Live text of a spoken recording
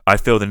I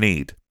feel the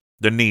need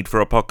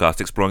for a podcast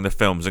exploring the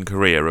films and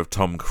career of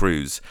Tom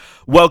Cruise.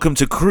 Welcome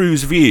to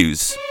Cruise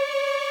Views.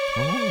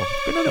 Oh,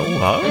 it's been a little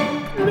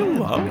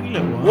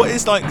while. What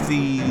is like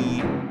the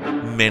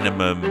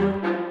minimum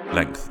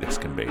length this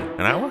can be?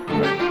 An hour?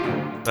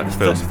 That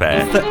feels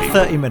fair.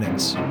 30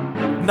 minutes.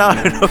 No,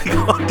 we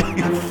can't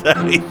do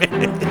 30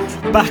 minutes.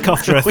 Back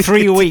after a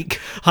 3-week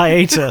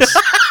hiatus.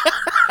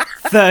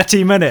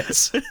 30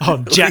 minutes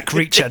on Jack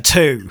Reacher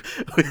 2.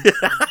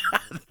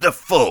 The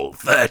full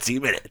 30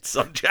 minutes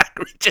on Jack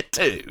Reacher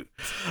 2.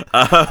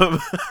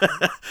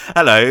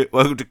 Hello,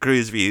 welcome to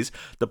Cruise Views,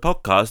 the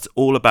podcast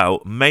all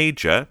about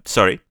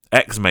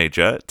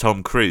ex-Major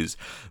Tom Cruise.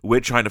 We're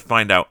trying to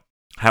find out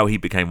how he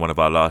became one of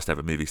our last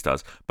ever movie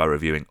stars by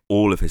reviewing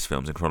all of his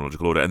films in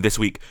chronological order. And this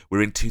week,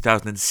 we're in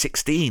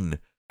 2016.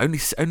 Only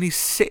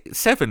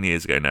 7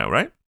 years ago now,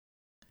 right?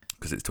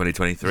 Because it's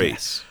 2023.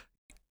 Yes.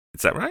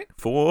 Is that right?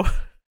 4,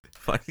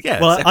 5,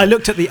 yeah. Well, 7. I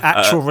looked at the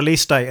actual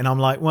release date and I'm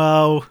like,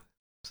 well,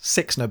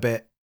 6 and a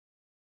bit.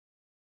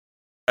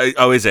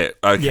 Oh, is it?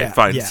 Okay, yeah,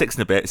 fine. Yeah. 6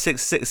 and a bit.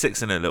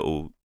 Six and a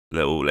little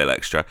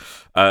extra.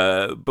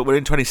 But we're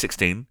in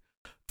 2016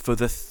 for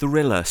the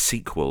thriller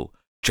sequel,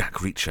 Jack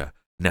Reacher,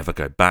 Never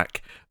Go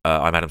Back.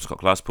 I'm Adam Scott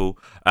Glasspool,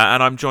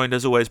 and I'm joined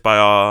as always by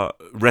our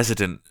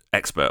resident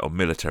expert on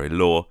military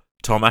law,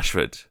 Tom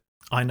Ashford.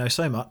 I know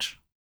so much.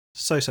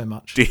 So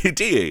much. Do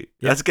you?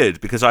 Yeah. That's good,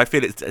 because I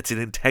feel it's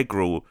an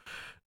integral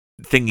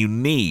thing you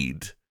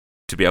need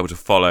to be able to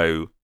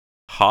follow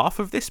half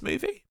of this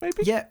movie,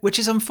 maybe? Yeah, which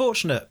is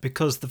unfortunate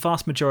because the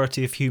vast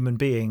majority of human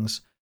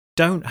beings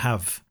don't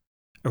have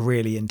a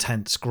really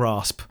intense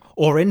grasp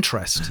or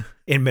interest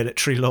in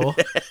military law.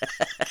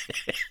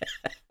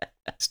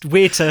 It's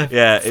weird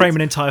to frame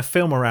an entire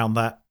film around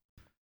that.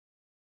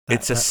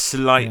 It's a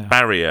slight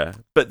barrier.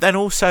 But then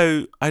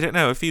also, I don't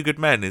know, A Few Good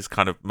Men is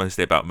kind of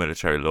mostly about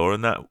military law,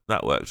 and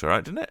that works all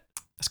right, didn't it?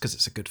 That's because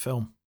it's a good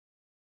film.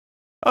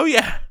 Oh,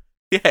 yeah.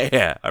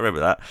 Yeah, I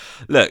remember that.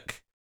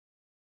 Look,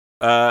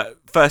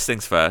 first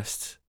things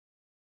first,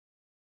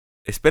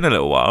 it's been a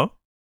little while.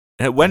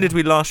 When did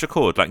we last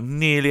record? Like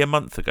nearly a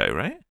month ago,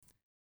 right?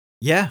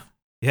 Yeah,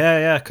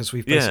 because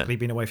we've basically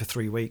been away for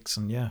 3 weeks,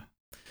 and yeah.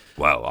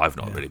 Well, I've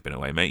not really been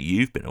away, mate.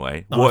 You've been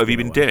away. What have you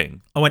been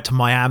doing? I went to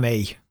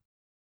Miami.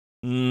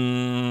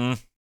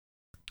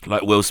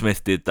 Like Will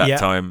Smith did that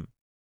time.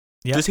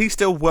 Yeah. Does he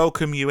still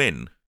welcome you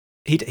in?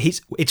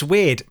 It's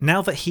weird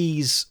now that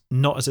he's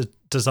not as a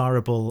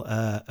desirable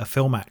a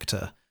film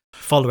actor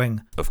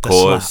following of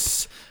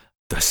course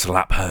the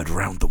slap heard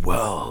round the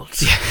world.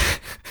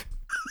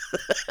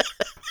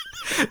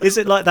 Is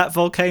it like that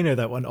volcano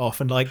that went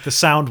off and like the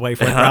sound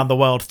wave went around the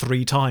world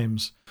 3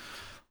 times?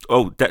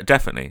 Oh,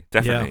 definitely,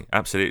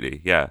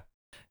 absolutely, yeah.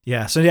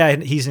 Yeah, so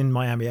he's in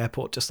Miami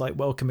Airport, just like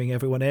welcoming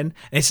everyone in.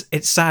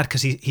 It's sad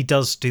because he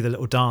does do the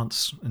little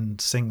dance and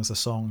sings a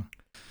song,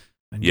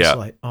 and just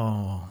like,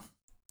 oh.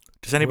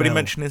 Does anybody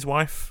mention his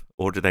wife,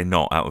 or do they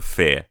not out of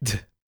fear?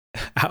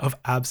 Out of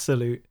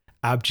absolute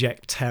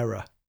abject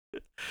terror.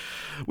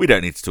 We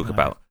don't need to talk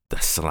about the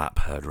slap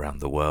heard around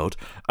the world.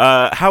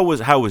 How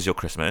was your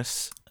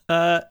Christmas?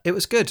 It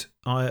was good.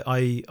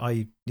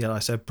 I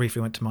said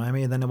briefly went to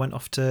Miami, and then I went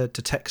off to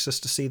Texas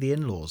to see the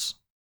in-laws.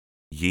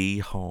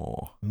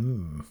 Yeehaw.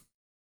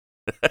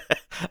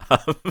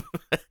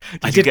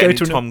 I did get go any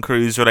to Tom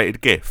Cruise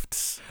related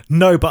gifts?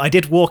 No, but I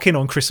did walk in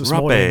on Christmas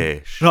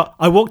morning. No,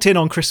 I walked in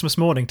on Christmas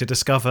morning to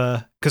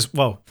discover,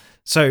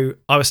 so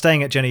I was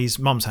staying at Jenny's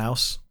mum's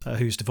house,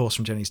 who's divorced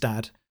from Jenny's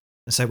dad.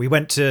 And so we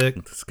went to...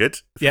 That's good.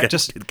 Yeah,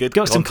 good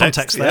got some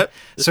context there. Yep.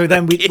 So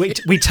then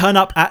we turn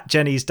up at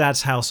Jenny's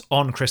dad's house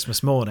on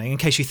Christmas morning, in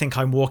case you think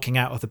I'm walking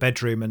out of the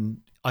bedroom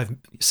and I've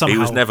somehow... He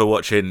was never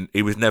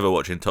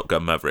watching Top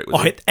Gun Maverick,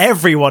 was he?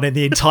 Everyone in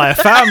the entire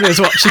family was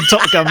watching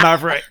Top Gun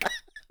Maverick.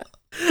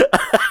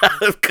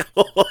 Of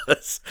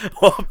course.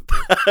 What a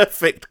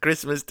perfect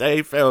Christmas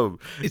Day film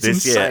it's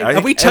this insane. year.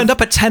 And we turned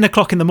up at 10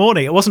 o'clock in the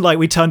morning. It wasn't like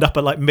we turned up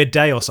at like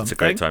midday or something.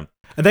 It's a great time.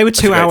 And they were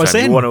 2 hours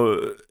in.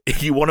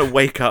 You want to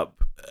wake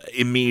up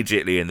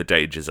immediately in the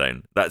danger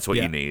zone. That's what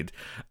you need.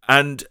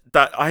 And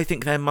that, I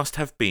think there must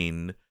have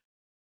been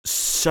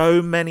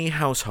so many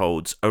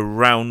households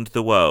around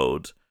the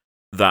world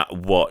that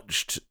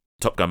watched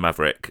Top Gun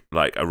Maverick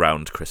like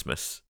around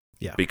Christmas.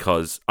 Yeah.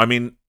 Because I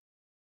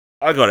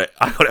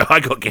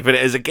got given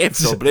it as a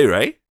gift on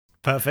Blu-ray.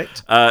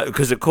 Perfect.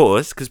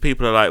 Because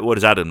people are like, what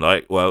does Adam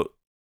like? Well,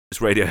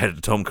 it's Radiohead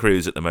and Tom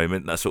Cruise at the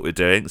moment. That's what we're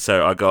doing.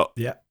 So I got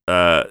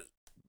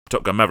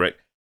Top Gun Maverick.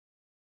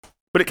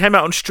 But it came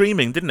out on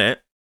streaming, didn't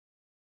it?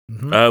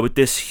 Mm-hmm. With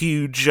this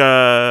huge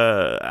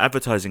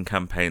advertising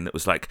campaign that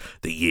was like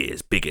the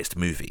year's biggest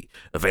movie,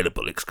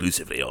 available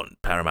exclusively on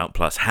Paramount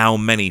Plus. How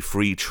many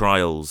free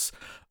trials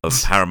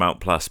of Paramount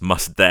Plus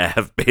must there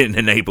have been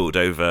enabled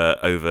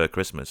over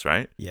Christmas,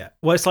 right? Yeah.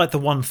 Well, it's like the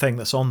one thing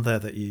that's on there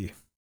that you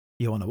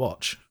want to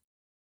watch.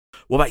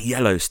 What about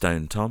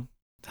Yellowstone, Tom?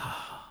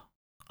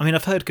 I mean,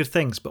 I've heard good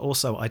things, but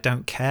also I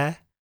don't care.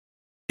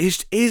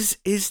 Is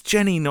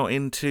Jenny not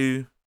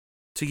into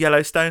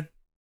Yellowstone?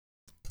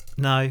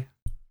 No.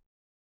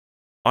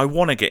 I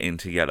want to get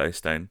into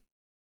Yellowstone.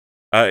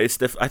 I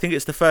think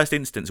it's the first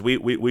instance.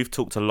 We've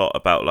talked a lot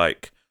about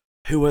like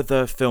who are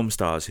the film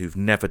stars who've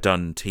never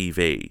done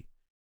TV,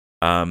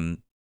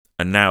 and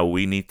now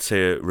we need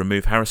to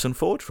remove Harrison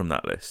Ford from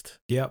that list.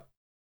 Yep.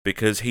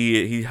 Because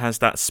he has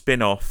that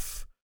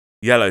spin-off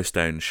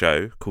Yellowstone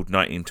show called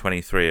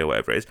 1923 or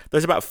whatever it is.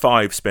 There's about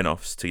 5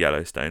 spin-offs to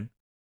Yellowstone.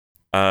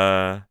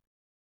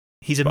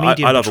 He's a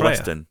medium I love betrayer. a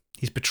Western.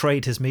 He's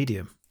betrayed his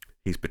medium.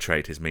 He's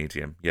betrayed his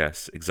medium.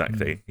 Yes,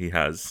 exactly. He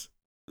has.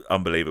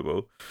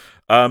 Unbelievable.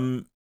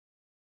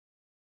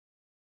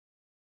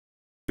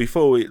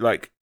 Before we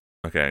okay,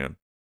 hang on.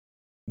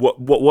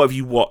 What have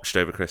you watched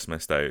over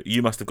Christmas though?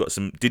 You must have got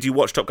some. Did you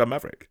watch Top Gun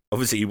Maverick?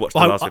 Obviously, you watched the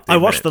last 15 I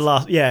watched minutes. the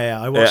last. Yeah.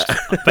 I watched.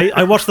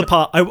 I watched the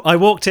part. I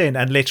walked in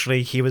and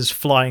literally he was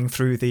flying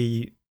through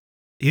the.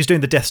 He was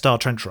doing the Death Star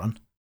trench run.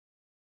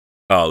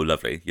 Oh,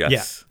 lovely.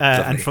 Yes. Yeah.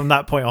 Lovely. And from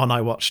that point on,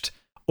 I watched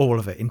all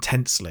of it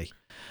intensely.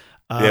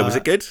 Yeah. Was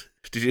it good?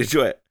 Did you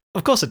enjoy it?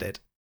 Of course, I did.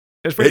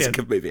 It was brilliant. It's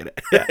a good movie, isn't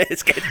it? Yeah.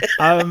 It's good.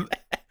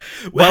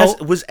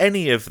 Was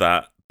any of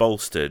that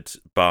bolstered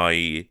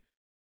by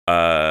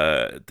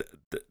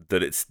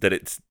that it's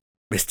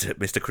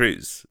Mr.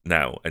 Cruise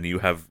now, and you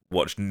have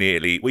watched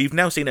you've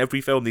now seen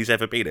every film he's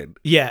ever been in.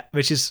 Yeah,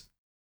 which is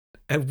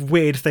a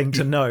weird thing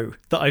to know,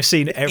 that I've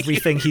seen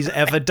everything he's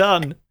ever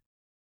done.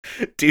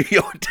 Did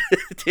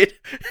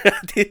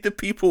the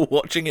people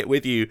watching it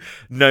with you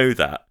know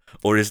that,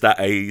 or is that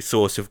a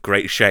source of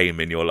great shame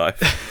in your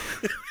life?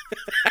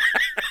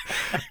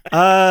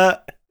 A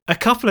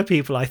couple of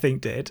people I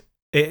think did.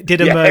 It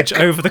did emerge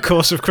over the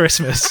course of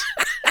Christmas.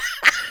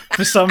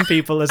 For some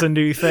people as a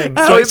new thing.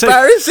 How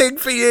embarrassing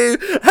for you!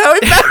 How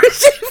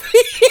embarrassing for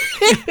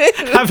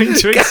you! Having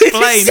to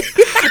explain.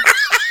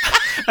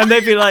 And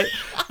they'd be like,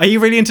 are you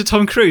really into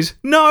Tom Cruise?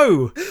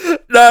 No!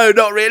 No,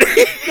 not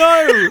really.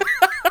 No!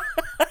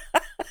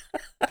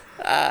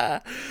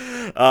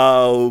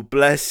 Oh,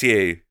 bless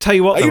you. Tell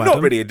you what, are you not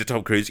Adam, really into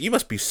Tom Cruise? You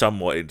must be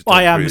somewhat into Tom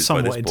Cruise. I am Cruise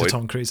somewhat into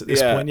Tom Cruise at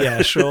this point,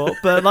 yeah, sure.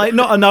 But like,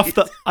 not enough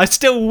that I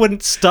still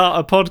wouldn't start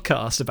a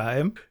podcast about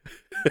him.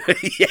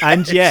 Yeah,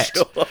 and yet,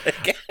 sure.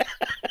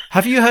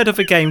 Have you heard of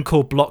a game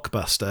called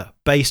Blockbuster,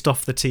 based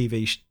off the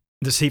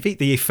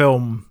the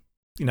film,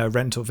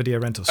 video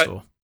rental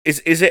store?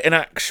 Is it an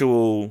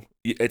actual?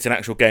 It's an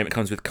actual game. It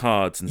comes with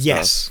cards and stuff.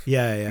 Yes,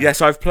 yeah.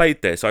 Yes, I've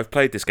played this. I've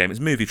played this game. It's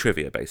movie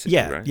trivia, basically.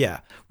 Yeah, right? yeah.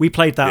 We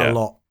played that a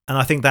lot, and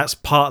I think that's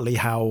partly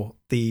how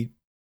the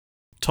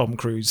Tom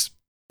Cruise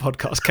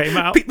podcast came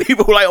out.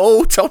 People were like,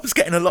 "Oh, Tom's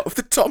getting a lot of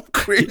the Tom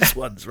Cruise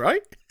ones,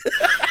 right?"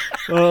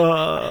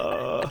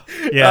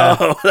 Yeah.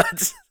 Oh,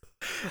 that's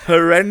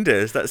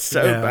horrendous. That's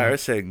so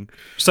embarrassing.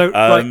 So,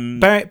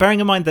 bearing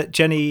in mind that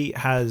Jenny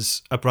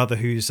has a brother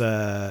who's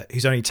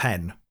only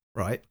 10,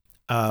 right?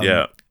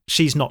 Yeah.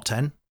 She's not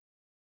 10.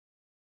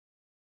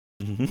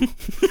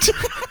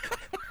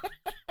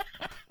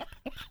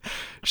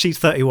 She's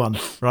 31,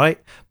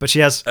 right? But she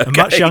has a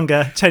much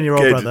younger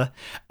 10-year-old brother.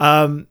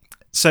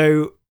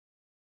 So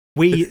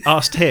we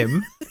asked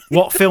him,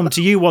 what film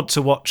do you want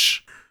to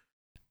watch?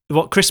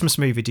 What Christmas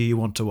movie do you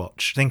want to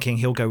watch? Thinking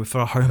he'll go for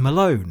a Home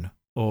Alone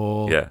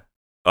or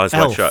Eyes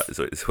Wide Shut. Is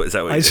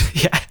that what it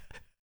is? Yeah.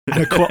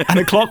 And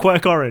a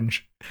Clockwork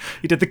Orange.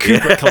 He did the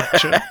Kubrick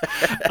collection.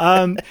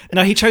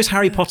 No, he chose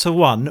Harry Potter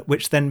 1,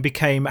 which then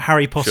became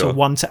Harry Potter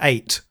 1 to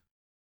 8.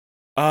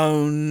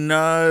 Oh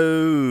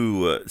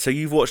no! So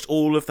you've watched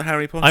all of the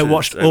Harry Potters? I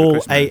watched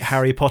all 8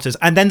 Harry Potters,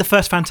 and then the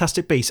first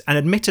Fantastic Beasts. And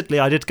admittedly,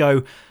 I did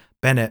go,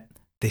 Bennett,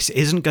 this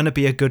isn't going to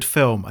be a good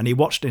film. And he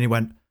watched it and he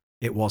went,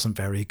 it wasn't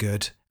very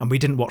good. And we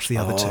didn't watch the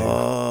other 2.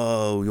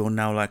 Oh, you're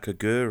now like a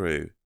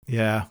guru.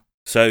 Yeah.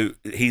 So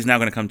he's now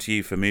going to come to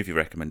you for movie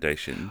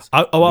recommendations.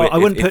 I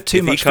wouldn't put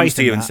too much faith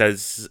in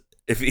that.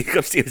 If he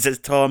comes to you and says,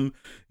 Tom,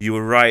 you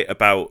were right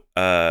about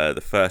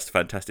the first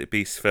Fantastic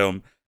Beasts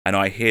film, and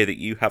I hear that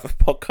you have a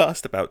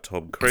podcast about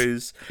Tom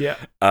Cruise. Yeah.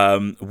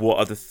 What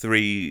are the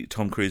 3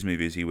 Tom Cruise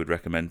movies you would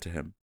recommend to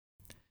him?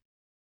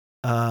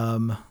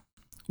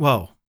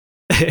 Well,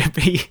 it'd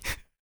be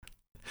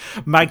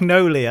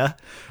Magnolia.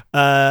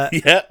 Yep.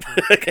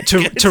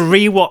 to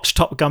rewatch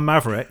Top Gun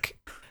Maverick,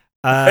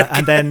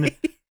 and then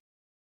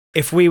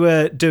if we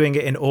were doing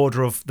it in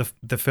order of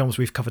the films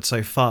we've covered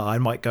so far, I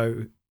might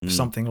go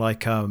something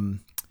like Color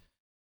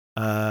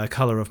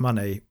of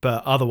Money,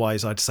 but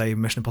otherwise I'd say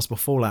Mission Impossible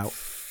Fallout,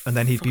 and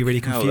then he'd be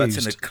really confused.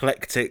 That's an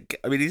eclectic.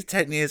 I mean, he's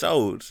 10 years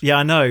old. Yeah,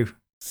 I know.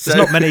 There's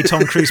not many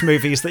Tom Cruise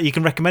movies that you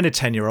can recommend a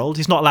 10-year-old.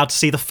 He's not allowed to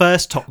see the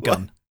first Top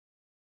Gun.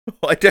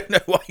 Well, I don't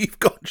know why you've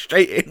gone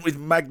straight in with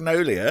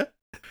Magnolia.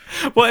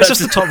 Well, it's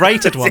just the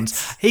top-rated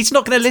ones. He's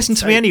not going to listen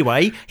to me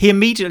anyway. He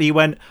immediately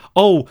went,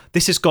 oh,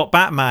 this has got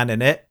Batman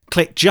in it.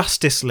 Click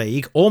Justice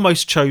League.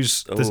 Almost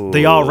chose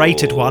the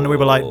R-rated one. And we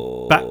were like,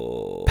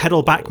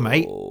 pedal back,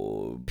 mate.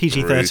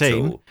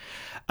 PG-13.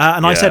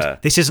 And I said,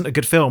 this isn't a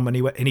good film. And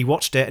he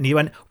watched it and he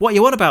went, what are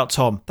you on about,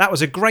 Tom? That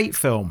was a great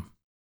film.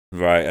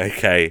 Right,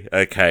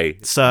 okay.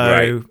 So...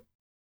 Right.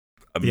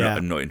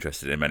 I'm not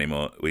interested in him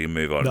anymore. We can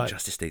move on. No.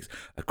 Justice League's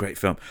a great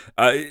film.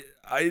 I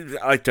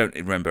don't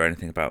remember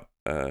anything about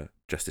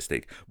Justice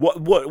League.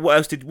 What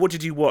else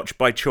did you watch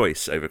by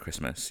choice over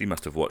Christmas? You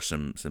must have watched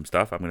some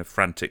stuff. I'm going to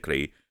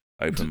frantically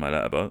open my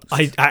letterbox.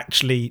 I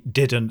actually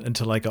didn't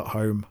until I got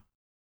home.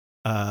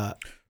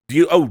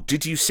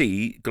 Did you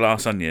see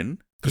Glass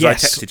Onion? Because I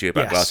texted you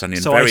about Glass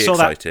Onion. So very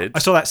excited. I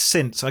saw that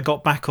since I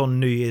got back on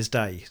New Year's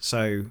Day.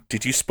 So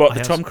did you spot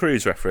the Tom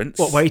Cruise reference?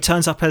 What, where he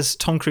turns up as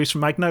Tom Cruise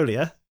from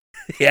Magnolia?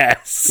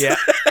 Yes. Yeah.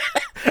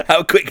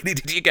 How quickly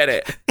did you get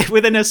it?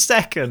 Within a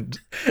second.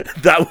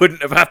 That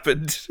wouldn't have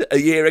happened a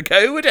year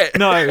ago, would it?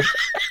 No.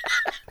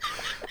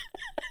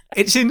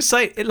 It's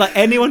insane. Like,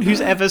 anyone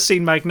who's ever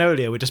seen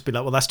Magnolia would just be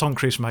like, well, that's Tom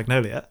Cruise from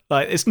Magnolia.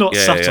 Like, it's not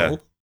subtle. Yeah.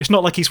 It's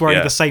not like he's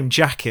wearing the same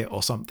jacket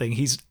or something.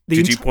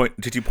 Did you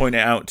point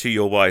it out to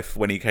your wife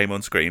when he came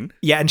on screen?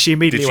 Yeah, and she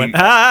immediately went,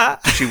 ah!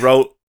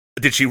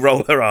 Did she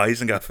roll her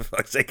eyes and go, for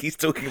fuck's sake, he's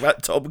talking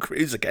about Tom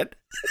Cruise again?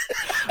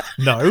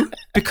 No,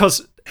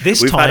 because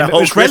this time it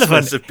was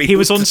relevant. He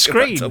was on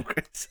screen.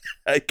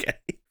 Okay,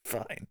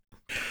 fine.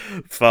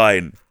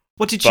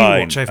 What did you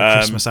watch over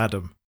Christmas,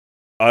 Adam?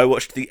 I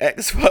watched the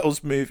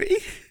X-Files movie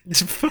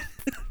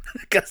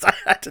because I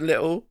had a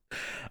little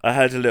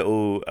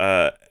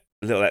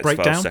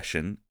X-Files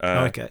session.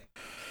 Okay.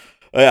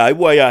 I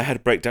had a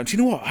breakdown. Do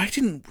you know what?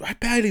 I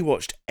barely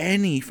watched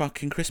any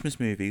fucking Christmas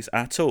movies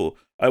at all.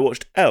 I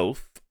watched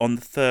Elf on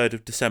the 3rd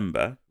of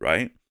December,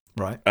 right?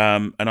 Right.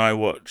 And I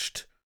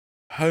watched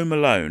Home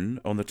Alone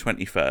on the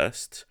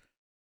 21st,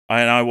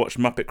 and I watched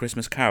Muppet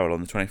Christmas Carol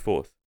on the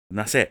 24th, and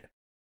that's it.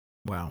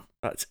 Wow.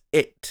 That's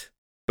it.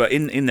 But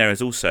in there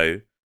is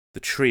also The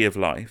Tree of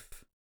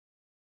Life,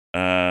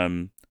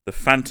 The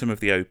Phantom of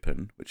the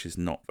Open, which is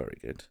not very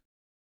good.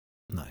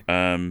 No.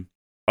 And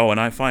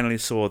I finally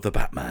saw The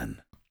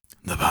Batman.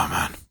 The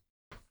Batman.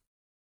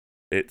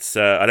 It's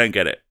I don't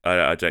get it.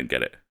 I don't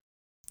get it.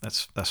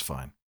 That's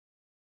fine.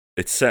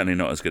 It's certainly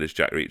not as good as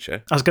Jack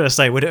Reacher. I was going to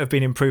say, would it have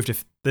been improved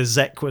if the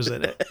Zek was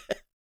in it?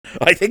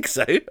 I think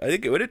so. I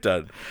think it would have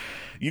done.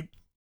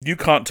 You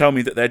can't tell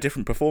me that they're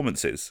different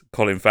performances.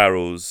 Colin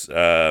Farrell's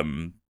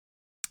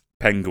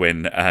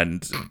Penguin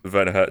and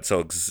Werner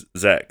Herzog's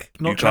Zek.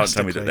 You can't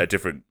tell me that they're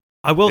different.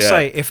 I will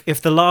say,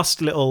 if the last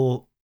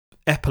little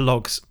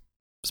epilogues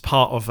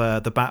part of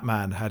the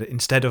Batman had,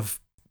 instead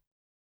of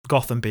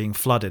Gotham being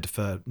flooded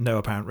for no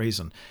apparent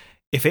reason,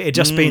 if it had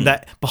just been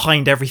that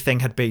behind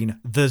everything had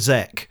been the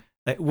Zek,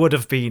 it would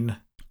have been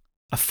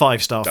a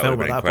 5-star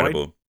film at that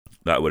point.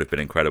 That would have been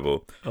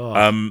incredible. Oh.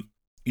 I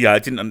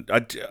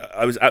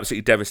was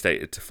absolutely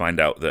devastated to find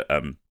out that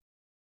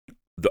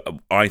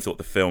I thought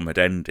the film had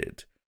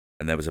ended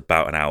and there was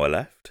about an hour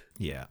left.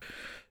 Yeah.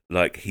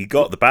 Like, he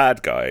got the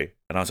bad guy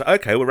and I was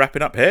like, okay, we're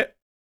wrapping up here.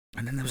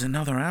 And then there was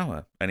another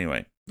hour.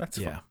 Anyway, that's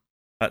fine.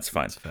 That's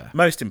fine. That's fair.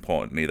 Most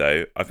importantly,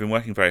 though, I've been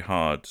working very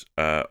hard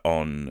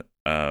on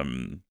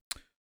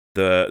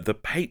the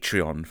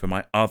Patreon for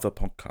my other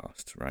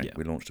podcast, right? Yeah.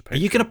 We launched a Patreon. Are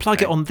you going to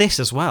plug it on this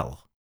as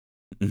well?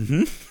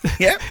 Mm-hmm.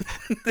 Yep.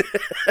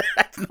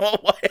 That's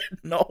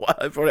not why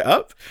I brought it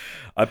up.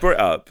 I brought it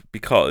up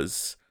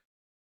because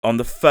on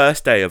the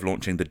first day of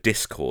launching the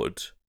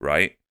Discord,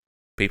 right,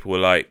 people were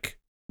like,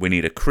 we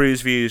need a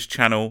Cruise Views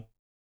channel.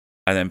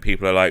 And then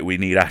people are like, we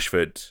need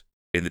Ashford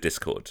in the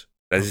Discord.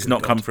 This has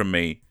not come from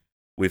me.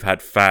 We've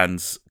had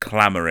fans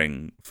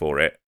clamouring for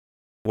it.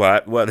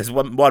 Well, there's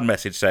one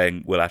message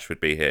saying, will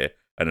Ashford be here?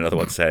 And another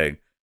one saying,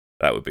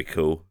 that would be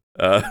cool.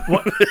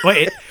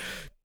 Wait,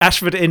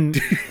 Ashford in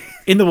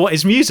the What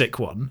Is Music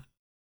one?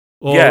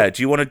 Or... Yeah,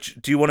 do you want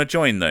to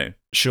join though?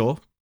 Sure.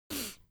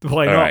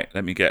 Why not? All right,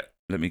 let me get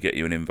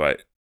you an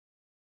invite.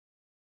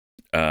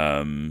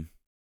 How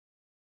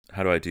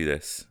do I do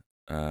this?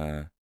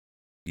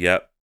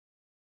 Yep.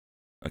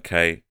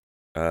 Okay.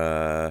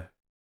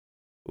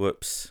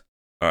 Whoops.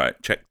 All right,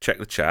 check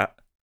the chat.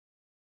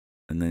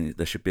 And then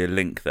there should be a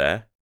link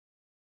there.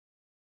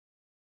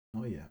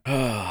 Oh yeah.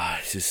 Oh,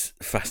 this is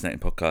fascinating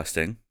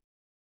podcasting.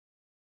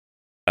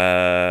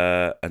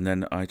 And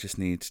then I just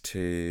need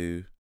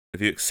to.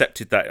 Have you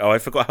accepted that? Oh, I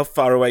forgot how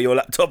far away your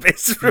laptop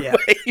is from where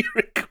you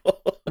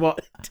record.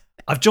 What?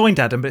 I've joined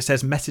Adam, but it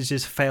says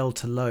messages failed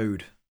to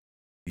load.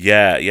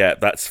 Yeah,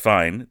 that's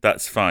fine.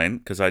 That's fine,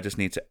 because I just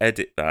need to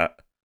edit that,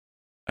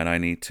 and I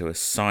need to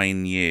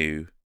assign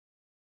you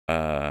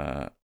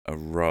a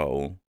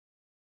role.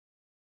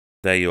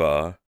 There you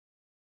are.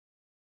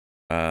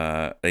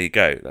 There you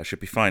go. That should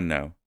be fine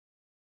now.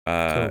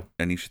 Cool.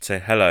 And you should say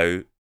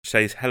hello.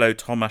 Says hello,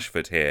 Tom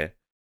Ashford here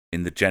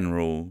in the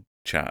general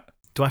chat.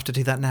 Do I have to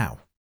do that now?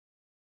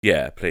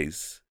 Yeah,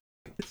 please.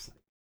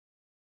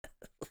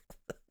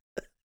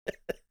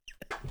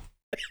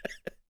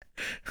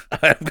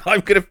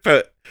 I'm going to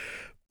put,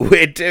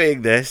 we're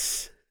doing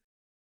this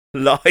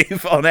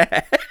live on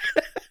air.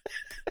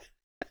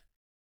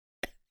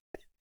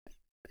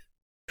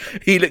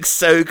 He looks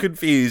so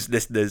confused,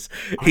 listeners.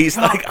 He's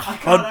like, I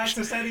can't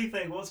access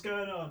anything. What's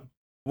going on?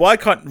 Why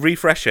can't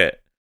refresh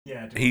it?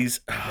 Yeah.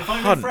 He's if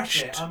I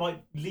refresh it, I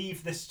might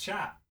leave this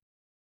chat.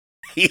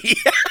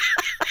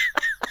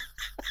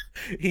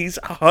 He's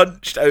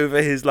hunched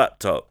over his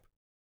laptop.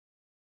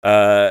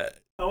 Oh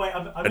wait,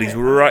 I'm and he's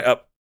right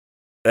up.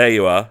 There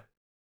you are.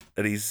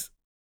 And he's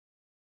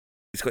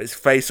He's got his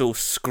face all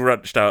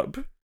scrunched up.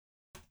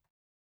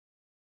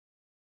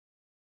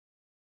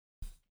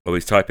 Oh,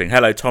 he's typing.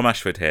 Hello, Tom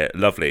Ashford here.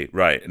 Lovely.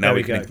 Right, now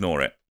we can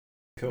ignore it.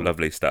 Cool.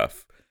 Lovely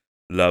stuff.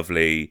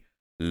 Lovely,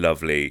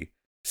 lovely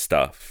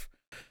stuff.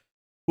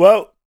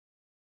 Well,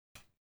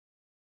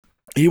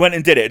 he went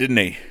and did it, didn't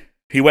he?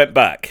 He went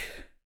back.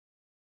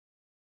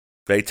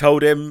 They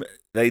told him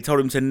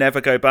to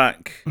never go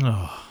back.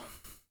 Oh.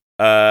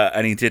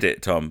 And he did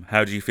it, Tom.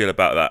 How do you feel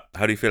about that?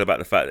 How do you feel about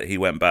the fact that he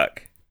went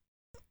back?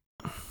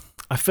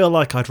 I feel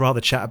like I'd rather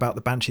chat about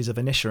the Banshees of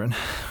Inisherin.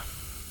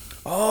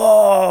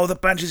 Oh, the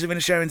Banshees of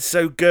Inisherin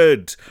so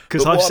good.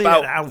 Because what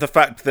about the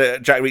fact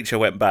that Jack Reacher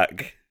went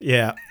back?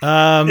 Yeah.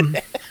 Oh,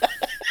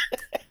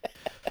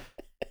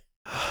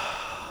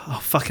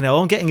 fucking hell.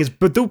 All I'm getting is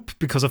badoop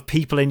because of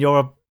people in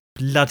your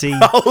bloody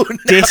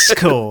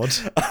Discord.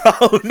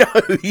 Oh, no.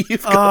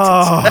 You've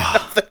got to turn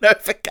off the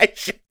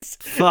notifications.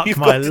 Fuck You've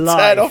my got to life.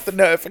 turn off the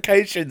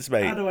notifications,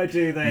 mate. How do I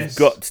do this? You've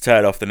got to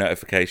turn off the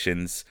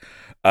notifications.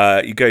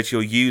 You go to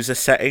your user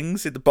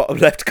settings in the bottom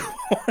left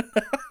corner.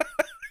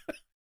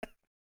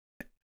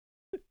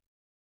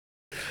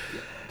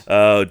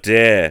 Oh,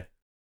 dear.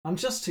 I'm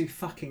just too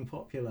fucking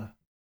popular.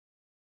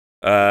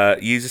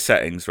 User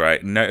settings,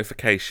 right?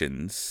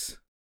 Notifications.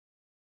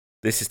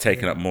 This is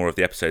taking up more of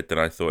the episode than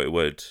I thought it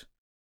would.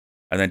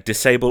 And then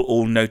disable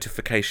all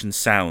notification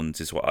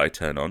sounds is what I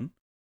turn on.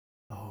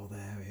 Oh,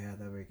 there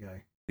we go.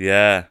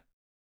 Yeah,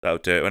 that'll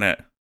do it, won't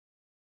it?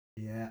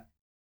 Yeah.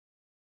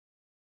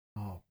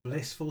 Oh,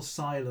 blissful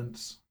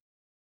silence.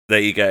 There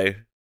you go.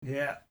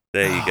 Yeah.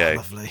 There you go.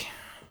 Lovely.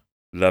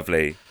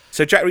 Lovely.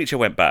 So Jack Reacher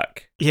went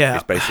back. Yeah.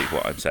 Is basically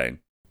what I'm saying.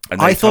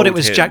 And I thought it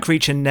was Jack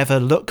Reacher Never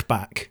Look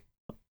Back.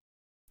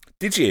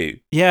 Did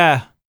you?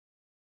 Yeah.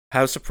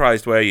 How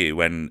surprised were you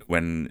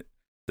when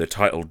the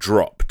title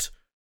dropped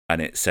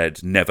and it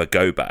said Never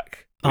Go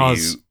Back?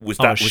 Was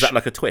that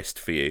like a twist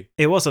for you?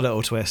 It was a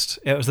little twist.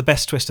 It was the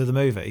best twist of the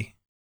movie.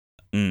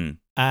 Mm.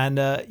 And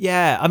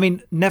I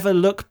mean, Never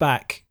Look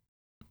Back.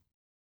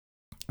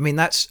 I mean,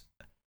 I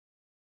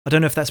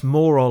don't know if that's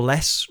more or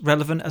less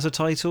relevant as a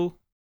title.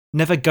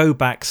 Never Go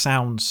Back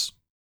sounds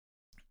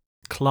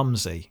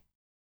clumsy.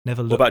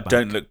 Never look back. What about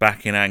Don't Look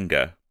Back in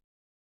Anger?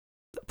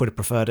 Would have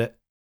preferred it.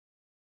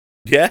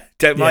 Yeah?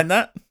 Don't mind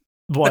that?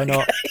 Why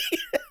not?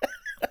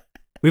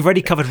 We've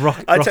already covered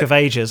Rock of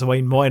Ages. I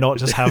mean, why not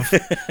just have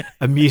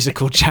a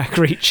musical Jack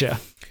Reacher?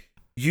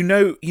 You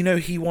know,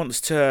 he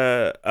wants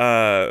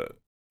to.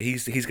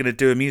 He's going to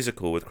do a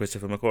musical with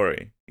Christopher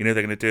McQuarrie. You know,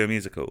 they're going to do a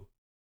musical.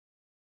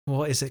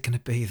 What is it going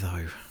to be,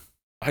 though?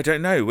 I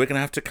don't know. We're going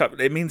to have to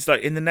cut. It means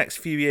like in the next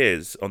few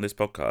years on this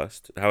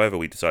podcast, however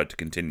we decide to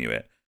continue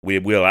it, we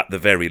will at the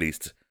very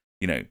least,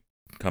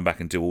 come back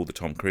and do all the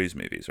Tom Cruise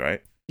movies,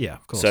 right? Yeah,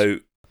 of course. So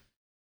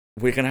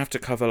we're going to have to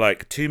cover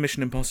like 2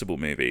 Mission Impossible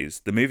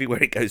movies, the movie where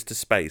he goes to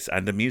space,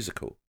 and a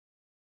musical.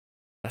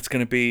 That's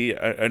going to be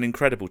an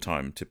incredible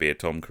time to be a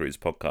Tom Cruise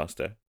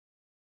podcaster.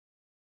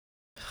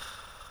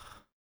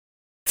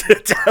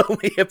 Tell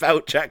me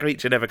about Jack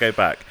Reacher Never Go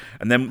Back,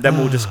 and then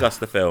we'll discuss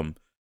the film.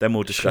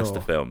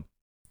 The film.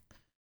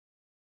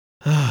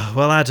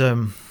 Well,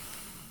 Adam,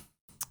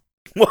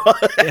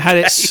 it had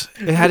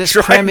its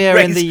premiere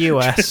in the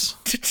US.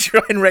 To try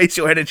and raise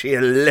your energy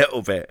a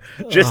little bit,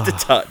 just a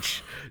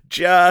touch.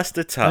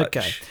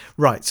 Okay,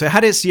 right. So it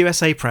had its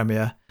USA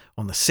premiere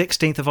on the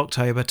 16th of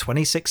October,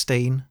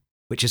 2016,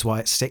 which is why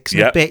it's 6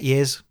 and a bit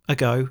years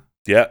ago.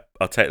 Yeah,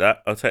 I'll take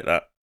that.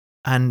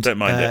 And don't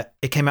mind it.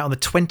 It came out on the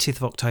 20th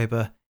of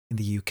October in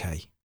the UK.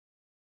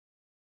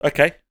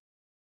 Okay.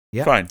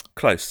 Yeah. Fine.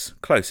 Close,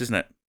 isn't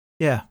it?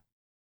 Yeah.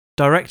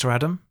 Director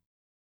Adam,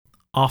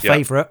 our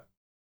favourite,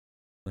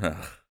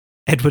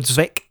 Edward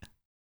Zwick.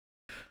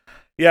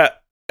 Yeah,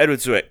 Edward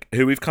Zwick,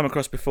 who we've come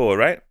across before,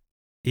 right?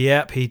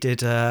 Yep, he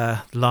did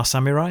Last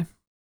Samurai.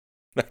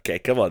 Okay,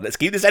 come on, let's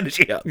keep this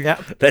energy up.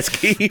 Yeah, let's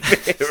keep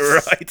it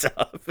right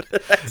up.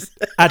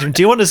 Adam,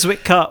 do you want a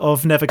Zwick cut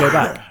of Never Go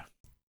Back?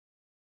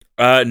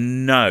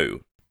 No.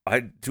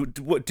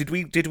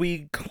 Did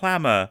we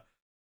clamour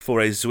for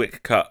a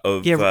Zwick cut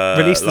of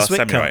release the Last Zwick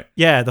Samurai? cut.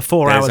 Yeah, the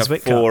 4 hour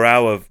Zwick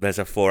cut. There's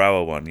a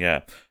 4-hour one,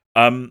 yeah.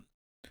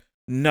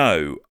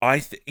 No,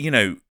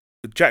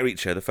 Jack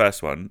Reacher, the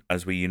first one,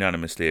 as we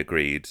unanimously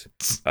agreed,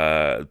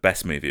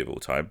 best movie of all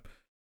time.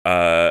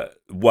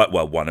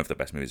 One of the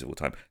best movies of all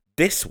time.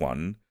 This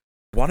one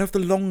of the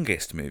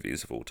longest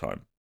movies of all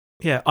time.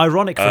 Yeah,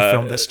 ironic for a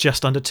film that's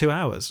just under 2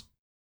 hours.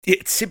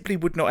 It simply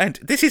would not end.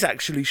 This is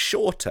actually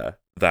shorter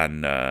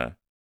than the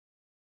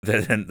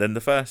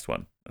first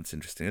one. That's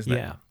interesting, isn't it?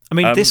 Yeah. I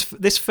mean,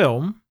 this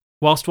film,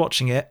 whilst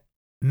watching it,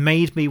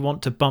 made me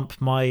want to bump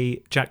my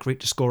Jack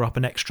Reacher score up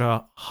an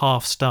extra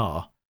half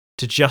star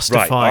to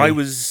justify. Right. I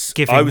was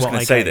going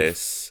to say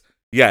this.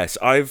 Yes,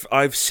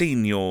 I've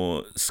seen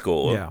your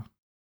score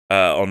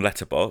on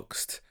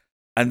Letterboxd,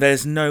 and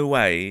there's no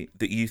way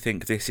that you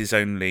think this is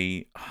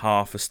only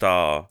half a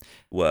star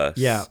worse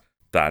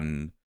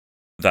than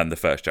the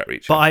first Jack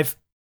Reacher. But I've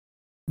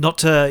not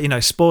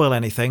to spoil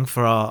anything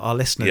for our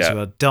listeners who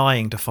are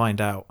dying to find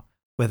out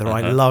whether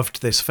I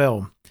loved this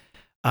film.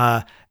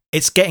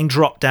 it's getting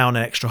dropped down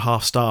an extra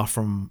half star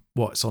from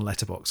what's on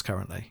Letterboxd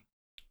currently.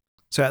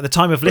 So at the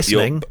time of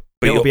listening,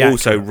 you're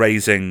also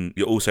raising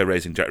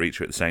Jack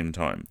Reacher at the same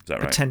time. Is that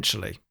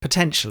right?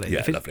 Potentially.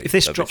 Yeah, if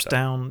this drops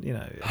down,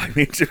 I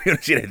mean, to be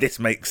honest,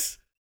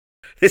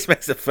 this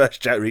makes the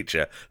first Jack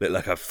Reacher look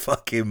like a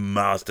fucking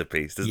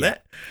masterpiece, doesn't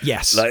it?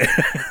 Yes.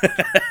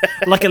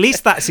 Like at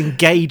least that's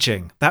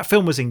engaging. That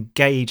film was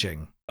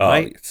engaging.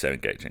 Right? Oh, so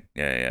engaging.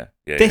 Yeah.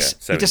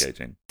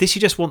 Engaging. This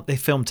you just want the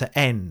film to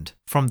end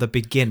from the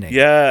beginning.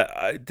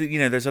 Yeah,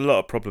 there's a lot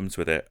of problems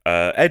with it.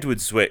 Edward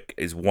Zwick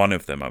is one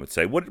of them, I would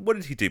say. What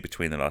did he do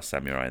between The Last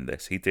Samurai and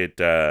this? He did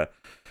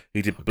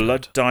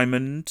Blood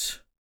Diamond.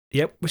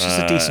 Yep, which is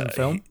a decent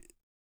film.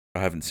 I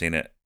haven't seen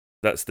it.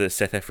 That's the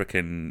South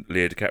African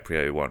Leo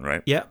DiCaprio one,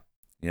 right? Yeah.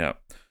 Yeah.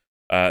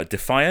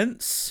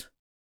 Defiance.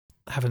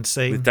 Haven't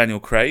seen. With Daniel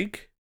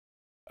Craig.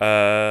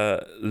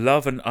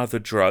 Love and Other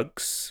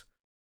Drugs,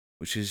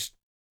 which is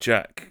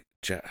Jake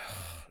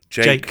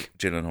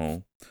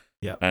Gyllenhaal,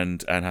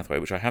 and Anne Hathaway,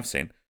 which I have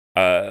seen.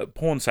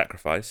 Porn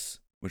Sacrifice,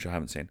 which I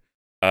haven't seen.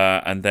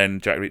 And then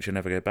Jack Reacher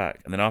Never Go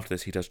Back. And then after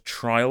this, he does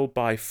Trial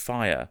by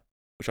Fire,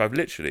 which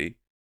this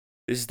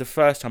is the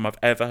first time I've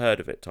ever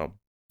heard of it, Tom.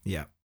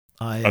 Yeah.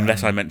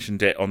 Unless I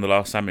mentioned it on the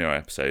Last Samurai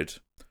episode,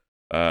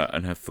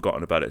 and have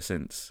forgotten about it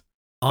since.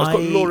 It's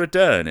got Laura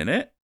Dern in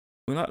it.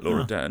 We like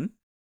Laura Dern.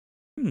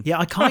 Yeah,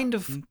 I kind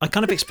of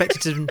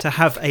expected him to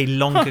have a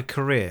longer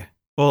career,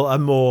 or a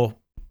more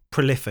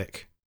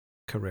prolific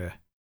career.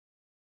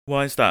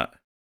 Why is that?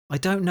 I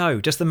don't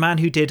know. Just the man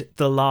who did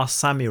The Last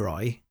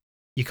Samurai,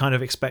 you kind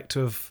of expect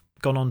to have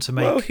gone on to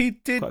make. Well, he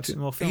did quite a bit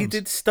more films. He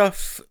did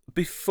stuff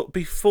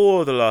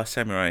before The Last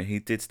Samurai. He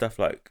did stuff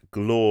like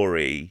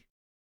Glory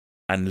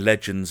and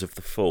Legends of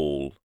the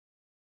Fall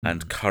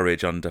and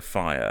Courage Under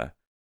Fire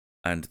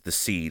and The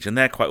Siege, and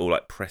they're quite all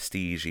like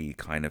prestige-y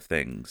kind of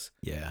things.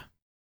 Yeah.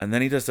 And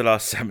then he does The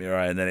Last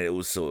Samurai, and then it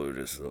all sort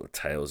of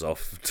tails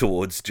off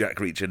towards Jack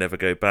Reacher Never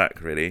Go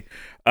Back, really.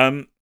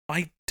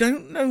 I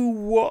don't know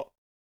what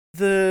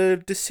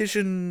the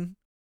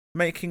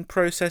decision-making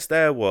process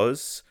there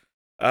was.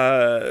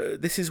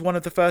 This is one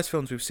of the first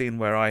films we've seen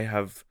where I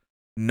have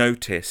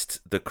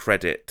noticed the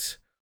credit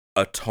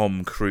a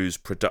Tom Cruise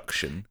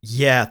production.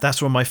 Yeah, that's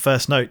where my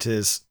first note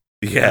is.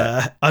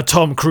 Yeah. A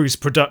Tom Cruise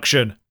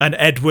production, an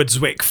Edward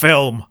Zwick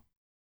film.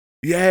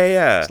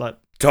 Yeah. It's like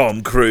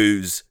Tom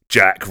Cruise,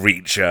 Jack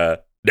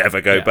Reacher,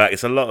 Never Go Back.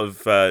 It's a lot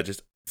of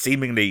just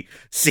seemingly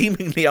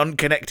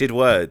unconnected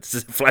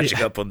words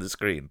flashing up on the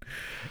screen.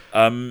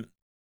 So,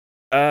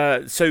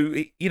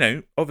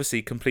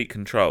 obviously complete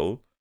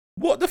control.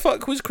 What the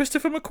fuck was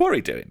Christopher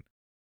McQuarrie doing?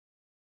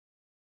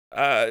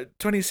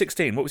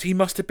 2016. What was he?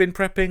 Must have been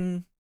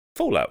prepping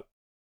Fallout,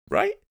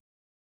 right?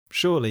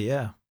 Surely,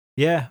 yeah.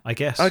 Yeah, I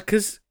guess.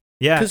 Because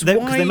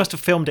they must have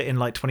filmed it in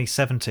like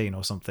 2017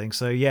 or something.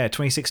 So yeah,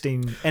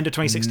 2016, end of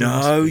 2016.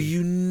 No,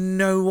 you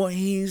know what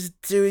he's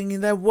doing?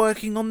 They're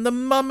working on The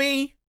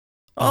Mummy,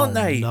 aren't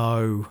they?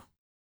 No,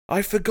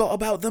 I forgot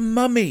about The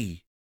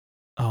Mummy.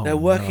 They're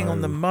working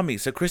on The Mummy.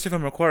 So Christopher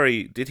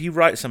McQuarrie, did he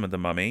write some of The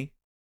Mummy?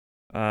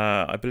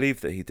 I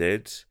believe that he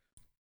did.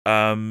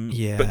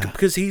 Yeah, but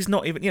because he's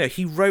not even,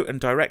 he wrote and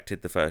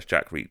directed the first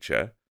Jack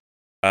Reacher.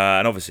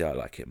 And obviously I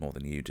like it more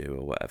than you do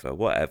or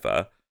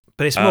whatever.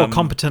 But it's more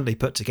competently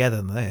put together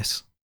than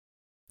this.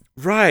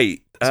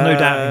 Right. There's no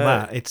doubting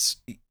that.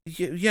 It's...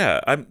 Yeah.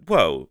 I think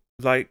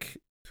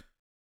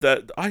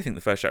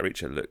the first Jack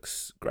Reacher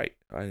looks great.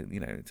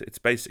 It's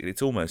basically,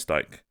 it's almost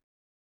like,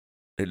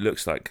 it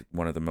looks like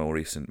one of the more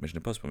recent Mission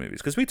Impossible movies.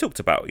 Because we talked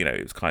about,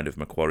 it was kind of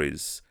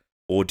McQuarrie's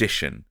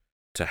audition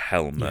to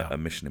helm a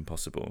Mission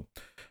Impossible.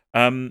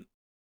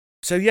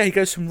 So yeah, he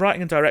goes from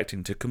writing and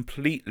directing to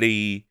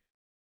completely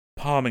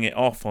palming it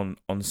off on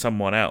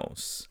someone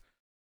else.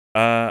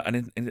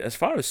 And as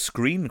far as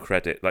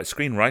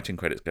screenwriting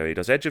credits go, he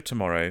does Edge of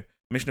Tomorrow,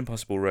 Mission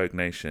Impossible Rogue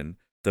Nation,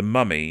 The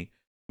Mummy,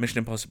 Mission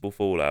Impossible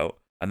Fallout,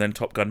 and then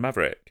Top Gun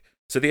Maverick.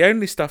 So the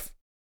only stuff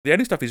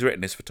he's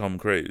written is for Tom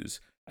Cruise,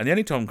 and the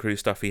only Tom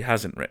Cruise stuff he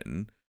hasn't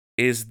written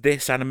is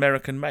this and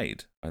American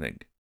Made, I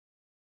think.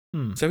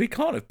 So he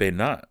can't have been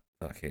that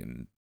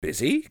fucking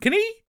busy, can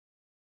he?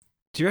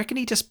 Do you reckon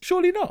he just...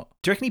 Surely not.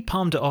 Do you reckon he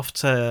palmed it off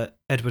to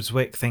Edward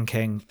Zwick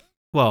thinking,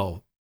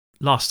 well,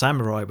 Last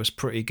Samurai was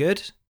pretty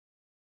good.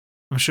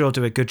 I'm sure I'll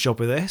do a good job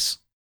with this.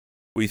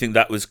 Well, you think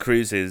that was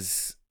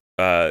Cruise's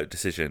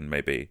decision,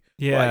 maybe?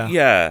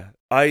 Yeah.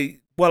 I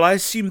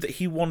assumed that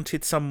he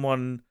wanted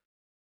someone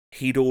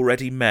he'd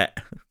already met.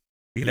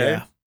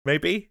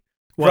 Maybe?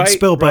 Well,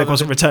 Spielberg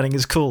wasn't returning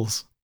his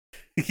calls.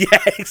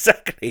 Yeah,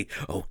 exactly.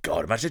 Oh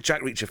God, imagine a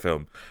Jack Reacher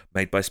film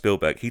made by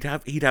Spielberg. He'd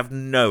have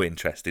no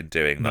interest in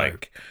doing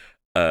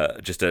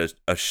just a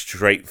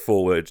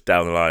straightforward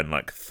down the line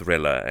like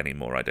thriller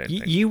anymore. I don't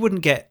think you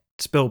wouldn't get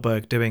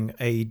Spielberg doing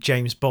a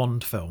James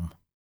Bond film.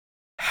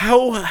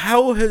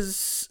 How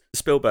has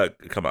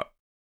Spielberg come up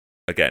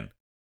again?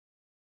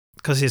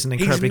 Because he's an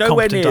incredibly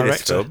competent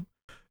director.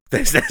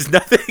 There's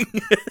nothing.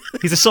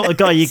 He's the sort of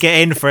guy you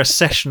get in for a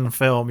session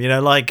film,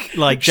 like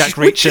Jack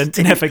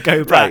Reacher Never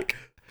Go Back.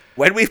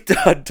 when we've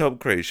done Tom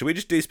Cruise, should we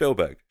just do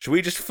Spielberg? Should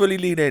we just fully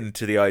lean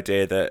into the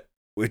idea that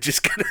we're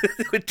just gonna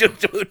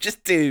we'll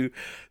just do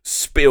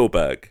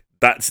Spielberg?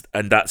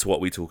 That's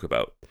what we talk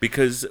about,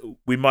 because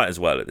we might as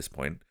well at this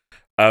point.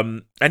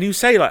 And you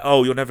say like,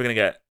 oh, you're never gonna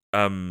get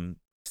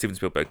Steven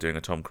Spielberg doing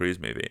a Tom Cruise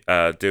movie,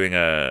 doing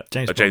a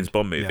James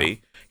Bond movie. Yeah.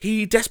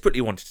 He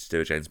desperately wanted to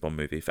do a James Bond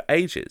movie for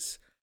ages,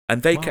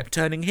 and they kept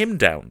turning him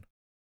down.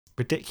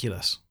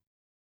 Ridiculous.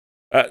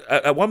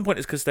 At one point,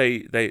 it's because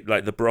they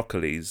like the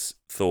Broccolis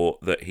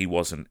thought that he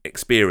wasn't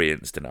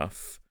experienced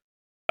enough,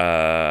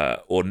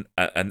 and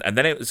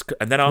then it was,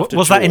 and then after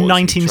was that in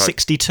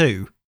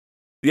 1962?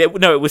 Yeah,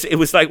 no, it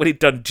was like when he'd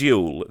done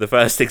Duel. The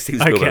first thing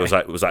Steven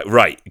Spielberg was like,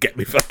 right, get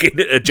me fucking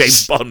a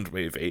James Bond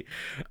movie.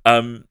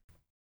 And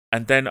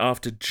then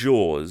after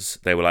Jaws,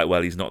 they were like,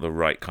 well, he's not the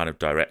right kind of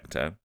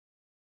director.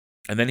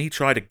 And then he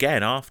tried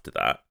again after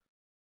that,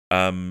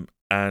 and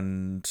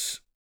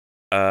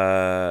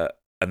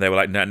they were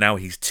like, no, now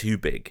he's too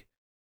big.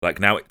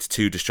 Like, now it's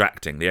too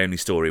distracting. The only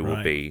story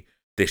will be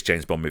this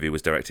James Bond movie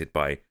was directed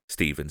by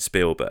Steven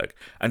Spielberg.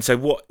 And so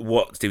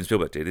what Steven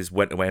Spielberg did is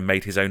went away and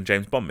made his own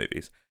James Bond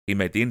movies. He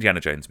made the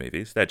Indiana Jones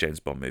movies. They're James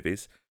Bond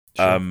movies.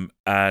 Sure.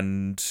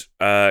 And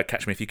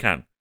Catch Me If You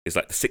Can is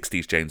like the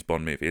 60s James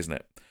Bond movie, isn't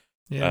it?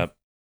 Yeah.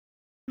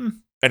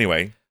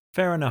 Anyway.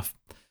 Fair enough.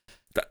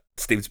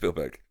 Steven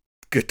Spielberg.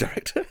 Good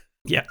director.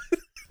 Yeah.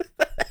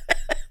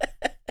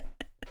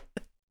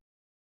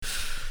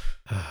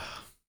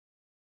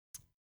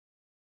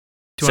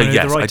 So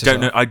yes, I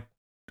don't know.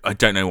 I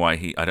don't know why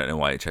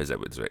it chose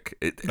Edward Zwick.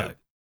 No.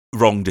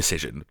 Wrong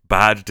decision.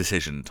 Bad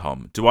decision,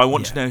 Tom. Do I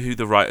want to know who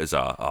the writers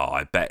are? Oh,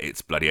 I bet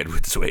it's bloody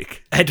Edward Zwick.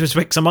 Edward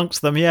Zwick's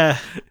amongst them, yeah.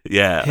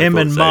 Yeah. Him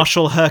and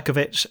Marshall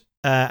Herkovich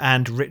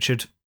and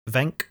Richard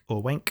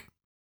Wenk.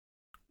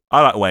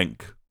 I like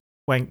Wenk.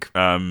 Wenk.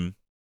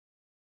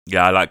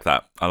 Yeah, I like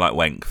that. I like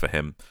Wenk for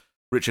him.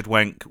 Richard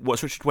Wenk.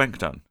 What's Richard Wenk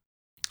done?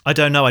 I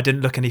don't know. I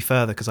didn't look any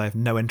further because I have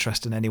no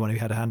interest in anyone who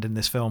had a hand in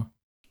this film.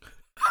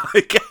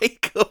 Okay,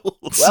 cool.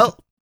 Well,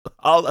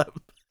 I'll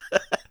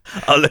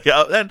look it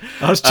up then.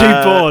 I was too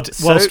bored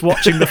whilst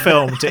watching the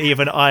film to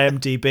even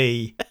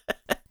IMDb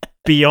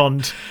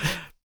beyond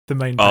the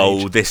main page.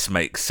 Oh, this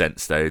makes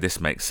sense, though. This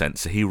makes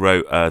sense. So he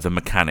wrote The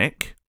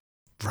Mechanic.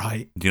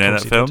 Right. Do you know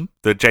that film?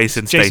 The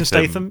Jason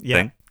Statham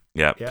thing?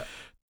 Yeah.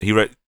 He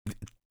wrote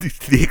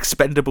The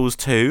Expendables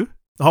 2.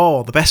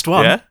 Oh, the best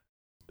one.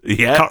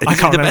 Yeah. I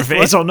can't remember if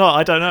it is or not.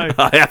 I don't know.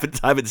 I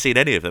haven't seen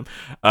any of them.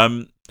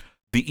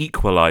 The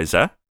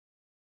Equalizer.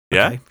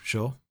 Yeah. Okay,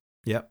 sure.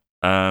 Yep.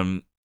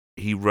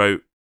 He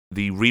wrote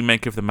the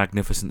remake of The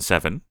Magnificent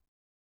Seven,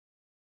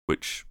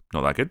 which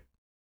not that good.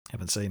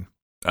 Haven't seen.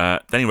 Then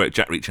he wrote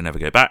Jack Reacher Never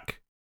Go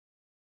Back,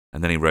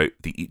 and then he wrote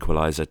The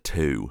Equalizer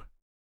 2.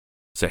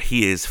 So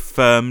he is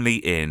firmly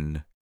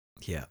in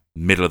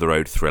middle of the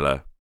road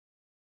thriller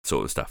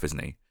sort of stuff,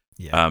 isn't he?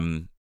 Yeah.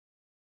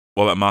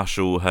 What about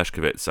Marshall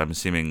Hershkovitz? I'm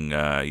assuming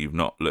you've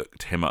not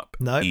looked him up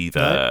either.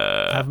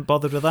 No, I haven't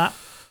bothered with that.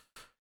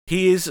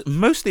 He is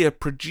mostly a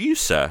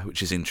producer,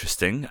 which is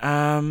interesting.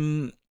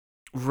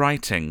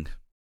 Writing.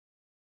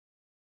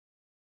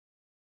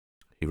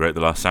 He wrote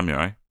The Last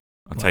Samurai.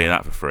 I'll tell you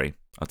that for free.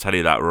 I'll tell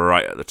you that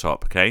right at the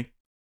top, okay?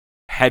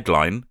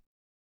 Headline,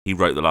 he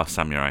wrote The Last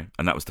Samurai,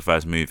 and that was the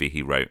first movie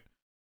he wrote.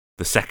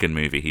 The second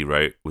movie he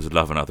wrote was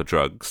Love and Other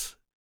Drugs,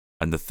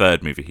 and the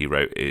third movie he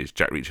wrote is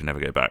Jack Reacher Never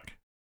Go Back.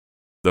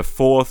 The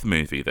fourth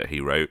movie that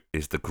he wrote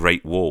is The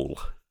Great Wall.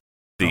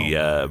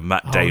 The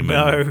Matt Damon.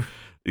 Oh, no.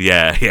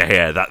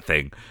 Yeah, that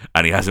thing.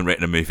 And he hasn't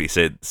written a movie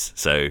since.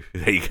 So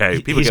there you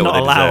go. People get what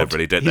they deserve,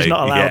 really, don't they? He's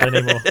not allowed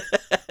anymore.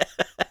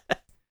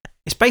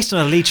 It's based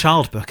on a Lee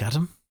Child book,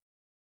 Adam.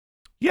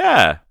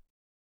 Yeah.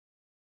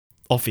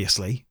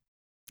 Obviously.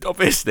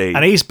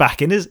 And he's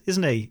back in,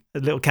 isn't he? A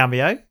little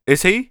cameo.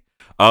 Is he?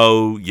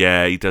 Oh,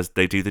 yeah, he does.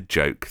 They do the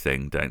joke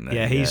thing, don't they?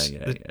 Yeah, he's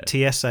the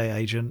TSA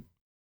agent.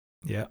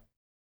 Yeah.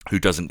 Who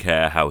doesn't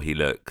care how he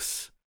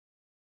looks.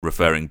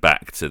 Referring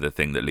back to the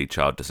thing that Lee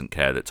Child doesn't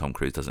care that Tom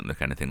Cruise doesn't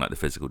look anything like the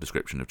physical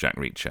description of Jack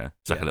Reacher.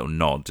 It's like a little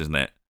nod, isn't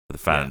it, for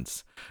the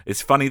fans? Yeah.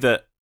 It's funny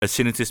that as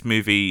soon as this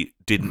movie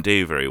didn't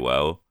do very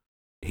well,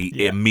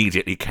 he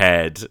immediately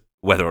cared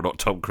whether or not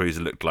Tom Cruise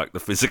looked like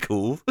the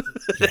physical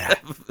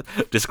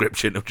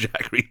description of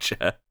Jack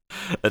Reacher.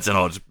 That's an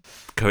odd,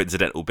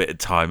 coincidental bit of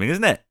timing,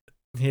 isn't it?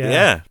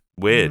 Yeah.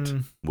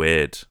 Weird.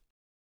 Weird.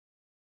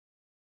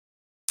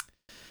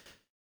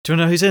 Do you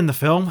know who's in the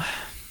film?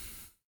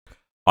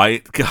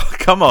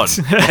 Come on,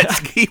 let's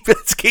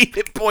keep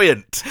it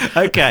buoyant.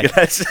 Okay,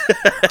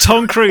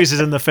 Tom Cruise is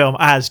in the film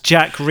as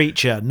Jack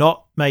Reacher,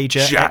 not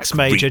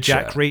ex-Major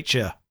Jack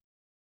Reacher.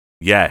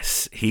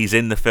 Yes, he's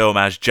in the film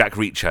as Jack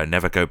Reacher.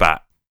 Never Go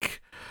Back.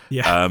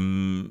 Yeah.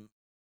 And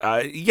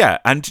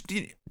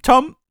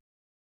Tom,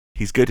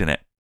 he's good in it.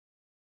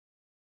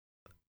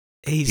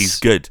 He's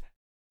good.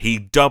 He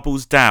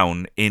doubles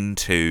down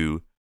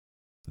into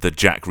the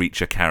Jack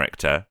Reacher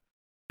character,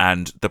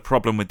 and the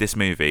problem with this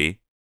movie.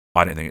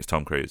 I don't think it's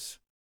Tom Cruise.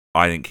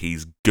 I think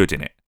he's good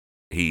in it.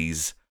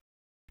 He's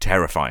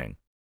terrifying.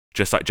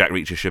 Just like Jack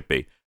Reacher should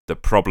be. The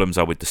problems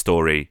are with the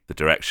story, the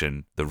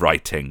direction, the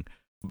writing,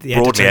 the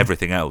broadly editing.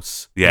 everything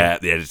else. Yeah,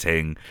 the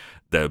editing,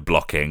 the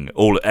blocking,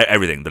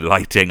 everything. The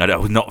lighting. I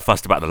was not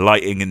fussed about the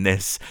lighting in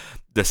this.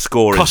 The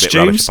score is a bit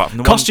rubbish. Apart from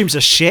the costumes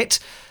are shit.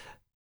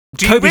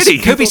 Kobe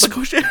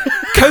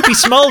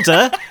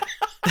Smolder.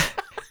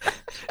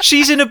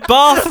 She's in a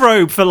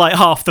bathrobe for like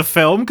half the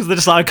film because they're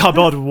just like, I can't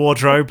bother with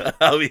wardrobe.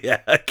 Oh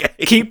yeah, okay.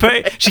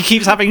 She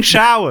keeps having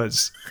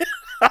showers.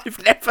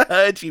 I've never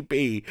heard you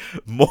be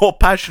more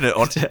passionate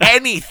on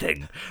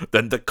anything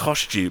than the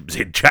costumes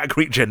in Jack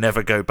Reacher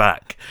Never Go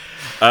Back.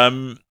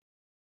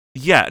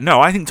 Yeah, no,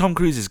 I think Tom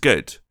Cruise is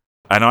good,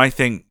 and I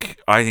think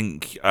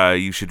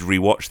you should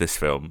rewatch this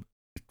film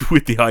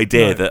with the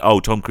idea that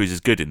Tom Cruise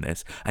is good in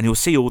this, and you'll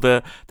see all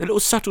the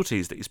little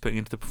subtleties that he's putting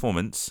into the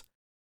performance.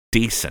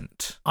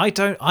 Decent.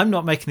 I'm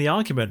not making the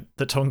argument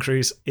that Tom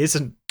Cruise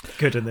isn't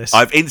good in this.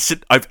 I've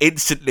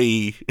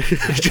instantly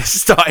just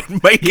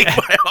started making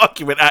my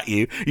argument at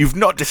you. You've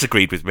not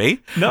disagreed with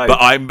me, but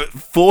I'm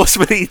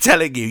forcefully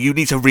telling you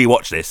need to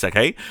rewatch this.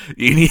 Okay,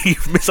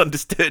 you've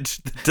misunderstood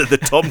the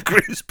Tom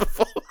Cruise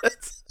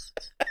performance.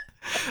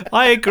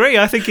 I agree.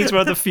 I think he's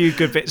one of the few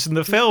good bits in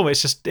the film.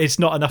 It's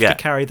not enough to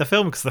carry the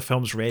film because the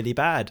film's really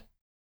bad.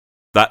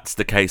 That's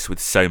the case with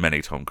so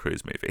many Tom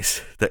Cruise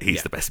movies, that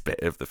he's the best bit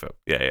of the film.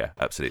 Yeah,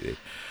 absolutely.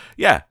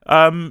 Yeah,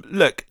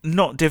 look,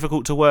 not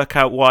difficult to work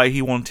out why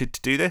he wanted to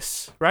do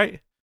this,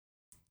 right?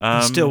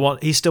 He still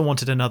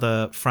wanted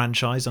another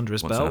franchise under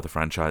his belt.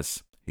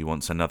 He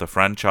wants another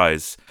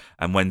franchise.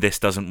 And when this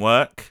doesn't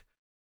work,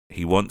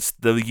 he wants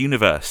the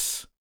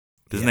universe,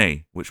 doesn't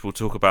he? Which we'll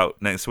talk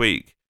about next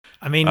week.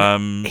 I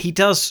mean, he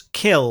does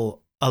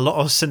kill a lot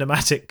of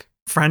cinematic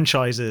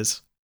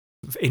franchises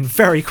in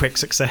very quick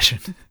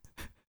succession.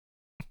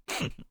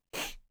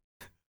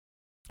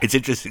 It's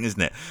interesting, isn't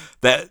it?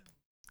 That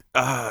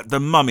the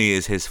Mummy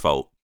is his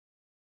fault.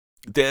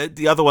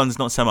 The other one's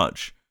not so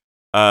much.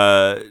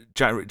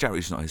 Jack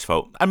Reacher's not his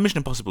fault. And Mission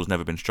Impossible's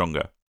never been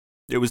stronger.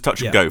 It was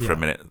touch and go for a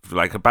minute.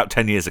 Like about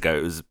 10 years ago,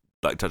 it was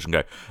like touch and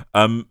go.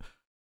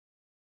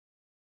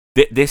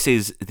 This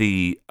is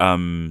the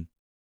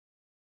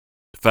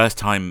first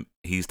time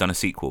he's done a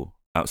sequel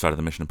outside of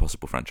the Mission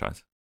Impossible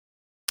franchise.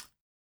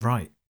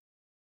 Right.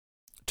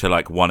 To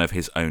like one of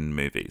his own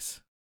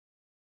movies.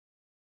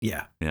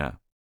 Yeah.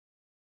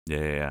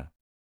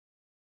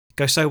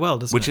 Goes so well,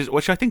 doesn't it?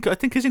 Which I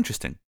think is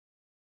interesting.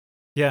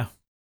 Yeah.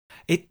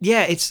 And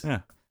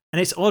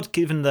it's odd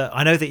given that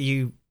I know that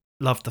you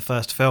loved the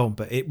first film,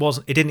 but it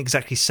didn't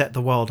exactly set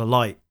the world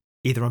alight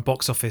either on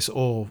box office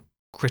or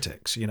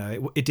critics. You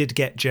know, it did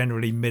get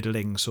generally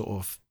middling sort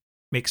of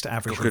mixed to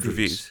average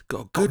reviews.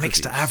 Got good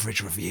mixed to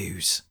average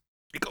reviews.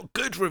 It got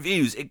good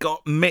reviews. It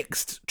got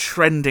mixed,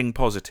 trending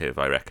positive,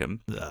 I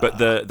reckon. But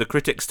the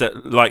critics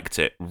that liked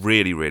it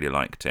really, really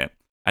liked it,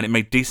 and it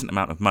made decent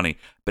amount of money.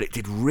 But it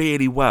did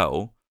really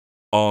well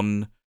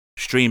on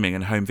streaming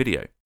and home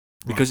video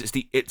because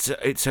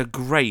it's a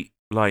great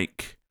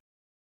watch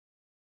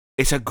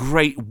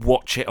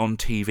it on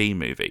TV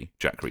movie,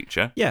 Jack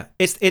Reacher. Yeah,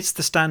 it's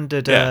the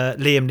standard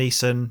Liam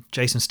Neeson,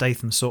 Jason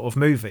Statham sort of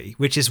movie,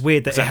 which is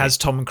weird that it has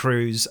Tom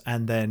Cruise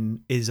and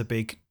then is a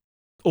big.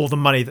 All the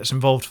money that's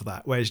involved for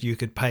that, whereas you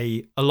could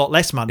pay a lot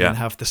less money and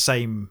have the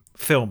same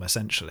film,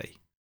 essentially.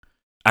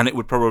 And it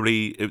would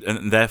probably,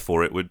 and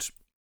therefore it would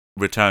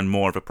return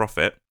more of a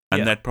profit,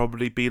 and there'd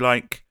probably be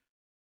like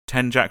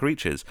 10 Jack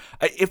Reachers.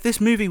 If this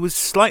movie was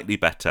slightly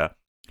better,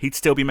 he'd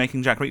still be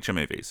making Jack Reacher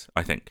movies,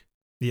 I think.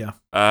 Yeah.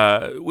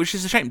 Which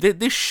is a shame.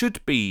 This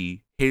should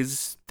be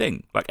his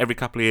thing. Like every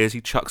couple of years,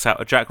 he chucks out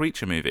a Jack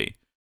Reacher movie.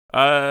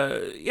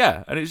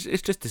 And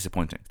it's just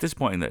disappointing. It's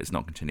disappointing that it's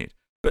not continued.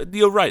 But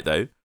you're right,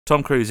 though.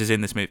 Tom Cruise is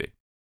in this movie.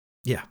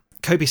 Yeah.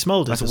 Kobe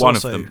Smulders is one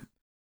also of them.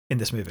 In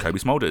this movie. Kobe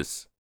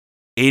Smulders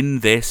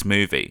in this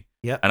movie.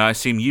 Yeah. And I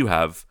assume you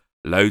have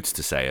loads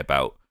to say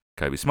about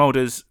Kobe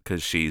Smulders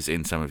because she's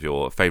in some of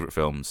your favourite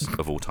films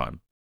of all time.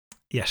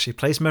 Yeah, she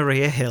plays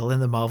Maria Hill in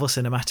the Marvel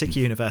Cinematic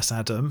Universe,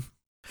 Adam.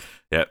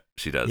 Yep,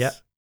 she does. Yep.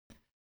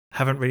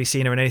 Haven't really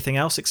seen her in anything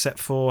else except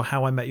for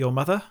How I Met Your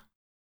Mother,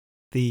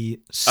 the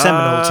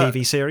seminal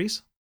TV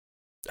series.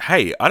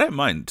 Hey, I don't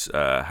mind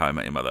How I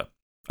Met Your Mother.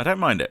 I don't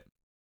mind it.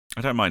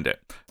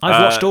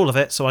 I've watched all of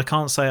it, so I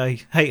can't say I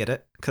hated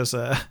it, because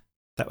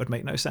that would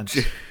make no sense.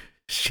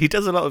 She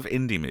does a lot of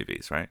indie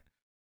movies, right?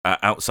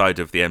 Outside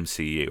of the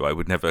MCU, I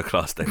would never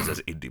class those as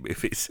indie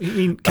movies. You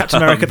mean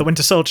Captain America the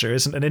Winter Soldier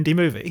isn't an indie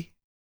movie?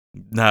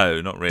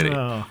 No, not really.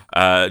 Oh.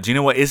 Do you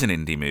know what is an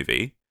indie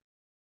movie?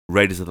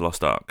 Raiders of the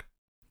Lost Ark.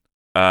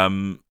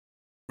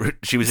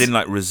 She was in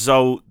like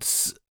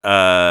Results.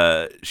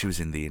 She was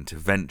in The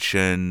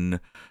Intervention.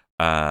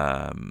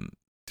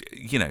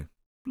 You know,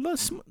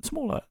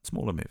 smaller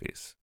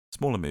movies.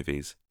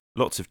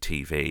 Lots of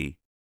TV.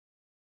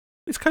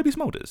 It's Kobe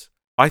Smulders.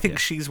 I think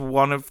she's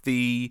one of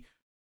the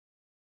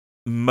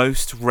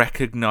most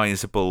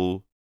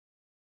recognizable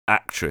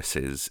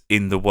actresses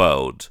in the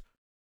world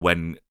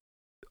when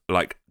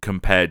like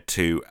compared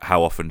to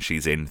how often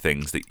she's in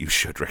things that you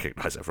should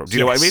recognise her from. Do you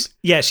know what I mean?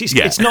 Yeah,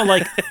 it's not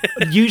like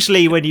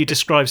usually when you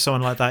describe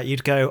someone like that,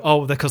 you'd go,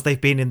 oh, because they've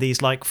been in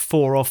these like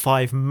 4 or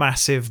 5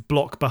 massive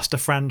blockbuster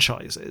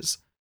franchises.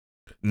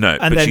 No,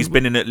 but she's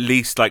been in at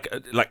least like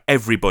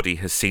everybody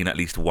has seen at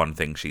least one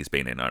ththing she's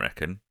been in, I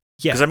reckon.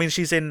 Yeah, because I mean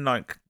she's in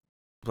like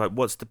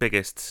what's the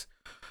biggest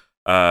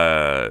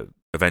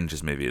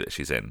Avengers movie that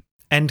she's in?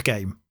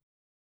 Endgame.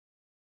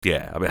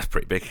 Yeah, I mean that's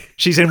pretty big.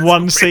 She's in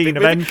one scene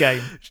of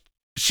Endgame.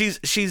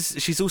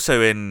 She's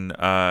also in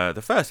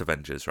the first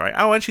Avengers, right?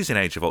 Oh, and she's in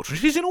Age of Ultron.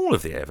 She's in all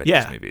of the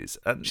Avengers movies.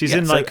 And she's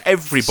in like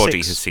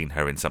everybody 6. has seen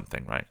her in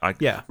something, right?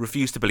 I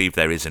refuse to believe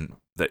there isn't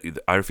that.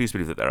 I refuse to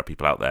believe that there are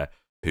people out there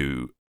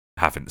who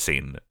haven't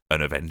seen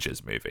an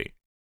Avengers movie.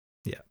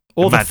 Yeah,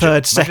 or the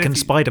third, second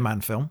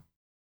Spider-Man film.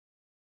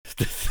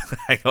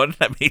 Hang on,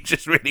 let me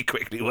just really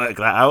quickly work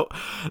that out.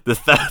 The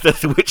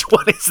third, which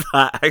one is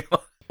that? Hang on.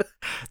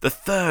 The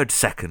third,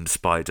 second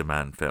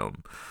Spider-Man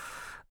film.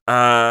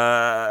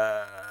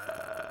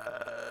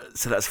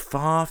 So that's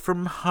Far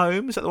From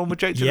Home. Is that the one with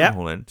Jake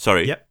Gyllenhaal in?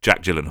 Sorry,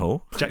 Jack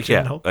Gyllenhaal. Jack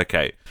Gyllenhaal.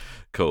 Okay,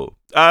 cool.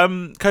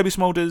 Cobie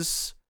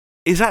Smulders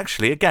is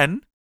actually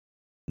again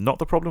not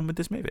the problem with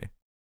this movie.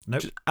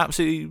 Nope.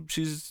 Absolutely,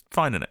 she's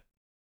fine in it,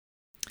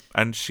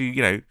 and she,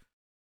 you know,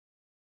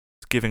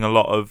 is giving a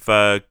lot of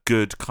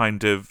good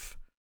kind of.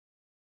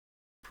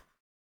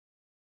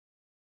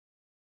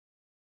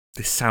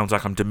 This sounds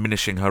like I'm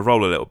diminishing her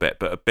role a little bit,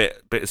 but a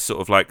bit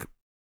sort of like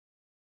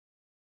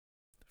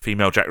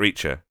female Jack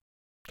Reacher.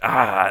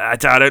 I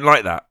don't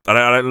like that. I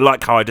don't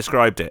like how I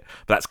described it.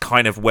 But that's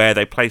kind of where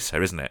they place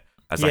her, isn't it?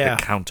 As like a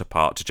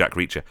counterpart to Jack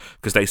Reacher,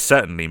 because they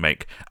certainly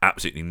make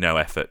absolutely no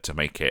effort to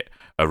make it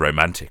a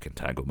romantic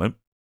entanglement.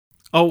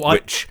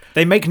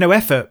 They make no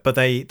effort, but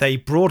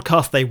they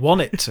broadcast they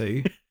want it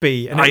to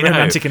be a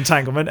romantic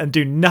entanglement and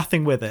do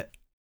nothing with it.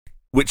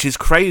 Which is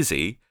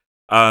crazy.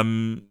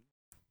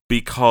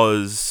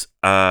 Because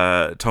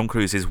Tom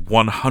Cruise is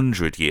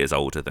 100 years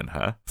older than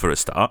her, for a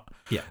start.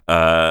 Yeah.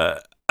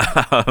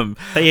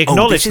 They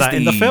acknowledge that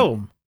in the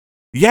film.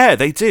 Yeah,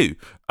 they do.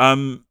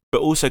 But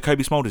also,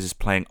 Cobie Smulders is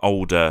playing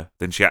older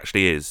than she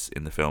actually is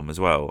in the film as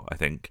well, I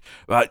think.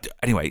 But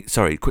anyway,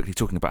 sorry, quickly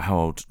talking about how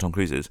old Tom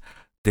Cruise is.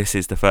 This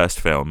is the first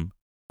film,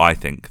 I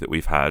think, that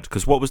we've had.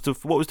 Because what was the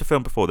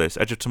film before this?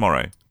 Edge of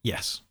Tomorrow?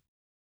 Yes.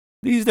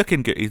 He's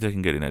looking good. He's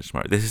looking good in Edge of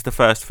Tomorrow. This is the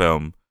first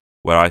film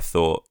where I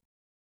thought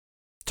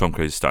Tom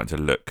Cruise is starting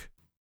to look.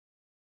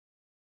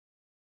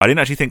 I didn't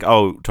actually think,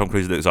 oh, Tom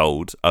Cruise looks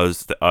old. I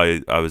was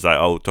like,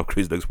 oh, Tom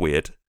Cruise looks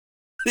weird.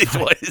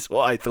 It's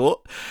what I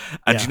thought.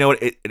 And do you know what?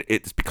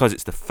 It's because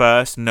it's the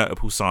first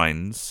notable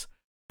signs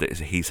that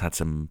he's had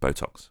some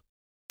Botox.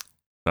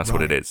 That's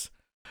what it is.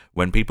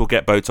 When people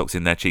get Botox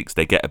in their cheeks,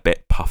 they get a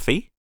bit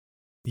puffy.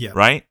 Yeah.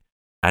 Right?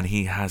 And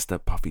he has the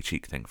puffy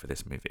cheek thing for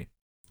this movie.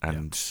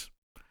 And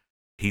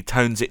he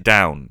tones it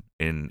down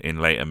in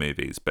later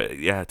movies. But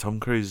yeah, Tom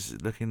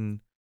Cruise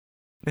looking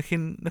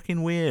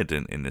weird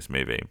in this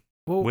movie.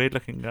 Well, weird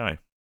looking guy.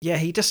 Yeah,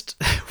 he just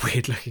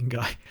weird looking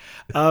guy.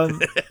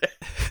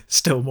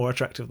 Still more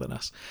attractive than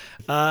us.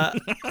 But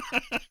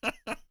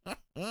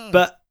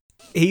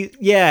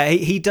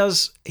he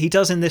does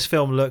in this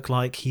film look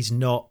like he's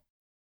not.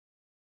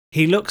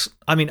 He looks.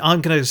 I mean,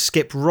 I'm going to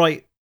skip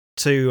right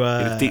to. He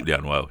looks deeply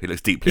unwell.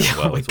 That's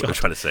what I'm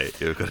trying to say.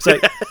 So,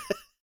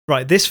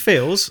 right, this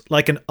feels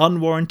like an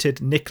unwarranted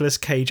Nicolas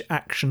Cage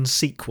action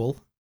sequel.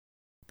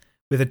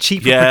 With a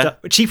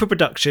cheaper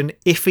production,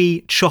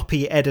 iffy,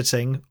 choppy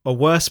editing, a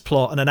worse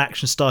plot, and an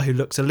action star who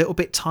looks a little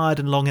bit tired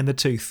and long in the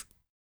tooth.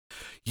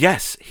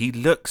 Yes, he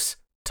looks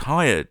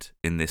tired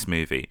in this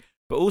movie,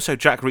 but also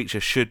Jack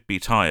Reacher should be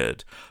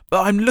tired.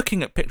 But I'm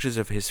looking at pictures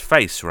of his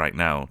face right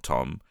now,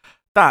 Tom.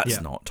 That's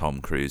not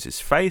Tom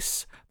Cruise's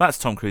face. That's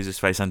Tom Cruise's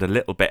face and a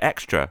little bit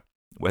extra,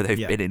 where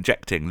they've been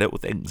injecting little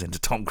things into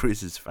Tom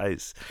Cruise's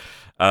face.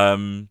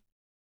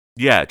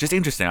 Yeah, just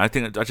interesting. I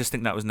just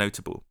think that was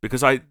notable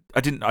because I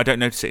don't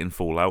notice it in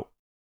Fallout.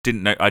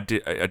 I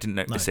didn't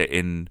notice it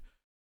in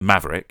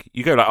Maverick.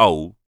 You go like,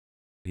 oh,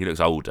 he looks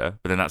older,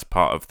 but then that's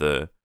part of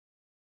the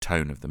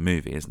tone of the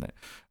movie, isn't it?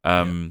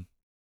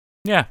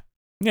 Yeah.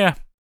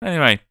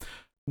 Anyway,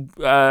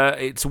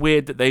 it's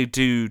weird that they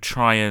do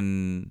try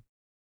and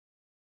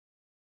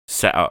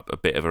set up a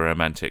bit of a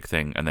romantic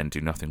thing and then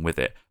do nothing with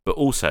it. But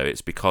also,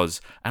 it's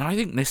because, and I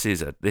think this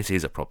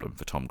is a problem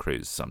for Tom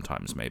Cruise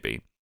sometimes,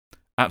 maybe.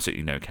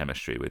 Absolutely no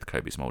chemistry with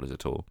Cobie Smulders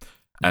at all.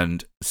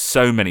 And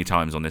so many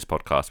times on this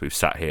podcast, we've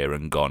sat here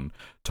and gone,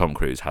 Tom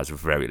Cruise has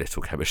very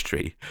little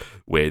chemistry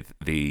with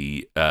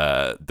the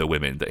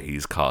women that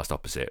he's cast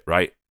opposite,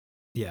 right?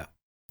 Yeah.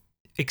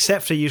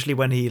 Except for usually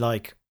when he,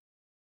 like,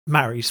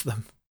 marries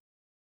them.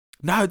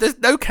 No, there's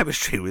no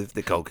chemistry with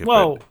Nicole Kidman.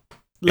 Well,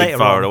 later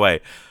Far on. and Away.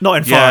 Not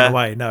in Far and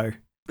Away, no.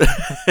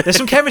 There's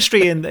some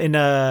chemistry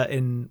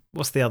in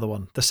what's the other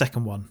one? The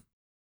second one.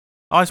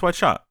 Eyes Wide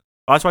Shut.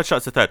 Eyes Wide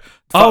Shut's the third.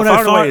 Far and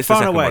Away is the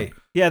second one.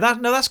 Yeah,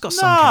 that's got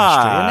some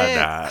chemistry in it.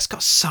 That's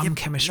got some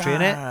chemistry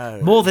in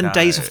it. More than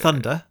Days of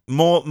Thunder.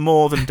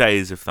 More than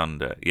Days of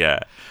Thunder.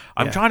 Yeah,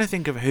 I'm trying to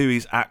think of who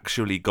he's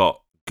actually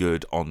got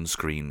good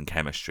on-screen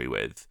chemistry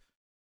with.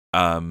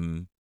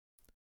 Cameron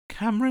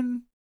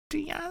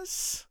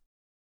Diaz?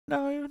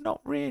 No,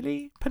 not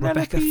really. Penelope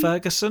Rebecca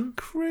Ferguson?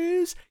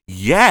 Cruz?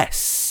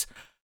 Yes!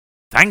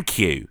 Thank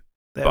you.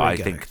 But I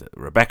think that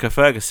Rebecca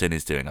Ferguson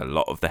is doing a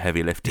lot of the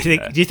heavy lifting.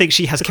 Do you think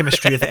she has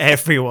chemistry with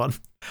everyone?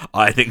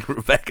 I think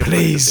Rebecca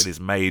Ferguson is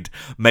made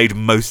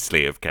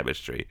mostly of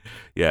chemistry.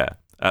 Yeah,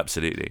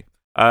 absolutely.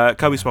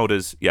 Cobie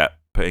Smulders,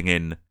 putting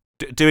in,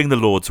 doing the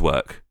Lord's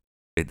work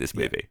in this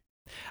movie.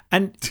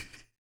 And,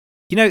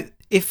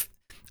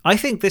 I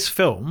think this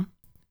film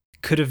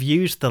could have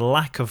used the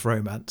lack of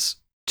romance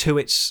to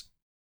it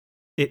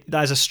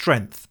as a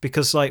strength,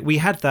 because we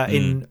had that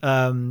in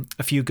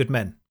A Few Good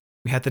Men.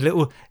 We had the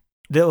little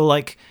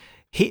a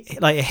hint,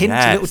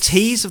 a little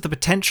tease of the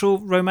potential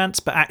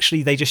romance, but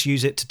actually they just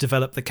use it to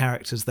develop the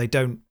characters. They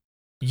don't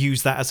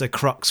use that as a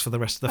crux for the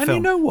rest of the film. And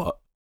you know what?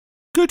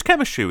 Good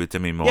chemistry with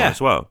Demi Moore as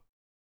well.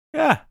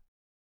 Yeah,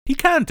 he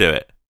can do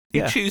it.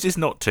 He chooses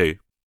not to.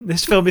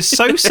 This film is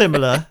so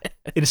similar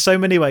in so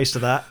many ways to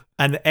that,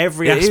 and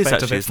every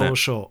aspect of it falls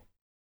short.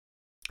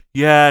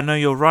 Yeah, no,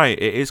 you're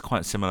right. It is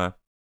quite similar.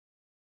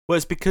 Well,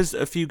 it's because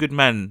A Few Good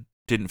Men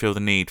didn't feel the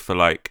need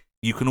for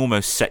you can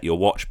almost set your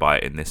watch by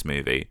it in this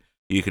movie.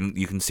 You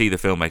can see the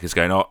filmmakers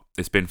going, "Oh,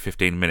 it's been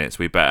 15 minutes.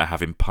 We better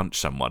have him punch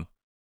someone,"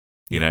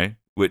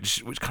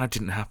 which kind of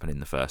didn't happen in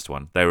the first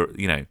one. They were,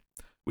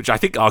 which I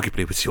think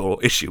arguably was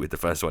your issue with the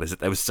first one, is that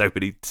there was so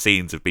many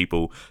scenes of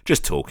people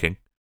just talking,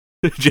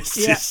 just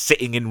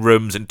sitting in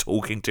rooms and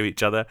talking to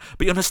each other.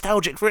 But you're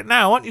nostalgic for it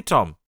now, aren't you,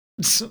 Tom?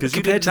 Because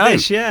you didn't know.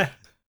 This,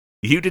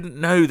 you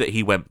didn't know that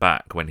he went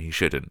back when he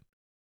shouldn't.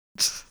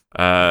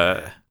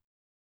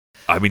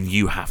 I mean,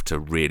 you have to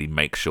really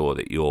make sure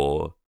that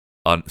you're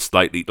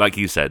slightly, like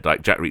you said,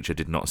 Jack Reacher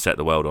did not set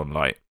the world on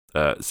light.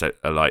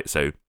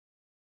 So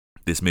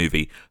this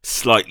movie,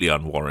 slightly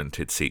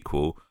unwarranted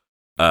sequel.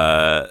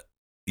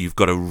 You've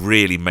got to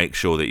really make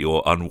sure that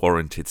your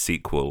unwarranted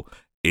sequel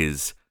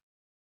is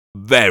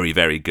very,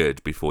 very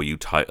good before you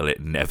title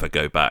it "Never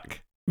Go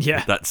Back."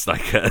 Yeah, that's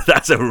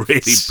that's a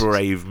really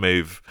brave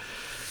move.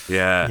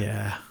 Yeah,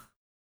 yeah.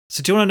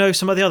 So, do you want to know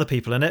some of the other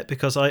people in it?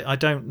 Because I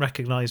don't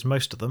recognise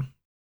most of them.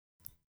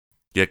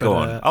 Yeah, go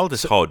on.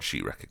 Aldous Hodge,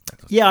 you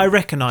recognise? Yeah, I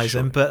recognise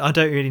him, but I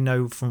don't really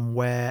know from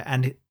where.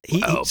 And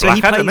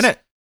Black Adam, innit?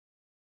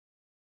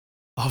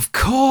 Of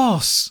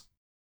course,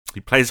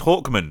 he plays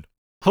Hawkman.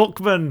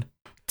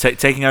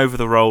 Taking over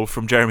the role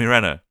from Jeremy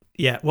Renner.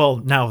 Yeah, well,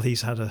 now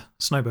he's had a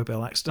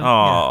snowmobile accident.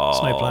 Oh,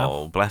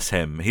 snowplow. Bless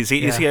him. Is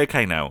he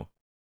okay now?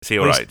 Is he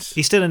all right?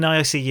 He's still in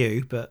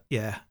ICU, but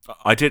yeah.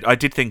 I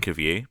did think of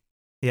you.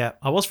 Yeah,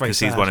 I was very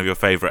sad. Because he's one of your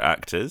favourite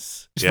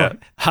actors.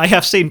 I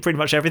have seen pretty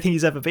much everything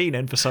he's ever been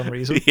in for some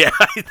reason. Yeah,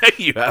 I know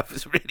you have.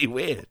 It's really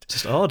weird.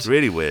 Just odd.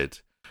 Really weird.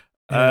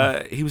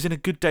 Yeah. He was in A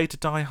Good Day to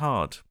Die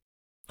Hard.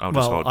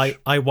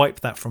 I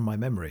wiped that from my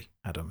memory,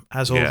 Adam,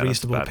 as all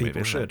reasonable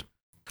people should.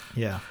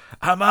 Yeah.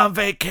 I'm on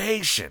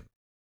vacation.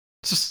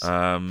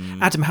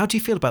 Adam, how do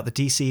you feel about the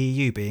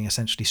DCEU being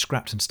essentially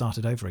scrapped and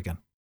started over again?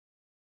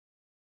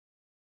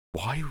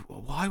 Why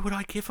would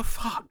I give a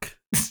fuck?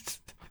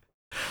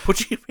 What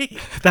do you mean?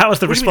 That was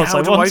the response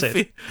I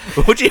wanted.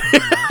 What do you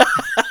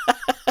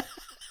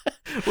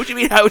What do you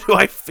mean, how do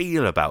I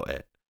feel about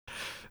it?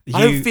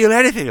 I don't feel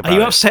anything about it. Are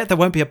you upset there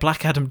won't be a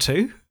Black Adam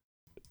 2?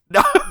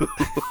 No,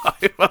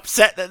 I'm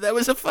upset that there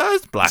was a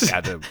first Black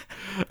Adam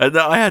and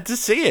that I had to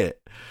see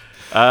it.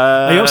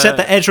 Are you upset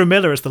that Ezra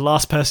Miller is the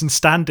last person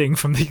standing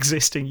from the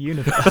existing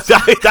universe?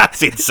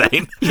 That's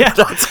insane. Yeah,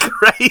 that's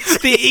crazy.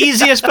 The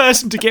easiest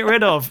person to get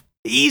rid of.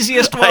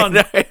 Easiest one.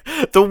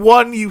 The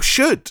one you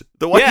should.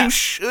 The one you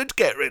should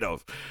get rid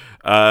of.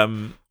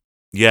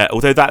 Yeah,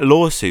 although that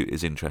lawsuit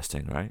is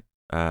interesting, right?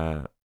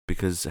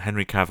 Because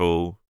Henry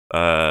Cavill,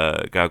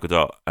 Gal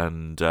Gadot,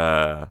 and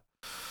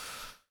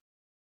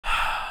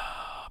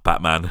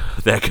Batman,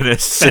 they're going to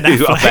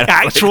sue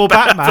actual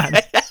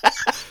Batman.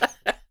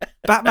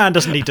 Batman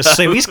doesn't need to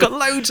sue. He's got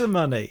loads of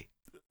money.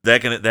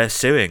 They're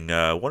suing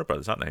Warner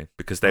Brothers, aren't they?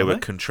 Because they were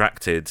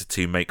contracted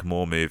to make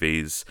more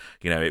movies.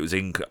 It was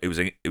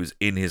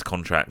in his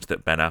contract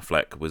that Ben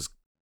Affleck was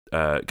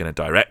going to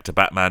direct a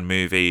Batman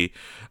movie.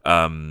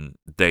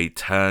 They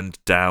turned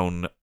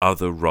down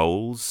other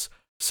roles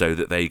so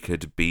that they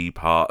could be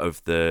part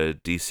of the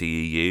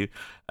DCEU,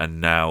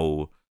 and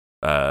now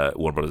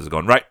Warner Brothers has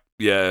gone, right,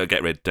 yeah,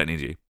 get rid, don't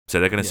need you. So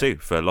they're going to sue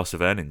for loss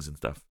of earnings and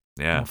stuff.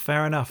 Yeah, well,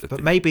 fair enough.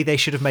 But maybe they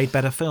should have made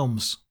better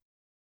films.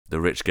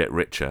 The rich get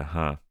richer,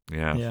 huh?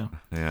 Yeah.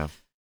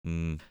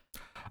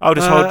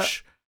 Aldous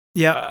Hodge.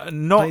 Yeah,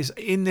 not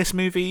in this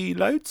movie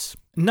loads.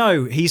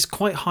 No, he's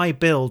quite high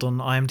billed on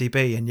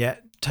IMDb, and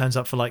yet turns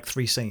up for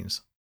 3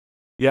 scenes.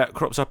 Yeah,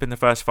 crops up in the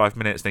first 5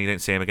 minutes, then you don't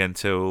see him again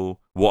till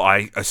what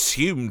I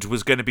assumed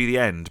was going to be the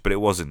end, but it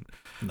wasn't.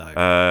 No.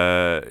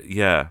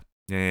 Yeah.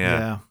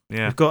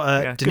 We've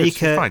got Danica. He's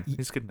fine.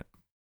 He's good.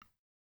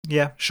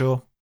 Yeah,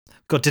 sure.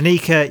 Got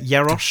Danica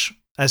Yarosh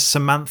as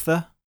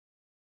Samantha.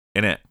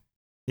 In it.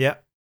 Yeah.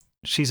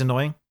 She's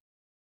annoying.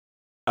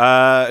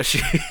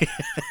 She...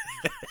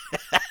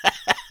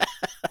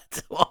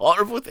 What a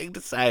horrible thing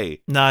to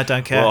say. No, I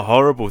don't care. What a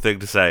horrible thing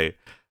to say.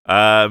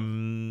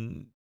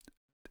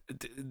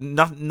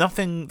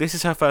 Nothing. This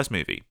is her first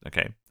movie,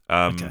 okay?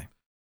 Okay.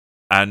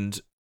 And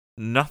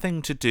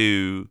nothing to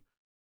do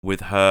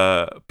with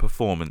her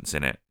performance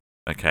in it,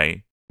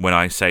 okay? When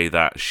I say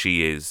that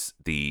she is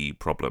the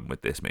problem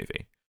with this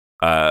movie.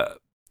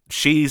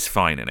 She's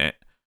fine in it.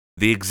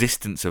 The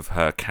existence of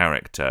her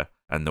character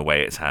and the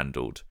way it's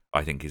handled,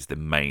 I think, is the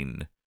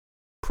main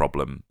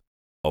problem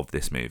of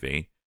this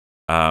movie.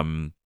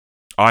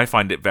 I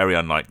find it very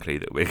unlikely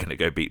that we're going to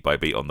go beat by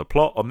beat on the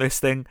plot on this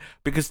thing,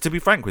 because to be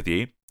frank with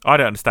you, I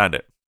don't understand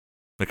it.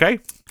 Okay?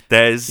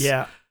 There's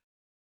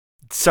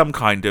some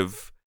kind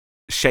of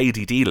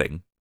shady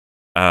dealing.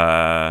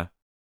 Well,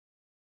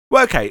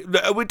 okay,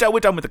 we're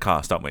done with the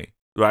cast, aren't we?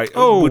 Right?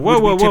 Oh,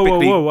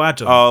 whoa,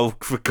 Adam. Oh,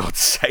 for God's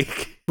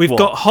sake. We've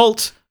got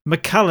Holt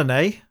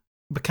McCallany,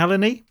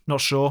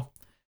 not sure,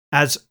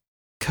 as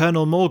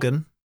Colonel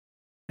Morgan.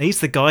 He's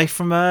the guy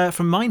from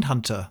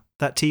Mindhunter,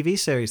 that TV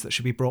series that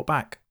should be brought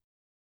back.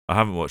 I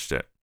haven't watched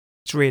it.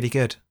 It's really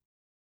good.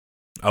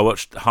 I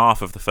watched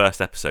half of the first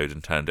episode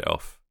and turned it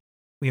off.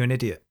 You're an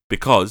idiot.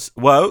 Because,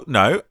 well,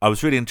 no, I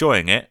was really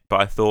enjoying it,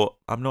 but I thought,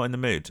 I'm not in the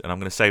mood, and I'm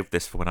going to save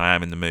this for when I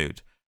am in the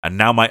mood. And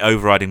now my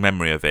overriding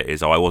memory of it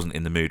is, I wasn't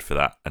in the mood for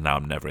that, and now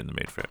I'm never in the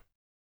mood for it.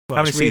 Well,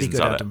 How many really seasons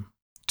good, are Adam.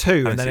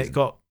 there? 2, and then it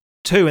got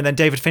 2, and then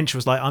David Fincher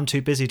was like, I'm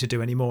too busy to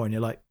do any more, and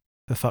you're like,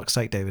 for fuck's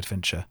sake, David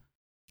Fincher,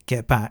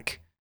 get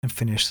back and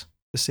finish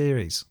the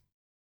series.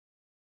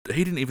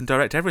 He didn't even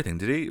direct everything,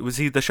 did he? Was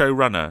he the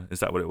showrunner?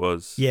 Is that what it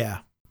was? Yeah.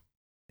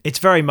 It's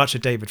very much a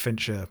David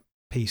Fincher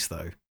piece,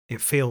 though.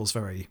 It feels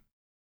very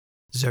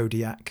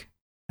Zodiac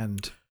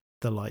and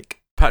the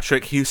like.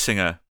 Patrick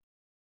Husinger.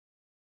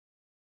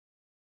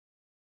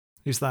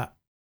 Who's that?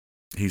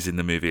 He's in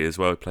the movie as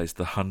well. He plays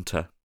the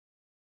hunter.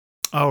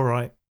 Oh,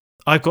 right.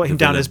 I've got him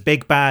down as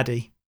Big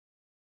Baddie.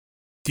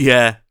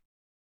 Yeah.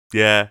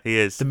 Yeah, he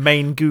is. The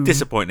main goon.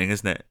 Disappointing,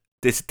 isn't it?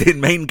 The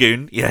main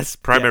goon. Yes,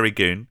 primary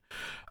goon.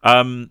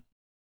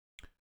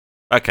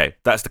 Okay,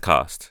 that's the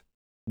cast.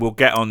 We'll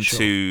get on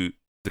to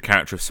the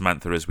character of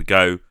Samantha as we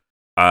go.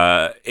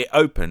 It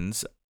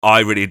opens. I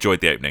really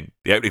enjoyed the opening.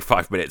 The opening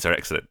 5 minutes are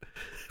excellent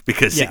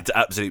because it's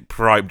absolute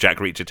prime Jack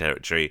Reacher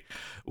territory,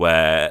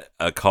 where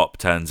a cop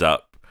turns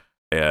up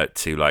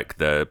to like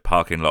the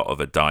parking lot of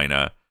a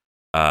diner.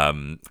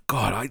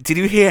 Did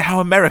you hear how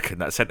American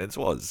that sentence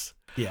was?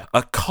 Yeah.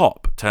 A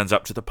cop turns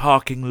up to the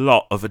parking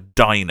lot of a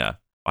diner.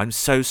 I'm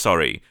so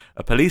sorry.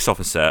 A police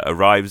officer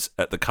arrives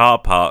at the car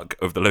park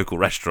of the local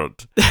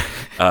restaurant.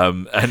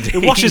 And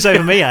it washes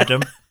over me,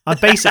 Adam. I'm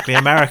basically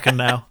American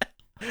now.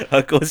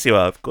 Of course you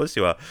are.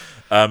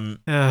 And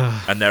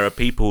there are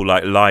people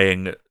like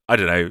lying, I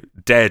don't know,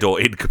 dead or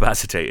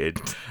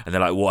incapacitated. And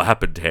they're like, what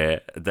happened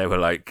here? And they were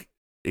like,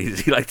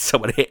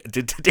 someone hit?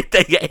 Did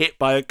they get hit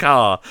by a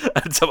car?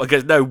 And someone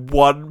goes, no,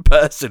 one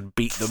person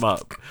beat them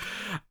up.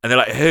 And they're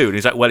like, who? And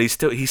he's like, well,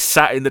 he's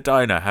sat in the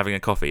diner having a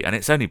coffee, and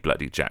it's only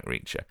bloody Jack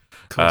Reacher.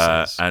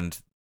 And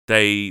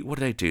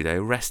what do? They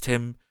arrest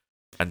him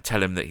and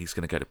tell him that he's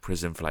going to go to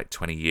prison for like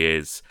 20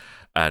 years.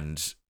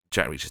 And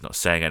Jack Reacher's not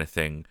saying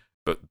anything,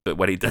 but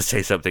when he does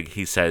say something,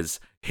 he says,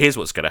 here's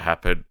what's going to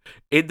happen.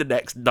 In the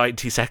next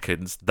 90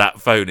 seconds,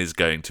 that phone is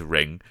going to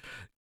ring.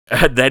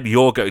 And then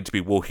you're going to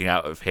be walking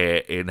out of here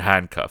in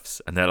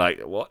handcuffs. And they're like,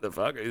 what the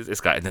fuck is this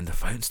guy? And then the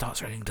phone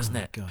starts ringing, doesn't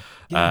it?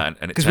 Yeah.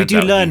 Because we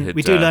do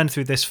learn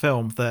through this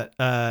film that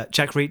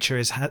Jack Reacher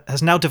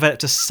has now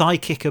developed a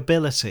psychic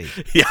ability.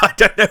 Yeah, I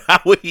don't know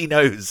how he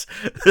knows.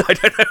 I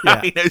don't know how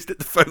he knows that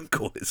the phone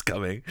call is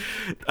coming.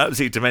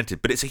 Absolutely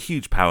demented. But it's a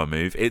huge power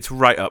move. It's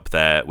right up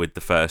there with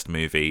the first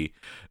movie.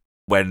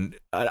 When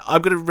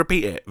I'm going to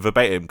repeat it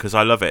verbatim because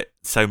I love it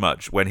so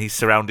much, when he's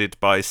surrounded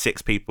by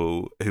 6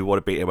 people who want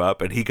to beat him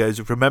up, and he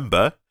goes,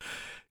 remember,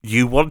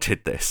 you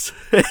wanted this.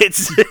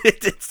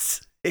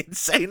 It's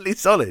insanely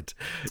solid.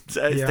 It's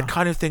the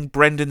kind of thing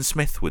Brendan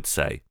Smith would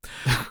say.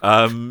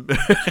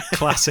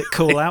 Classic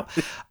call out.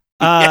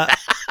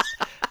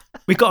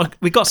 We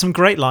got some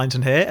great lines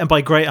in here, and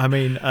by great I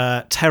mean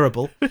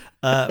terrible.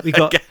 We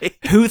got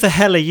who the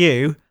hell are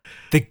you?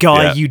 The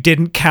guy you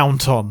didn't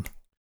count on.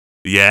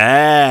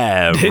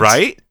 Yeah,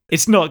 right?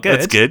 It's not good.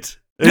 That's good.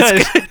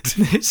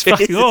 It's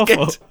fucking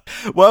awful. Good.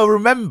 Well,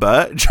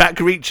 remember, Jack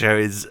Reacher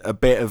is a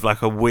bit of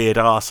like a weird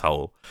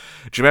asshole.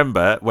 Do you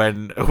remember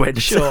when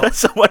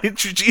someone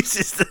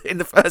introduces in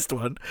the first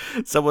one,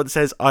 someone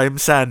says, I'm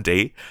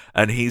Sandy,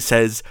 and he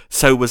says,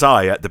 so was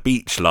I at the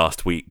beach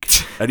last week.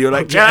 And you're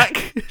like,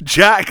 Jack,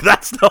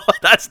 that's not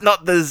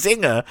the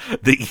zinger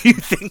that you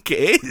think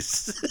it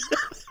is.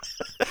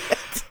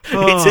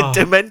 It's a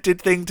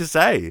demented thing to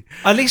say.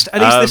 At least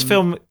this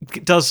film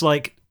does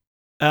like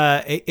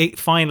it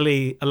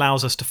finally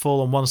allows us to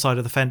fall on one side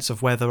of the fence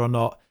of whether or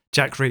not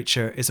Jack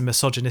Reacher is a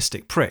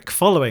misogynistic prick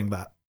following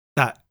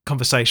that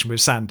conversation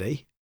with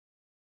Sandy.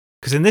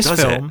 Because in this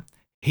film,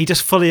 he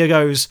just fully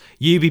goes,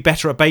 "You be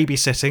better at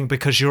babysitting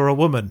because you're a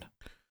woman."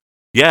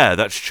 Yeah,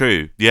 that's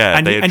true. Yeah,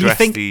 and they you address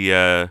think,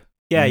 the.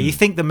 you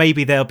think that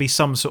maybe there'll be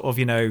some sort of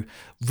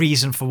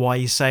reason for why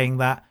he's saying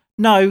that.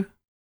 No,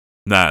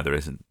 there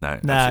isn't. No,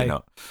 absolutely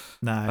not.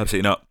 No,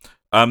 absolutely not.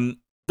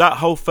 That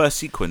whole first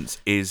sequence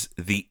is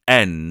the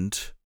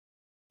end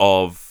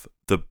of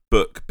the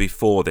book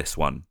before this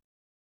one.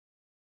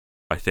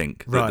 I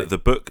think right. the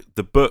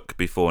book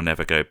before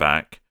Never Go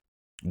Back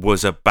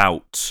was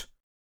about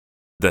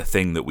the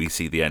thing that we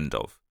see the end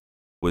of.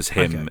 Was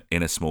him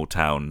in a small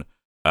town,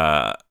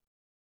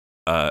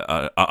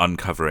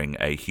 uncovering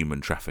a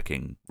human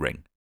trafficking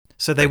ring.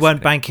 So they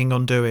weren't banking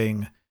on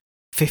doing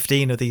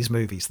 15 of these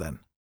movies then.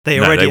 They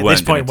at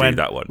this point went,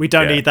 that one. We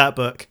don't need that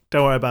book.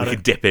 Don't worry about it.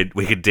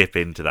 We could dip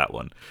into that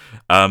one.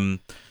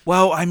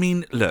 Well, I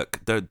mean,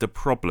 look, the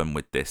problem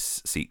with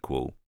this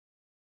sequel,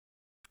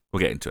 we'll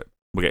get into it.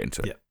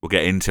 Yeah. We'll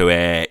get into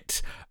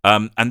it.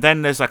 And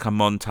then there's like a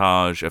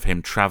montage of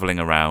him traveling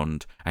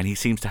around, and he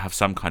seems to have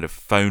some kind of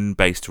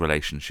phone-based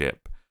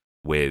relationship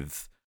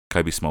with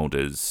Cobie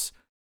Smulders'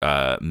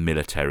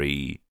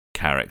 military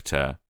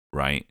character,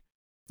 right?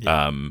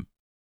 Yeah.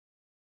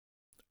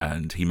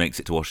 And he makes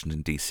it to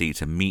Washington, D.C.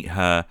 to meet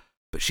her,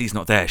 but she's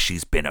not there.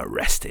 She's been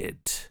arrested.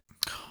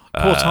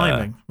 Poor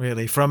timing,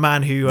 really, for a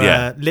man who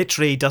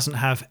literally doesn't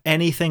have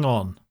anything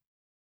on.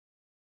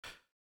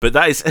 But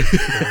that is...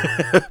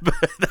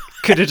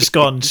 Could have just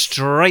gone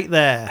straight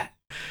there.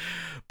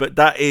 But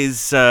that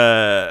is...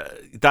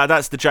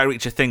 that's the Jack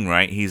Reacher thing,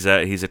 right? He's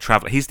a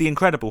traveler. He's the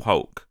Incredible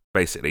Hulk,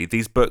 basically.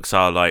 These books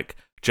are like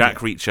Jack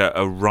Reacher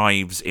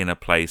arrives in a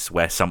place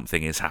where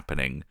something is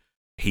happening.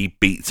 He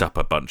beats up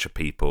a bunch of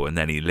people and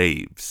then he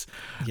leaves.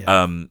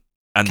 Yeah. And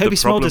Cobie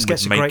the problem Smulders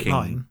gets with a great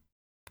line.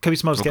 Cobie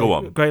Smulders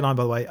gets a great line,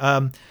 by the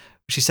way.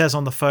 She says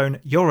on the phone,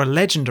 "You're a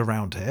legend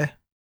around here."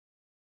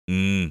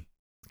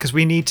 Because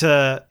we need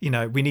to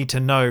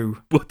know.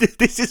 Well,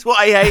 this is what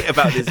I hate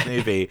about this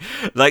movie.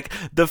 Like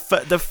the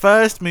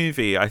first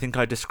movie, I think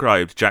I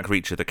described Jack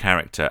Reacher, the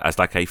character, as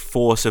like a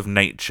force of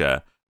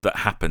nature that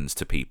happens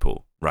to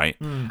people, right?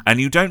 And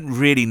you don't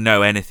really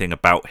know anything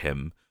about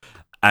him.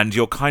 And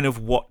you're kind of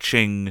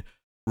watching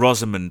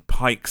Rosamund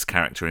Pike's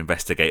character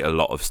investigate a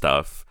lot of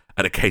stuff,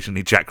 and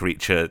occasionally Jack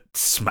Reacher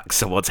smacks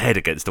someone's head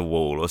against a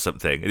wall or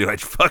something, and you're like,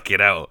 fucking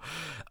hell.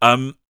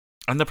 And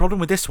the problem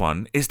with this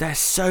one is they're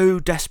so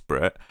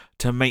desperate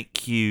to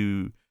make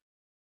you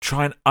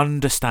try and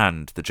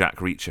understand the Jack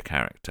Reacher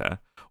character,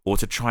 or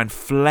to try and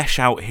flesh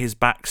out his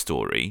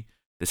backstory,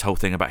 this whole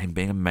thing about him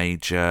being a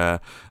major,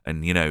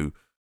 and,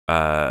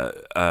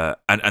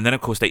 and then,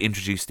 of course, they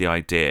introduce the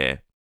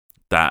idea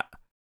that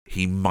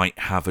he might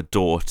have a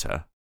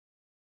daughter.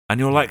 And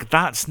you're like,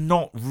 that's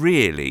not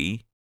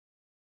really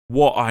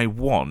what I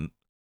want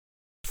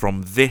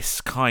from this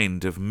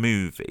kind of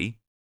movie.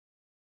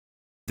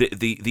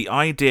 The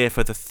idea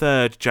for the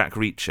third Jack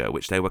Reacher,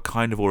 which they were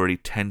kind of already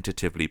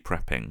tentatively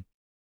prepping,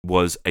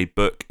 was a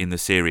book in the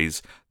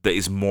series that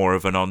is more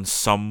of an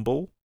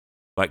ensemble.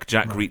 Like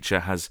Jack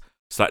Reacher has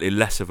slightly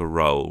less of a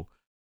role,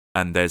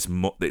 and it's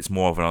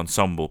more of an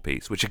ensemble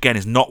piece, which again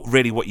is not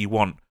really what you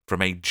want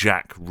from a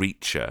Jack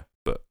Reacher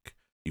book.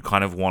 You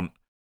kind of want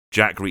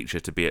Jack Reacher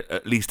to be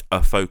at least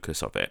a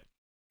focus of it.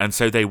 And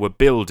so they were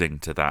building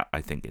to that, I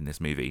think, in this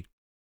movie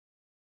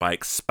by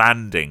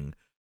expanding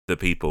the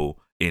people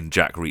in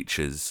Jack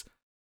Reacher's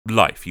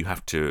life. You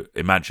have to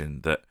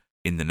imagine that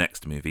in the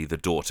next movie, the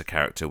daughter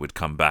character would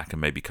come back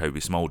and maybe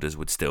Cobie Smulders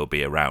would still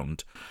be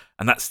around.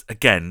 And that's,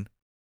 again,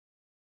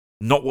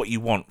 not what you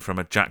want from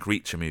a Jack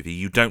Reacher movie.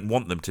 You don't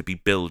want them to be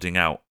building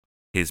out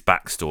his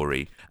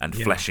backstory and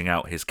fleshing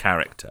out his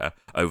character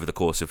over the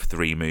course of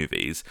 3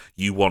 movies.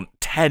 You want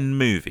 10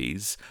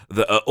 movies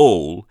that are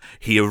all,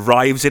 he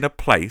arrives in a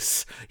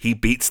place, he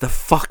beats the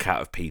fuck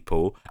out of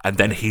people, and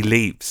then he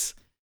leaves.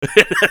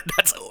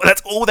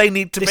 That's all they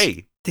need to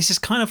be. This is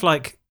kind of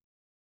like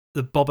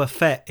the Boba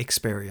Fett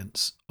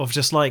experience of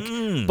just like,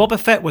 Boba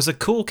Fett was a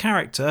cool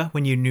character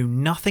when you knew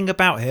nothing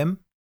about him.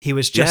 He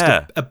was just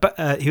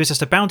he was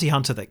just a bounty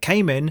hunter that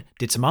came in,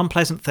 did some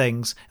unpleasant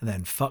things, and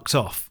then fucked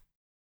off.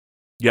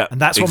 Yeah,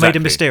 and that's what made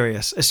him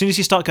mysterious. As soon as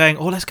you start going,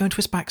 let's go into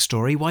his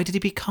backstory. Why did he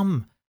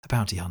become a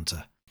bounty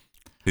hunter?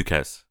 Who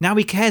cares? Now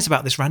he cares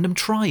about this random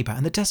tribe out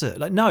in the desert.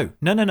 Like, no.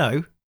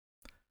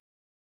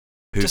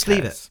 Just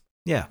leave it.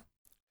 Yeah.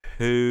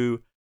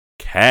 Who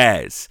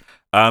cares?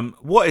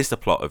 What is the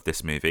plot of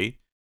this movie?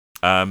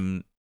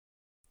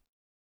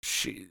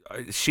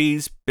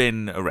 She's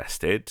been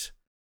arrested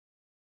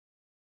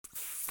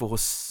for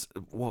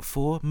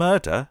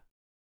murder.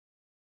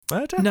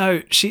 Murder?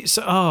 No, she's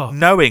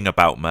knowing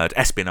about murder,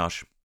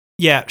 espionage.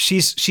 Yeah,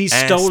 she's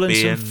stolen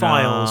some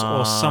files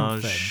or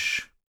something.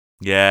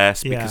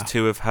 Yes, because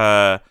two of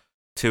her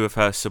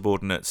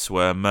subordinates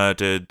were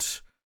murdered,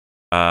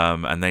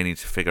 and they need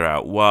to figure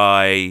out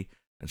why.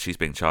 And she's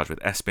being charged with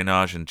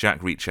espionage, and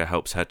Jack Reacher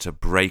helps her to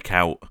break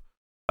out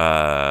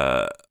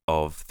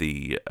of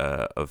the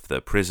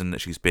prison that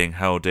she's being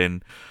held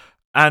in.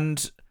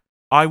 And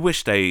I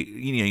wish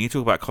you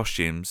talk about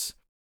costumes.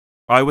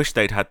 I wish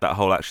they'd had that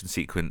whole action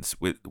sequence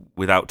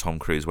without Tom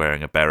Cruise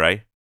wearing a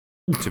beret,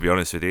 to be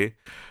honest with you.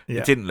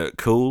 It didn't look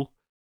cool.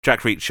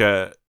 Jack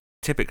Reacher,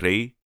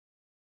 typically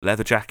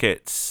leather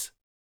jackets,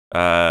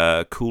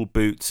 cool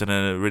boots, and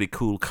a really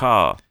cool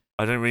car.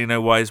 I don't really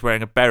know why he's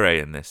wearing a beret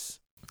in this.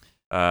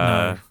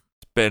 No.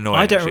 It's a bit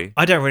annoying, actually.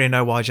 I don't really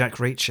know why Jack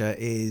Reacher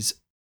is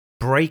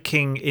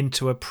breaking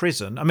into a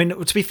prison. I mean,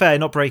 to be fair,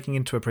 not breaking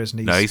into a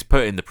prison. He's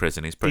put in the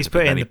prison. He's put in the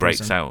prison. He breaks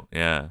prison. out,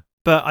 yeah.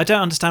 But I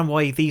don't understand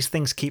why these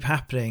things keep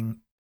happening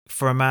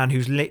for a man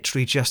who's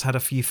literally just had a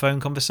few phone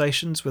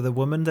conversations with a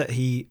woman that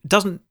he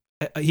doesn't...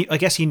 I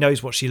guess he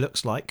knows what she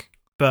looks like,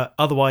 but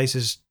otherwise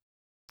is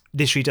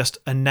literally just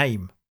a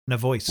name and a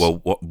voice.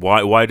 Well,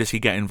 why does he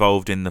get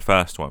involved in the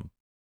first one?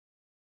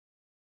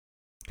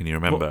 Can you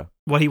remember?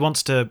 Well, he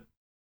wants to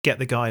get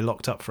the guy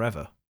locked up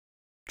forever.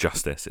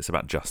 Justice. It's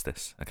about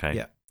justice, okay?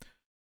 Yeah.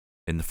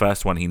 In the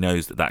first one, he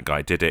knows that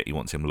guy did it. He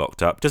wants him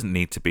locked up. Doesn't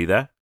need to be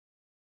there.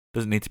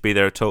 Doesn't need to be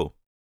there at all.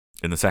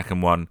 In the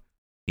second one,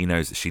 he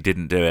knows that she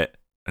didn't do it,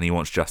 and he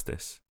wants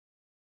justice.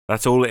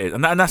 That's all it is.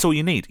 And that's all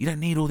you need. You don't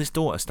need all this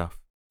daughter stuff,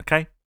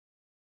 okay?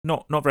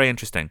 Not very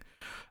interesting.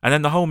 And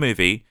then the whole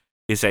movie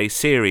is a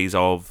series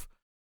of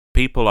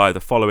people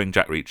either following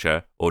Jack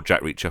Reacher or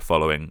Jack Reacher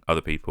following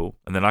other people.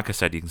 And then, like I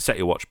said, you can set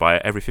your watch by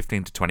it. Every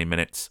 15 to 20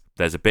 minutes,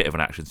 there's a bit of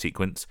an action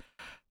sequence.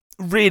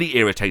 Really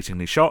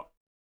irritatingly shot.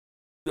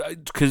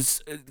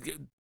 Because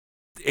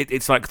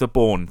it's like the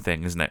Bourne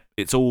thing, isn't it?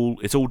 It's all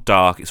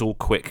dark. It's all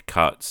quick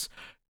cuts.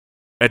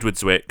 Edward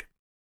Zwick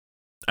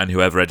and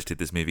whoever edited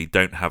this movie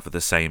don't have the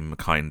same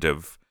kind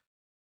of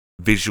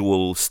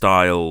visual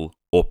style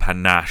or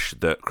panache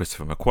that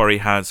Christopher McQuarrie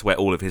has, where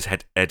all of his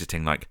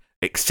editing like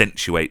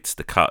accentuates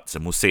the cuts,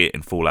 and we'll see it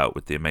in Fallout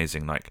with the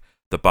amazing like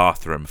the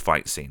bathroom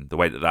fight scene. The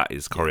way that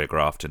is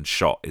choreographed and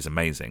shot is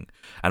amazing,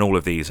 and all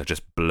of these are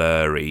just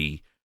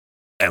blurry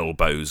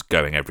elbows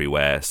going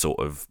everywhere, sort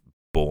of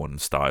Bourne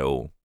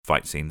style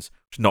fight scenes,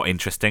 which is not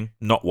interesting.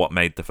 Not what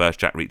made the first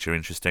Jack Reacher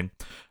interesting.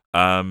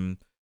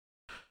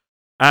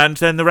 And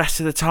then the rest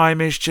of the time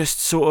is just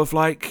sort of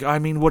like, I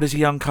mean, what does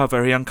he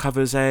uncover? He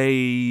uncovers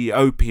a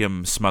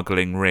opium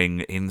smuggling ring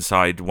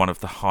inside one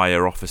of the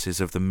higher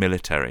offices of the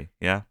military.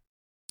 Yeah?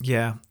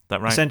 Yeah. Is that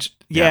right?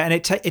 Yeah, and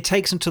it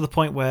takes him to the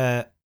point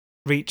where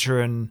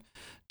Reacher and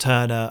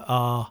Turner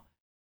are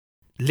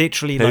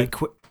literally like...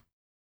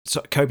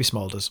 Kobe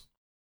Smulders.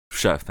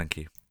 Sure, thank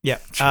you. Yeah.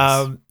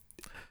 So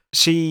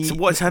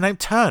what's her name?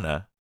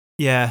 Turner?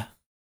 Yeah.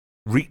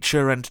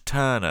 Reacher and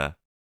Turner.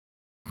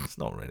 It's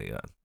not really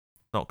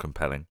not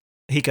compelling.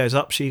 He goes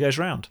up, she goes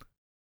round.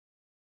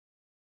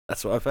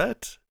 That's what I've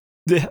heard.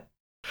 Yeah.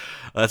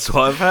 That's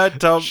what I've heard,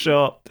 Tom.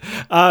 Sure.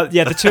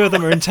 Yeah, the two of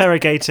them are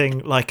interrogating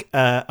like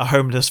a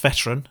homeless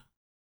veteran,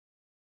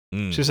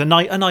 which is a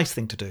nice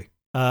thing to do.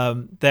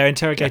 They're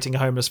interrogating a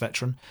homeless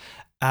veteran,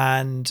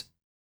 and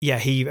yeah,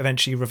 he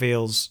eventually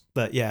reveals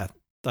that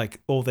like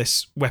all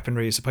this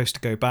weaponry is supposed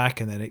to go back,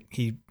 and then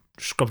he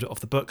scrubbed it off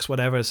the books,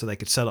 whatever, so they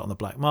could sell it on the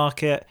black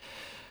market.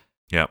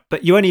 Yeah.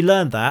 But you only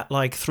learned that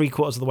like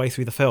 3/4 of the way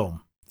through the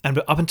film. And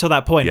up until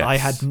that point, I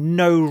had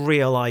no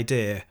real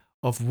idea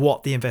of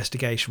what the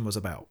investigation was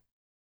about.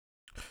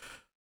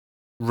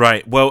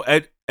 Right. Well,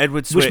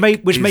 Edward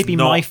Zwick which may be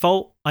my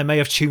fault. I may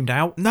have tuned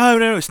out.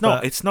 No, it's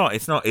not. It's not.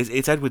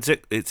 It's Edward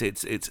Zwick.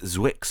 It's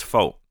Zwick's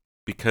fault,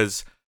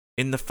 because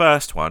in the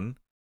first one,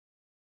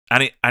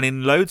 and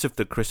in loads of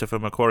the Christopher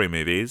McQuarrie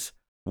movies,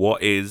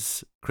 what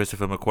is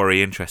Christopher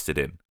McQuarrie interested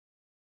in?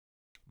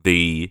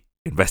 The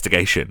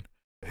investigation.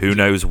 Who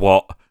knows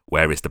what?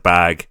 Where is the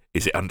bag?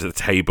 Is it under the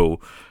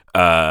table?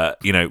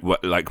 What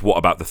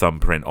about the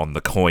thumbprint on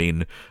the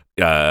coin?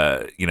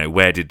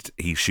 Where did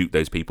he shoot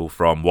those people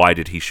from? Why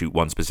did he shoot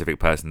one specific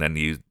person, then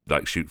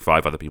shoot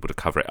 5 other people to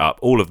cover it up?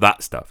 All of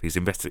that stuff. He's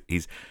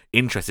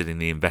interested in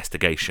the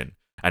investigation,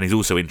 and he's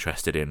also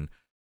interested in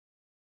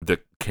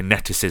the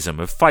kineticism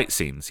of fight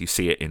scenes. You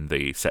see it in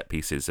the set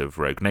pieces of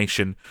Rogue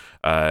Nation.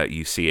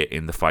 You see it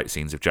in the fight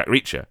scenes of Jack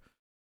Reacher.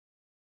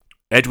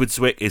 Edward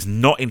Zwick is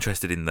not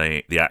interested in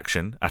the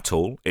action at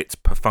all. It's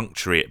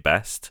perfunctory at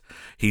best.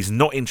 He's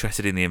not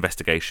interested in the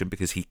investigation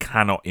because he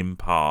cannot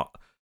impart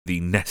the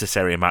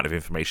necessary amount of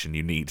information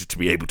you need to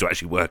be able to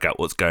actually work out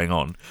what's going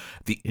on.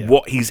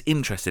 What he's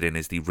interested in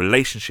is the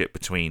relationship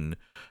between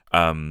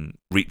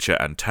Reacher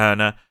and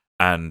Turner,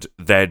 and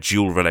their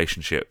dual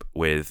relationship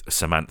with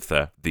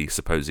Samantha, the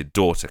supposed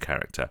daughter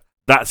character.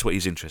 That's what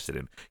he's interested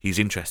in. He's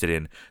interested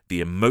in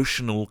the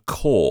emotional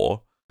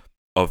core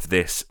of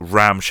this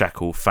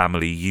ramshackle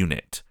family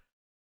unit.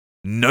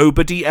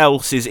 Nobody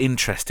else is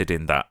interested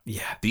in that.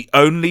 Yeah. The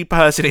only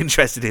person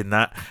interested in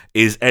that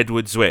is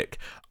Edward Zwick.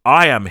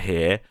 I am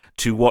here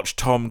to watch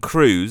Tom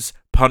Cruise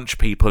punch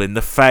people in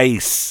the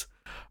face.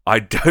 I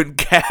don't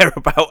care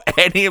about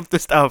any of the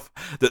stuff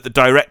that the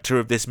director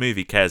of this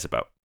movie cares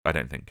about, I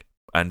don't think.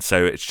 And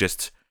so it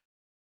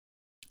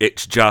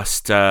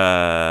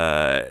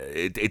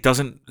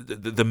doesn't,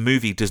 the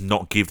movie does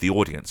not give the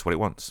audience what it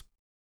wants,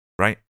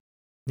 right?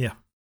 Yeah.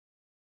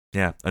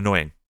 Yeah,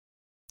 annoying,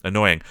 and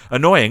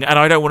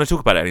I don't want to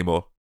talk about it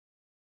anymore.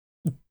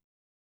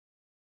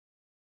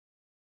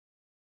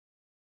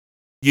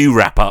 You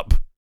wrap up.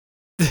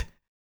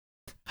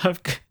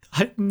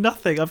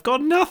 Nothing. I've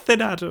got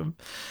nothing, Adam.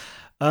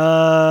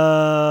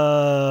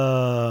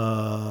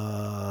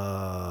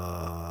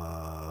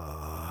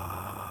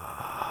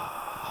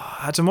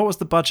 Adam, what was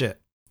the budget?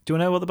 Do you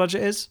want to know what the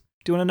budget is?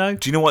 Do you want to know?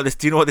 Do you know what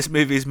this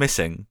movie is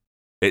missing?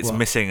 It's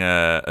missing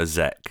a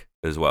Zek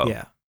as well.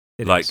 Yeah.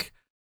 Like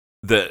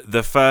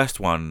the first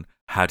one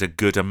had a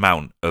good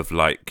amount of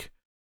like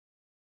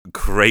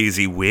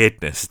crazy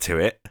weirdness to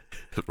it,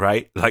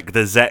 right? Like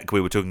the Zek we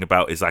were talking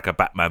about is like a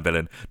Batman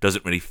villain,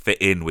 doesn't really fit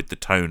in with the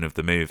tone of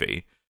the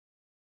movie.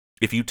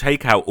 If you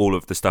take out all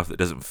of the stuff that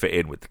doesn't fit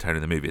in with the tone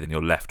of the movie, then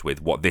you're left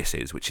with what this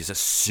is, which is a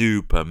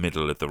super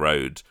middle of the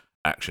road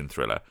action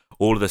thriller.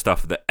 All of the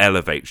stuff that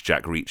elevates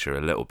Jack Reacher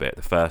a little bit,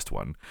 the first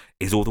one,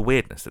 is all the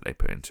weirdness that they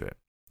put into it.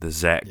 The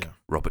Zek,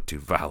 Robert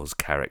Duvall's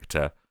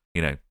character,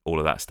 all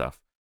of that stuff.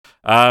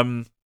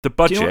 The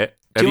budget.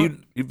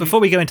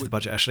 Before we go into the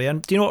budget, actually,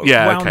 and do you know what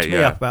wound me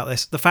up about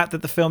this? The fact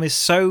that the film is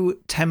so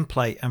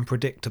template and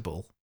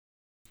predictable.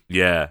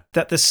 Yeah.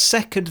 That the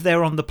second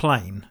they're on the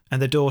plane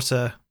and the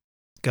daughter,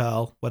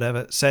 girl,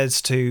 whatever,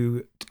 says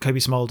to Kobe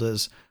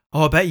Smulders,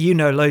 "Oh, I bet you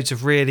know loads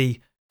of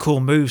really cool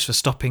moves for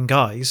stopping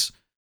guys.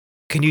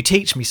 Can you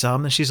teach me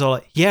some?" And she's all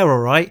like, "Yeah, all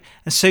right."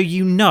 And so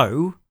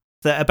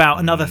that about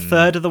another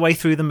third of the way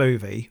through the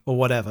movie or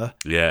whatever.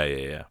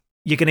 Yeah.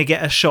 You're going to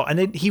get a shot. And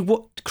then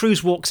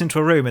Cruise walks into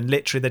a room and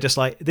literally they're just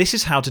like, "This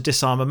is how to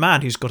disarm a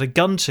man who's got a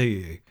gun to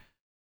you."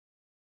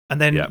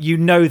 And then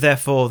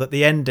therefore, that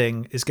the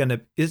ending is going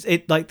to...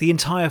 It like the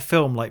entire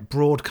film like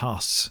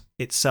broadcasts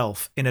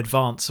itself in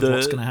advance of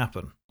what's going to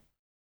happen.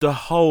 The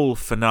whole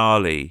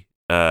finale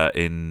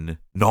in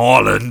New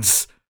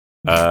Orleans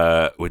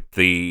with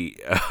the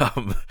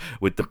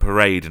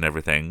parade and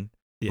everything,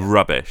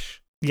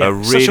 rubbish.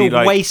 Yeah, such a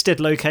wasted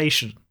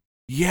location.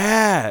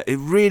 Yeah, it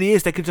really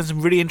is. They could have done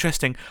some really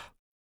interesting...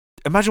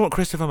 Imagine what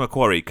Christopher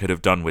McQuarrie could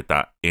have done with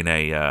that in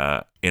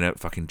a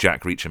fucking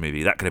Jack Reacher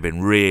movie. That could have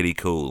been really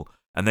cool.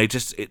 And they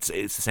just... It's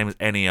the same as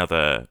any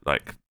other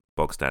like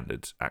bog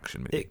standard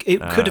action movie.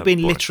 It could have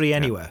been literally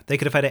anywhere. Yeah. They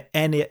could have had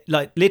it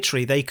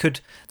literally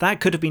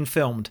that could have been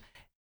filmed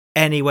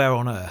anywhere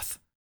on Earth.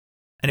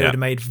 And it would have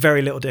made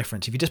very little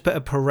difference. If you just put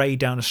a parade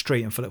down a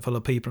street and fill it full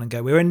of people and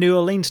go, "We're in New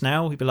Orleans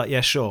now," you'd be like,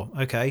 "Yeah, sure,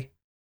 okay."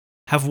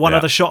 Have one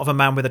other shot of a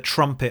man with a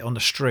trumpet on the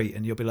street,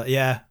 and you'll be like,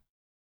 "Yeah,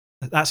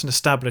 that's an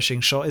establishing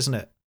shot, isn't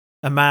it?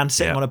 A man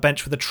sitting on a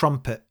bench with a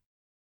trumpet."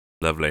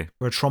 Lovely.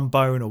 Or a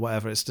trombone or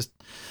whatever. It's just...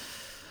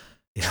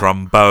 Yeah.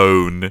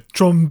 Trombone.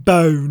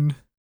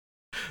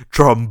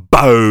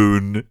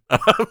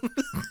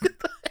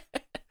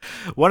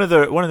 One of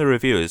the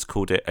reviewers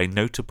called it a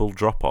notable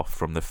drop-off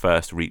from the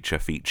first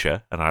Reacher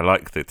feature, and I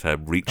like the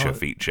term Reacher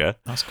feature.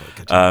 That's quite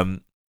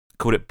good.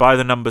 Called it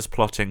by-the-numbers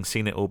plotting,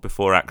 seen it all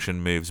before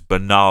action moves,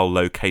 banal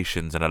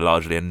locations, and a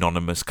largely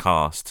anonymous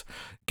cast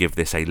give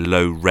this a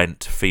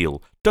low-rent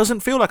feel. Doesn't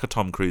feel like a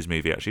Tom Cruise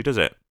movie, actually, does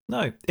it?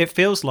 No, it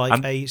feels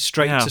like a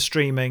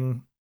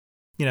straight-to-streaming,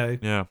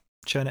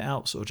 churn it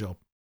out sort of job.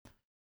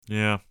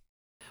 Yeah.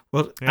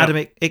 Well, Adam,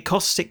 it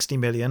cost $60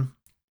 million.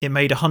 It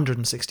made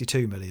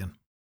 $162 million.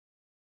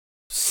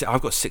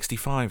 I've got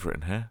 65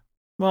 written here.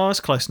 Well, that's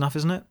close enough,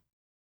 isn't it?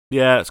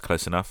 Yeah, it's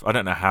close enough. I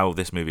don't know how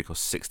this movie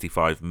cost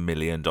 $65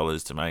 million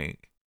to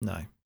make.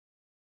 No.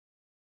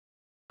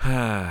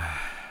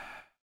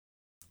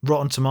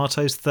 Rotten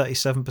Tomatoes,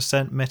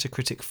 37%.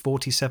 Metacritic,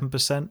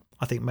 47%.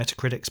 I think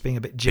Metacritic's being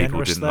a bit generous there.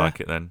 People didn't like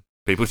it then.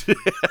 People did.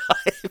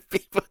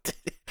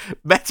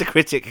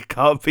 Metacritic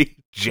can't be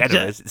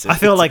generous. I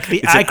feel like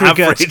the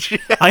aggregate...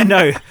 I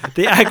know.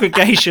 The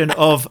aggregation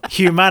of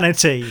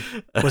humanity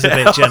was a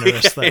bit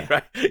generous there.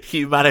 Right.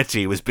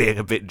 Humanity was being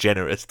a bit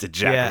generous to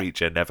Jack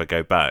Reacher, Never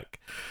Go Back.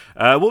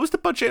 What was the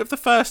budget of the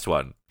first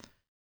one?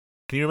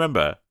 Can you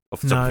remember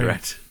off the top of your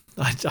head?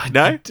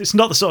 No? It's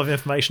not the sort of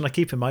information I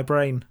keep in my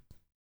brain.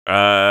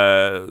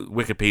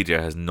 Wikipedia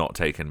has not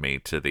taken me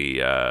to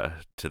the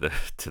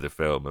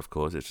film, of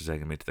course. It's just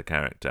taken me to the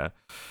character.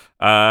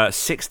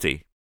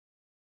 60.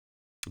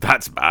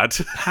 That's bad.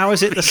 How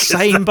is it the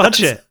same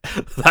budget?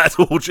 That's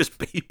all just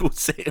people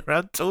sitting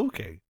around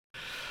talking.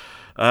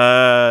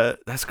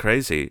 That's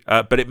crazy.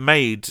 But it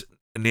made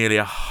nearly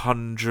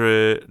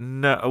 100.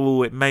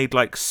 No, it made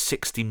like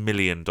 $60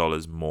 million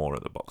more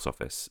at the box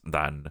office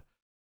than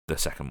the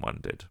second one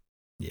did.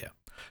 Yeah.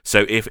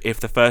 So if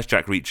the first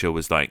Jack Reacher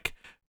was like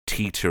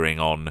teetering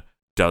on,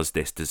 does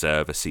this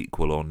deserve a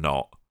sequel or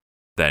not,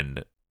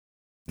 then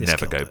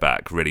Never Go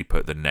Back really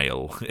put the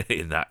nail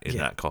in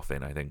that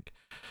coffin, I think.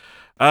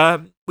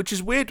 Which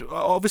is weird.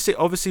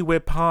 Obviously, we're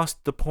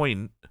past the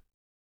point.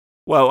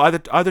 Well,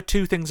 either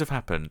two things have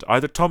happened.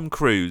 Either Tom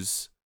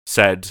Cruise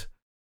said,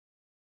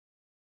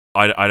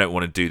 I don't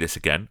want to do this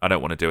again. I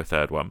don't want to do a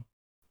third one.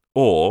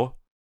 Or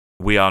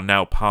we are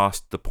now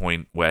past the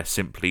point where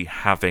simply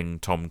having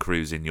Tom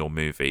Cruise in your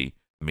movie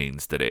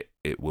means that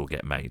it will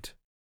get made.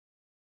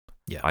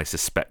 Yeah. I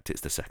suspect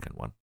it's the second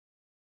one.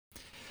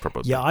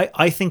 Probably. Yeah,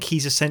 I think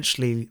he's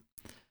essentially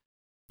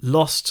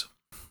lost,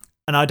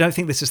 and I don't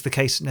think this is the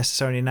case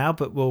necessarily now,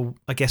 but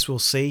I guess we'll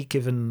see,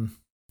 given...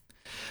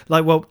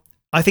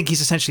 I think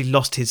he's essentially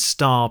lost his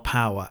star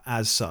power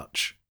as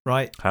such.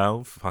 right?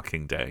 How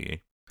fucking dare you?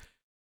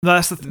 No,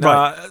 that's the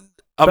right.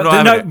 I'm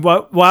not having it.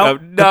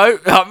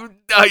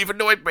 No, you've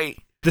annoyed me.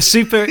 The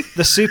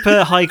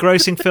super high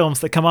grossing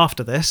films that come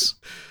after this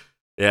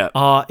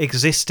are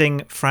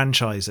existing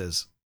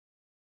franchises.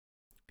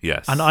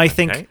 Yes. And I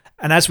think,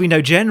 and as we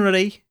know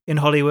generally in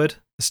Hollywood,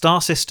 the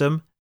star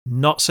system,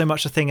 not so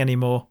much a thing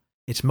anymore.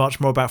 It's much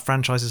more about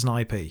franchises and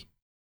IP.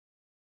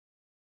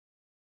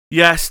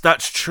 Yes,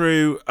 that's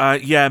true.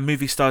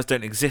 Movie stars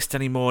don't exist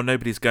anymore.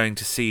 Nobody's going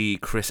to see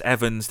Chris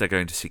Evans. They're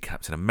going to see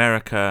Captain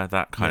America.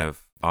 That kind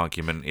of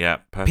argument. Yeah,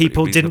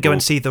 people reasonable. Didn't go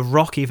and see The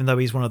Rock, even though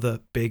he's one of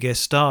the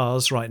biggest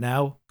stars right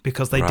now,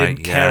 because they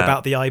didn't care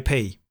about the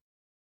IP.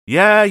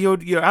 Yeah,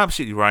 you're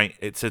absolutely right.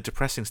 It's a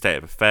depressing state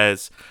of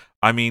affairs.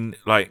 I mean,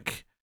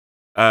 like,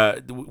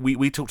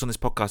 we talked on this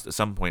podcast at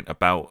some point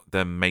about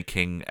them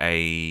making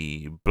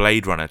a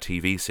Blade Runner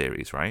TV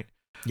series, right?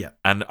 Yeah.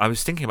 And I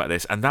was thinking about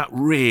this, and that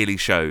really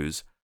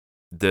shows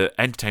the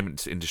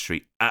entertainment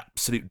industry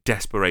absolute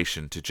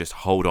desperation to just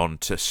hold on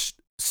to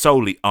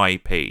solely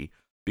IP,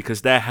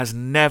 because there has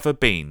never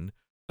been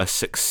a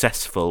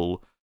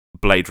successful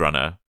Blade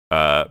Runner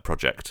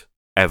project,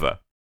 ever.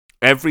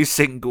 Every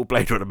single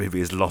Blade Runner movie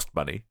has lost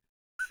money.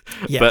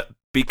 Yeah. But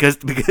because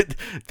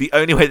the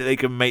only way that they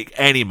can make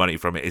any money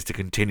from it is to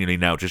continually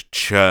now just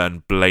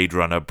churn Blade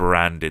Runner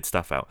branded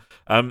stuff out.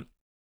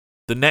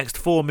 The next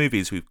 4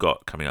 movies we've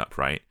got coming up,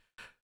 right?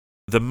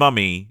 The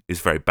Mummy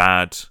is very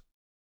bad,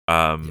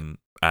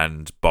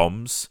 and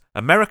bombs.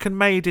 American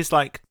Made is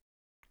like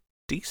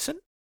decent,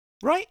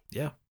 right?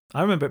 Yeah,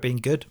 I remember it being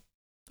good.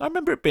 I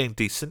remember it being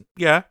decent,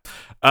 yeah.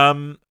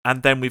 And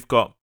then we've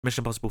got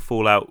Mission Impossible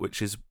Fallout,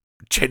 which is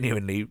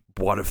genuinely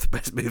one of the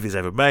best movies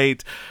ever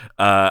made,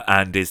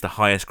 and is the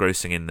highest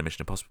grossing in the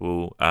Mission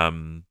Impossible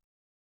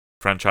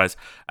franchise.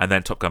 And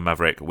then Top Gun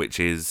Maverick, which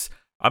is,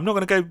 I'm not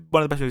going to go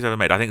one of the best movies ever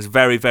made. I think it's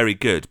very, very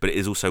good, but it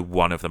is also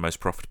one of the most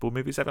profitable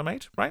movies ever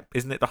made, right?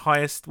 Isn't it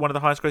one of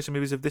the highest grossing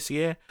movies of this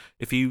year,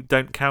 if you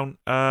don't count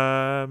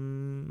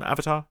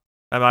Avatar?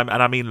 And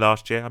I mean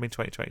last year, I mean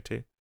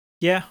 2022.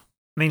 Yeah.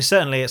 I mean,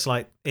 certainly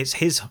it's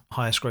his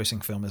highest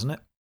grossing film, isn't it?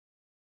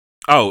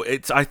 Oh,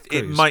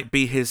 it might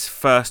be his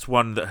first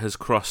one that has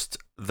crossed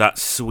that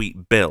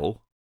sweet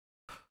bill.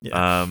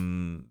 Yeah.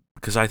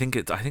 Because I think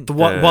the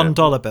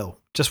 $1 bill,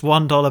 just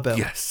 $1 bill.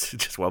 Yes,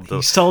 just $1.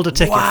 He sold a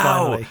ticket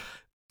finally.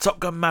 Top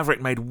Gun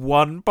Maverick made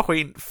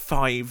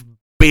 $1.5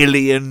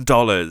 billion.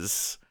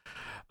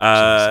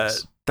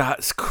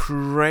 That's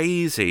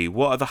crazy.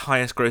 What are the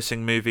highest grossing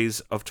movies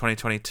of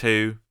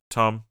 2022,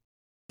 Tom?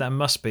 That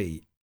must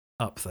be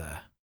up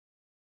there.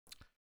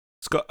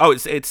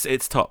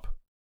 It's top.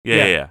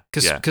 Yeah.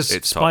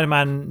 Because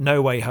Spider-Man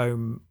No Way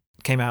Home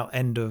came out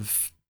end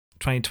of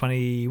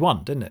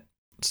 2021, didn't it?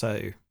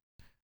 So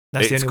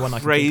that's the only one I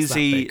can think is that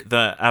big. It's crazy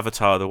that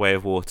Avatar: The Way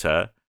of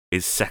Water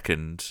is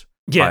second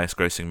highest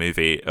grossing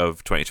movie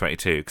of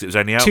 2022, because it was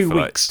only out for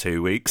like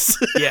 2 weeks.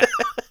 Yeah.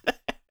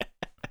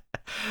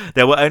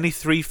 There were only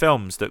 3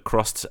 films that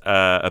crossed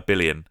 $1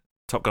 billion.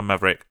 Top Gun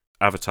Maverick,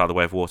 Avatar: The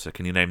Way of Water.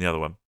 Can you name the other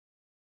one?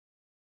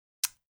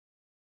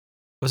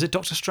 Was it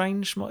Doctor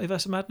Strange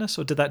Multiverse of Madness,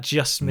 or did that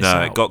just miss out?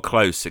 No, it got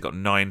close. It got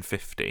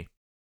 950.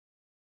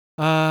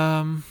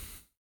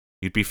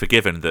 You'd be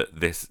forgiven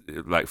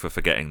for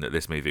forgetting that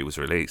this movie was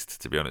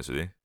released, to be honest with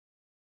you.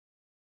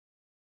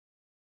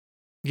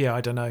 Yeah,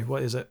 I don't know.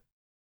 What is it?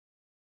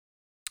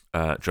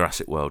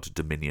 Jurassic World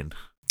Dominion.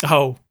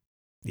 Oh,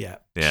 yeah.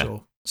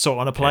 Sure. Saw it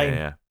on a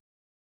plane.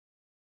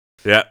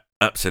 Yeah,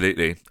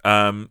 absolutely.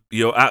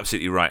 You're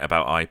absolutely right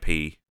about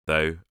IP,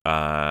 though.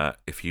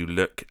 If you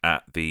look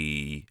at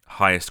the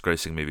highest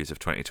grossing movies of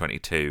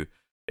 2022,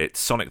 it's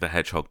Sonic the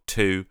Hedgehog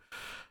 2,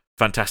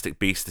 Fantastic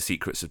Beasts: The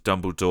Secrets of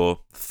Dumbledore,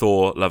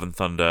 Thor: Love and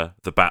Thunder,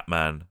 The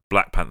Batman,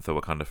 Black Panther: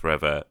 Wakanda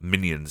Forever,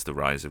 Minions: The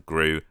Rise of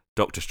Gru,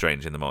 Doctor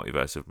Strange in the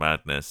Multiverse of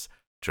Madness,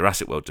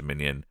 Jurassic World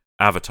Dominion,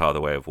 Avatar: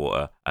 The Way of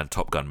Water, and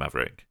Top Gun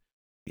Maverick.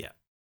 Yeah.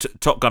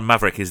 Top Gun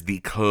Maverick is the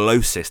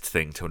closest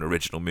thing to an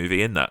original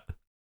movie in that.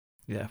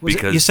 Yeah.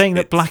 You're saying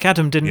that Black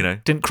Adam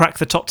didn't crack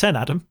the top 10,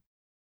 Adam?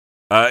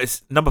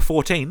 It's number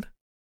 14.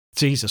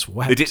 Jesus,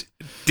 wow. It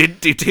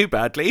didn't do too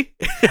badly.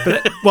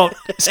 Well,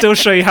 still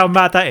show you how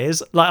mad that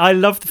is. Like, I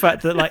love the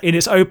fact that, like, in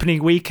its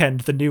opening weekend,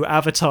 the new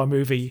Avatar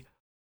movie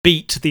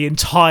beat the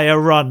entire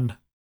run,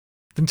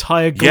 the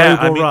entire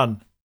global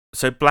run.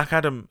 So Black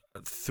Adam,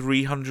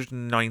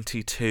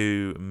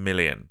 392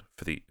 million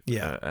for the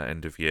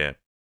end of year.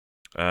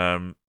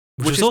 Which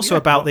was also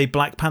about the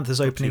Black Panther's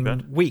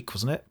opening week,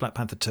 wasn't it? Black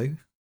Panther 2.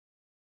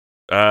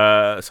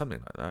 Something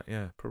like that.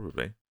 Yeah,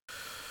 probably.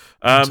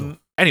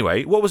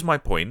 Anyway, what was my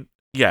point?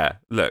 Yeah,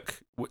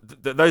 look,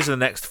 those are the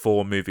next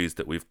 4 movies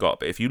that we've got.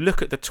 But if you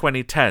look at the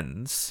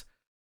 2010s,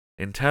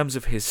 in terms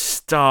of his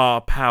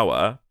star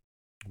power,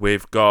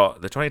 we've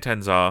got the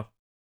 2010s are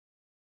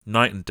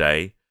Night and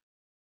Day,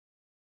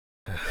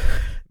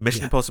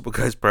 Mission Impossible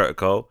Ghost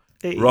Protocol,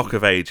 Rock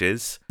of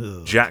Ages,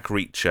 Jack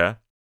Reacher,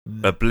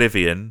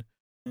 Oblivion,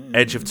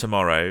 Edge of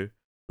Tomorrow,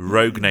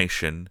 Rogue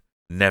Nation,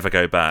 Never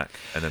Go Back,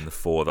 and then the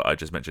 4 that I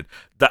just mentioned.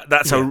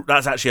 That's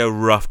actually a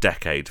rough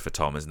decade for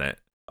Tom, isn't it?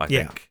 I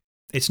think.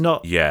 It's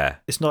not. Yeah.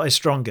 It's not his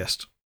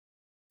strongest.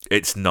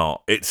 It's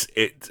not.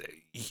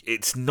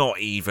 It's not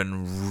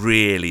even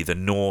really the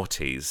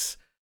Naughties,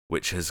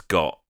 which has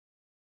got,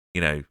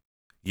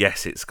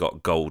 yes, it's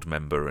got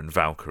Goldmember and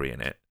Valkyrie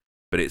in it,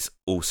 but it's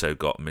also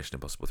got Mission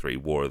Impossible 3,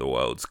 War of the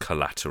Worlds,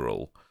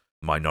 Collateral,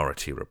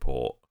 Minority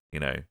Report,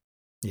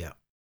 Yeah.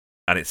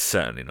 And it's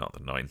certainly not the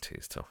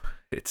 90s, Tom.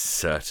 It's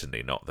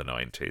certainly not the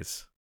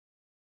 90s.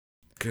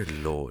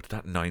 Good Lord,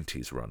 that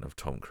 90s run of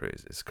Tom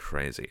Cruise is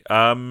crazy.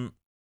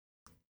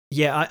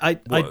 Yeah,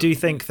 I do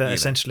think that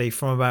essentially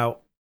from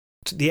about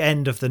the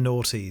end of the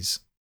noughties,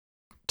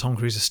 Tom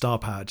Cruise's star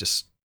power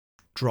just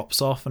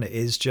drops off, and it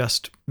is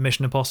just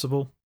Mission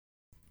Impossible.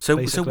 So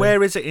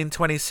where is it in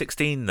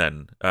 2016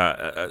 then?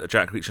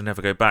 Jack Reacher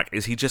Never Go Back.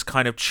 Is he just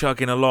kind of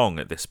chugging along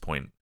at this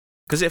point?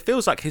 Because it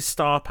feels like his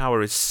star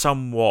power is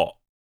somewhat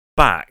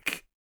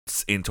back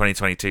in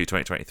 2022,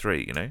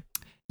 2023.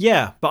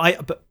 Yeah,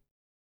 but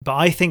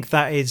I think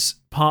that is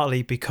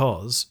partly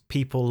because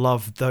people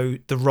love the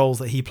role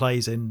that he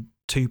plays in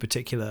two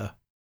particular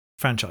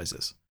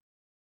franchises.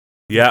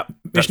 Yeah,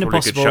 Mission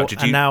Impossible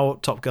and now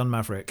Top Gun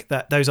Maverick.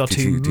 Those are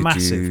two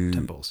massive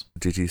temples.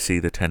 Did you see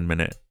the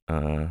 10-minute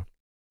behind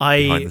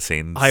the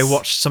scenes? I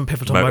watched some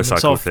pivotal moments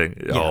of thing.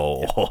 Yeah,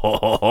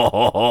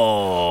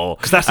 oh,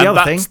 because that's the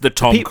other thing. That's the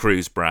Tom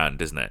Cruise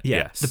brand, isn't it? Yeah.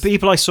 Yes. The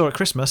people I saw at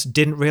Christmas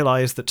didn't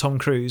realise that Tom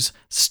Cruise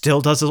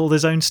still does all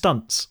his own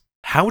stunts.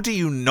 How do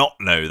you not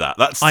know that?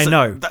 I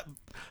know.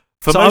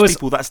 For most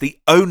people, that's the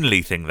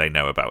only thing they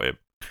know about him.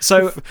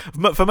 So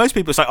for most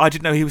people, it's like, I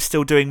didn't know he was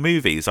still doing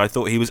movies. I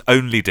thought he was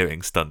only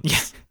doing stunts. Yeah.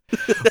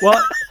 Well,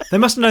 they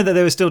must have known that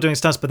they were still doing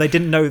stunts, but they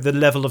didn't know the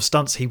level of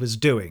stunts he was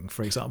doing,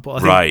 for example.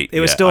 I think it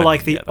was still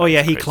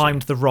he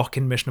climbed the rock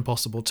in Mission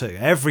Impossible 2.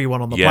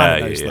 Everyone on the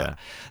planet knows that.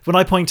 When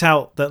I point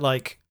out that,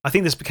 I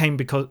think this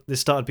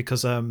started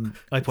because I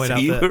point out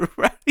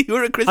that you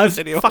were at Christmas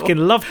I fucking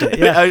loved it.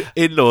 Yeah,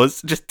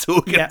 in-laws just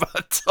talking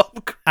about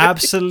Tom Cruise.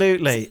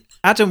 Absolutely,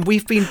 Adam.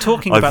 We've been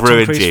talking about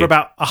Tom Cruise for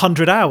about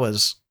 100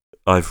 hours.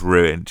 I've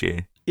ruined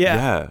you.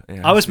 Yeah.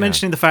 I was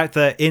mentioning the fact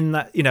that in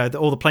that,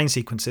 all the plane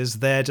sequences,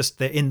 they're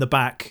in the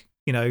back.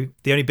 The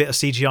only bit of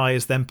CGI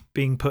is them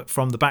being put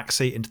from the back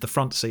seat into the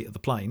front seat of the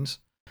planes.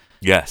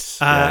 Yes.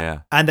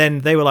 And then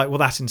they were like, well,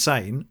 that's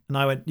insane. And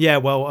I went, yeah,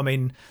 well, I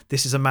mean,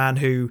 this is a man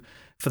who,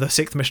 for the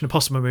 6th Mission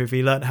Impossible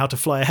movie, learned how to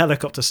fly a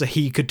helicopter so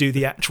he could do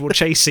the actual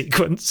chase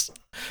sequence.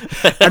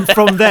 And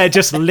from there,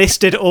 just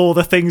listed all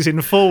the things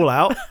in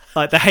Fallout,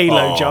 like the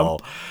Halo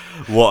jump.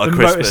 What a the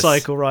Christmas.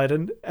 Motorcycle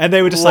riding. And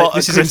they were just like,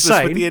 this is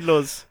insane. With the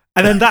in-laws.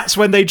 And then that's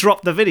when they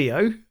dropped the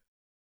video.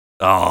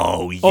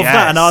 Oh, yes. Of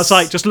that. And I was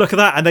like, just look at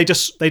that. And they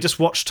just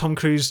watched Tom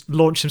Cruise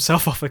launch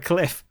himself off a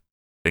cliff.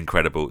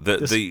 Incredible.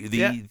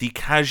 The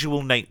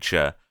casual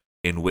nature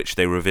in which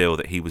they reveal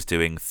that he was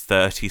doing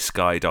 30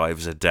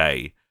 skydivers a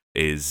day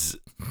is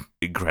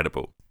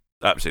incredible.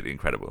 Absolutely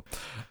incredible.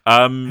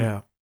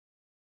 Yeah.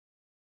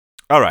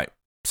 All right.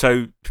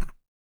 So,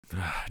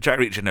 Jack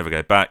Reacher Never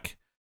Go Back.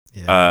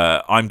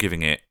 Yeah. I'm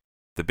giving it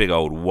the big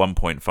old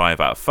 1.5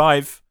 out of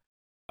 5.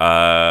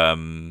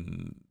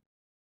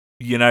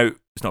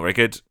 It's not very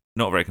good,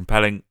 not very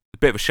compelling. A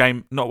bit of a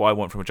shame, not what I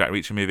want from a Jack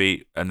Reacher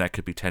movie, and there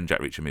could be 10 Jack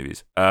Reacher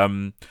movies.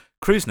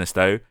 Cruiseness,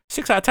 though,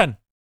 6 out of 10,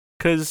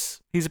 because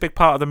he's a big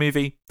part of the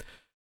movie.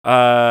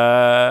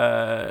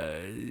 Yeah,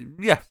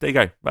 there you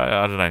go.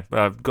 I don't know.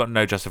 I've got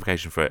no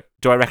justification for it.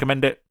 Do I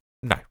recommend it?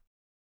 No.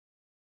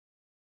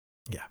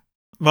 Yeah.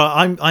 Well,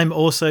 I'm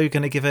also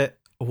going to give it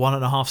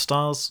 1.5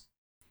 stars.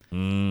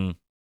 It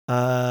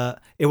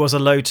was a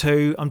low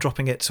 2. I'm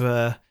dropping it to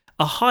a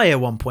higher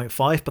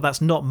 1.5, but that's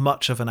not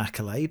much of an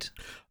accolade.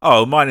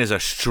 Oh, mine is a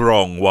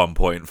strong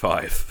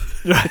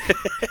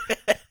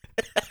 1.5.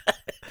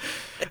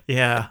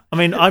 Yeah. I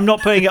mean, I'm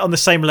not putting it on the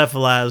same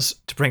level as,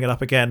 to bring it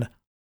up again,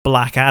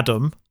 Black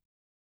Adam.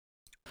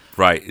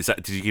 Right.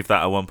 Did you give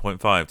that a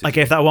 1.5? I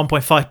gave that a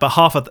 1.5, but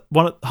half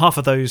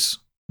of those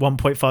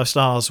 1.5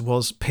 stars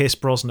was Pierce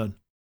Brosnan.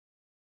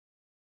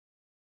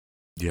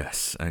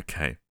 Yes.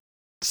 Okay.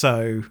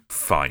 So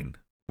fine.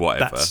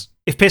 Whatever.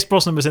 If Pierce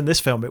Brosnan was in this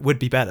film, it would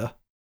be better.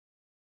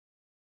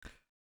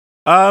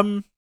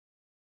 No.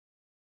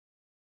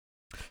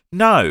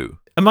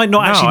 It might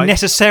not actually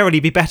necessarily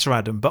be better,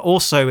 Adam, but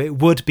also it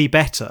would be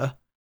better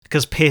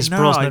because Pierce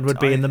Brosnan would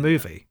be in the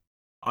movie.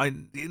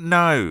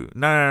 No,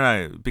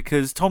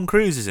 because Tom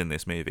Cruise is in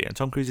this movie, and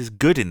Tom Cruise is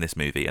good in this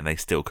movie, and they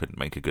still couldn't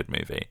make a good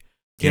movie.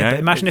 But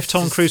imagine if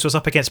Tom Cruise was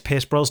up against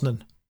Pierce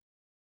Brosnan.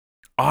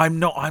 I'm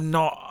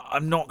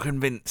not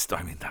convinced.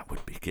 I mean, that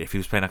would be good if he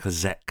was playing like a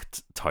Zek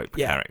type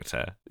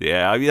character.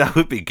 Yeah, I mean, that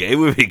would be good. It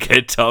would be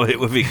good, Tom. It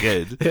would be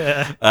good.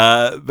 Yeah.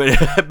 But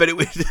it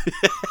would.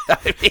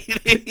 I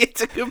mean,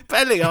 it's a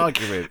compelling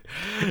argument.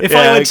 If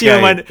I went to you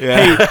and went,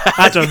 "Hey,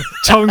 Adam,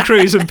 Tom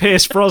Cruise and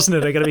Pierce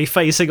Brosnan are going to be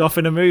facing off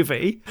in a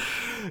movie,"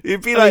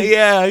 you'd be like,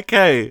 "Yeah,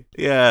 okay,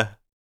 yeah,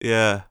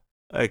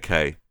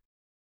 okay,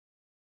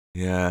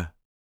 yeah."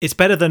 It's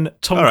better than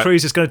Tom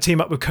Cruise is going to team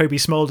up with Kobe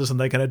Smulders and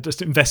they're going to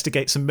just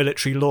investigate some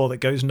military law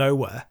that goes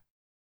nowhere.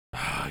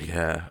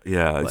 Yeah.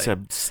 It's a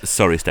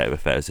sorry state of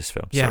affairs, this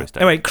film. Yeah. Sorry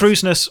Anyway,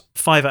 Cruiseness,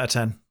 5 out of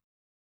 10.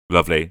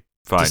 Lovely.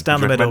 Fine. Just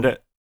down the middle.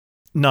 It?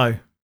 No.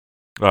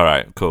 All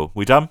right, cool.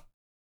 We done?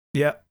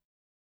 Yeah.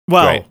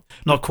 Well, Great.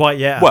 not quite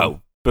yet.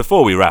 Well,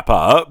 before we wrap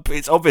up,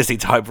 it's obviously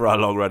time for our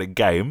long-running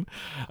game.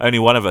 Only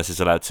one of us is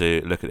allowed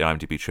to look at the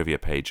IMDb trivia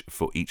page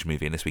for each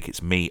movie, and this week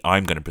it's me.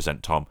 I'm going to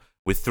present Tom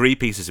with 3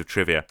 pieces of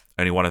trivia.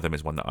 Only one of them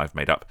is one that I've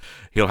made up.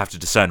 He'll have to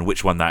discern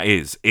which one that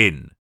is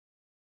in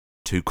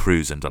Two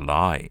Crews and a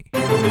Lie.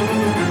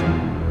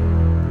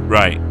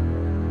 Right.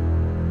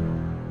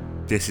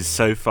 This is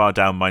so far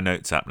down my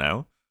notes app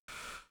now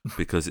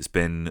because it's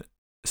been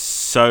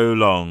so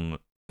long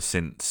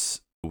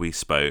since we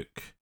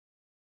spoke.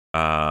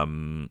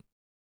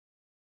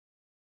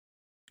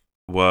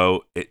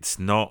 Well, it's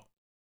not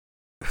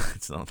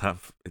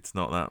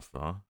that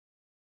far.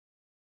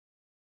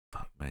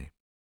 Fuck me.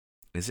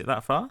 Is it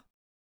that far?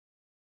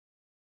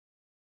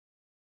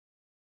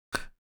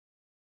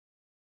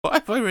 Why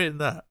have I written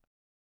that?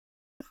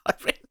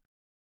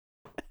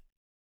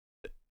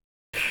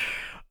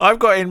 I've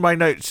got in my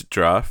notes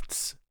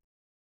drafts.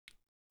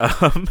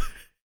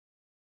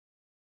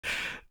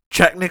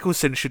 Jack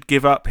Nicholson should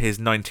give up his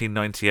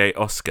 1998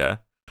 Oscar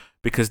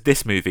because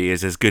this movie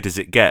is as good as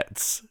it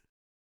gets.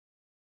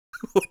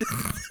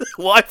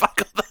 Why have I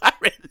got that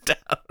written down?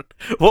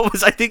 What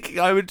was I thinking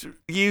I would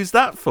use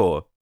that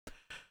for?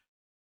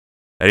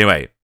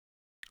 Anyway,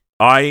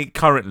 I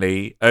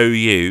currently owe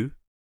you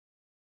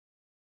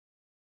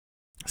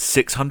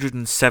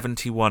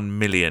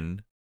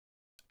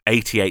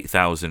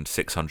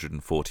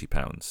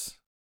 £671,088,640.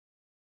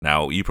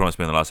 Now, you promised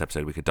me in the last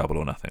episode we could double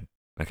or nothing.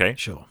 Okay?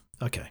 Sure.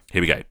 Okay.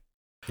 Here we go.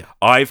 Yeah.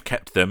 I've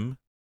kept them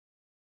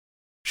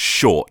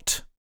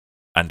short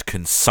and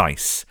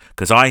concise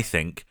because I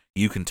think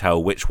you can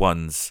tell which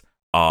ones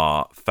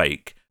are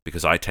fake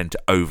because I tend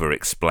to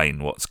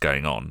over-explain what's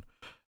going on.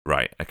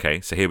 Right,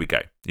 okay, so here we go.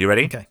 You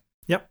ready? Okay,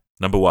 yep.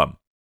 Number 1.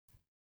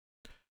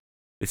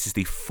 This is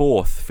the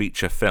 4th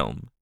feature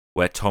film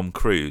where Tom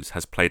Cruise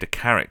has played a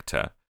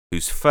character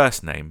whose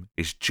first name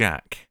is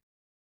Jack.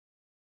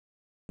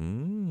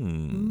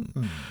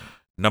 Number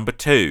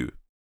 2.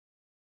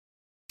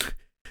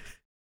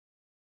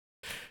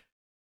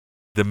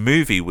 The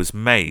movie was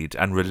made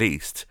and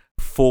released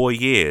 4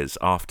 years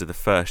after the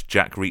first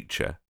Jack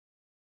Reacher.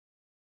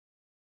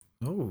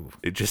 Oh.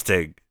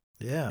 Interesting.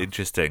 Yeah.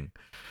 Interesting.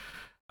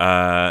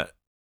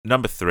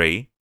 Number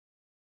 3.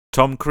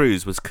 Tom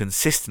Cruise was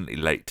consistently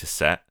late to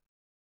set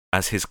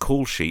as his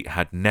call sheet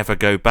had "never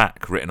go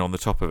back" written on the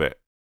top of it.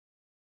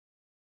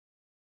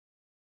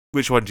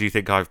 Which one do you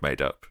think I've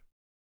made up?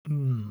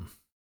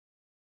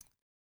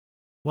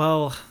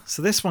 Well,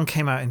 so this one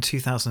came out in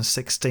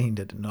 2016,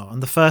 did it not?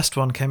 And the first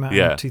one came out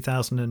in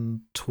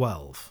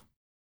 2012.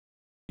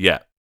 Yeah.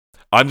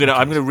 I'm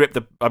gonna rip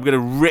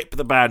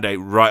the Band-Aid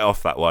right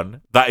off that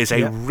one. That is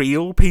a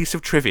real piece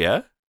of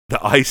trivia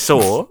that I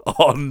saw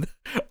on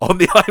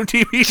the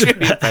IMDb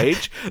trivia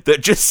page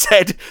that just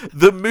said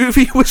the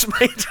movie was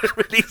made and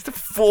released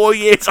 4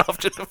 years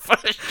after the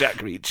first Jack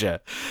Reacher,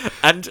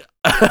 and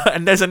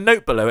there's a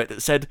note below it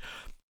that said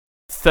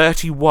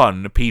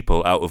 31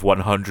 people out of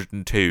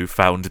 102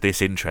 found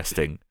this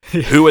interesting.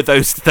 Who are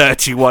those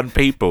 31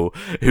 people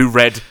who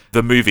read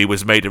the movie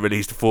was made and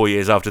released 4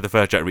 years after the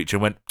first Jack Reacher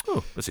and went,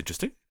 "Oh, that's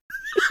interesting."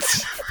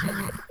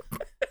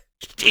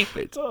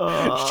 Stupid.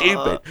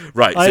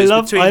 Right.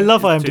 So I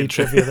love IMDb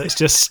trivia that's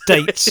just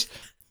states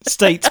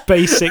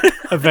basic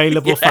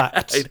available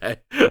facts. I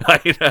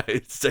know.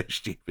 It's so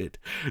stupid.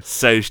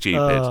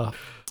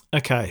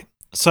 Okay.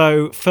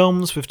 So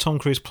films with Tom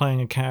Cruise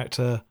playing a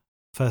character,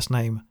 first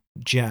name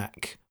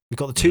Jack. We've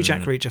got the 2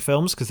 Jack Reacher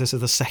films because this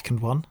is the second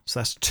one.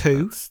 So that's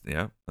 2.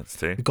 That's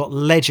 2. We've got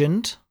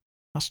Legend.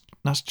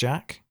 That's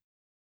Jack.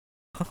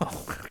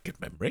 Oh, good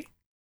memory.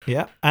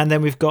 Yeah, and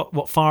then we've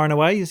got Far and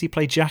Away? Does he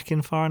play Jack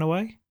in Far and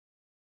Away?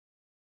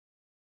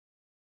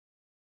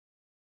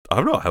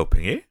 I'm not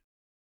helping you.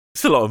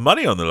 It's a lot of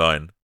money on the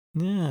line.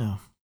 Yeah.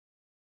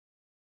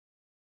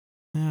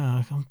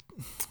 I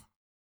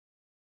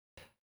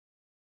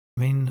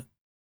mean,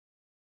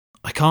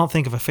 I can't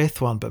think of a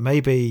 5th one, but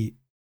maybe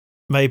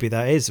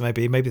that is.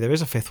 Maybe there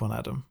is a 5th one,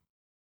 Adam.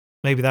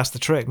 Maybe that's the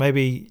trick.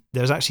 Maybe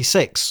there's actually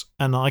 6,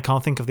 and I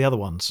can't think of the other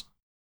ones.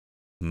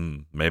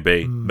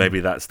 Maybe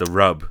that's the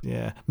rub.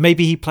 Yeah.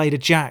 Maybe he played a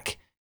Jack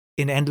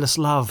in Endless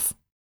Love.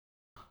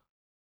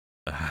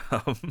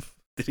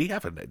 Did he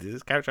have a name? Did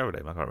his character have a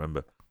name? I can't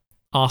remember.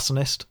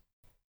 Arsonist.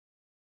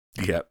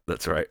 Yeah,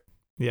 that's right.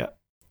 Yeah.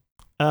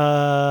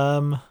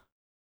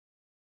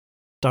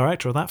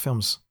 Director of that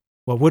film's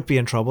would be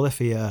in trouble if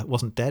he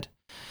wasn't dead.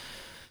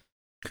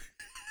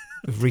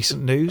 With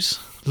recent news.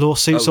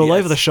 Lawsuits all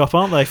over the shop,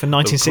 aren't they, for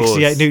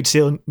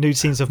 1968 nude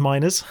scenes of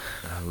minors?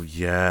 Oh,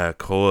 yeah, of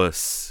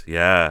course.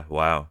 Yeah,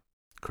 wow.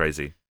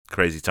 Crazy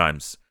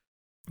times.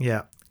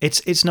 Yeah.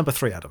 It's number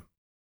 3, Adam.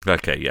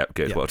 Okay, yeah,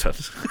 good. Yep. Well done.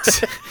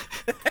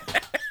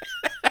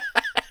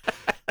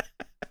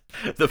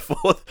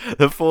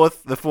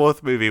 The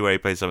fourth movie where he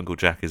plays someone called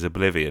Jack is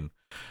Oblivion,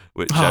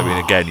 which I mean,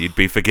 again, you'd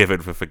be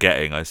forgiven for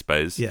forgetting, I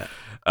suppose. Yeah.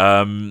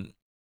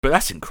 But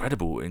that's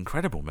incredible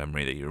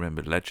memory that you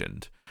remembered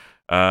Legend.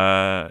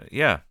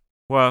 Yeah.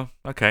 Well,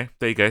 okay,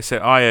 there you go. So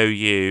I owe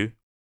you.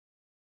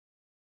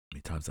 Let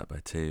me times that by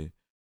 2.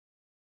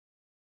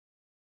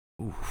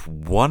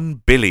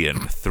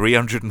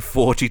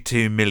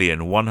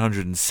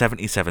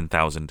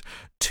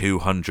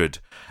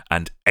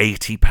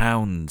 1,342,177,280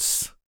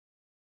 pounds.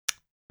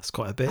 That's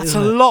quite a bit. That's a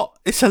lot.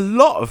 It's a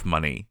lot of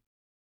money.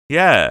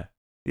 Yeah.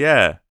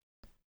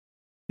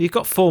 You've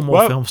got 4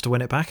 more films to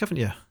win it back, haven't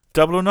you?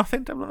 Double or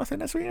Nothing.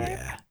 That's what you know.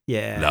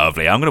 Yeah.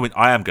 Lovely. I'm gonna win.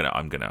 I'm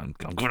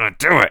gonna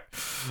do it.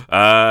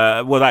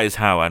 Well, that is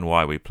how and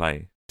why we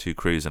play 2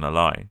 Crews and a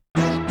Lie.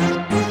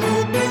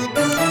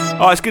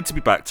 Oh, it's good to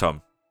be back,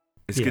 Tom.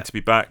 It's good to be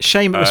back.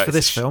 Shame it was for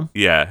this film.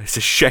 Yeah, it's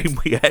a shame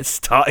we had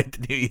started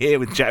the new year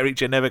with Jack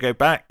Reacher Never Go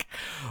Back.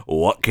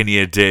 What can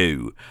you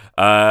do?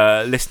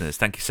 Listeners,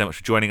 thank you so much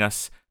for joining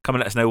us. Come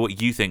and let us know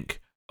what you think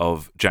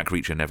of Jack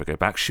Reacher Never Go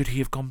Back. Should he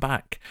have gone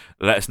back?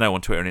 Let us know on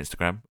Twitter and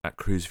Instagram at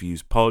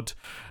CruiseViewsPod.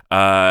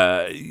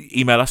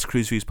 Email us,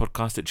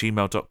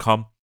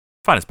 cruiseviewspodcast@gmail.com.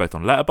 Find us both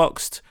on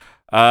Letterboxd.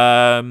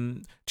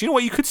 Do you know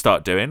what you could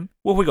start doing?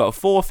 Well, we got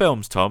 4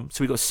 films, Tom,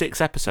 so we got 6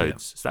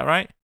 episodes. Yeah. Is that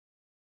right?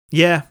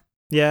 Yeah.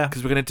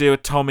 Because we're going to do a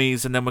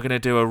Tommy's and then we're going to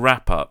do a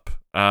wrap-up.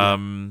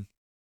 Tell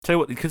you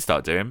what you could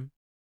start doing.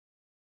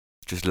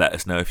 Just let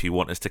us know if you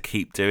want us to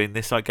keep doing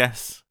this, I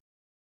guess.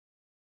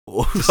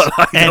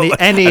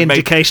 Any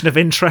indication of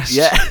interest.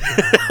 Yeah.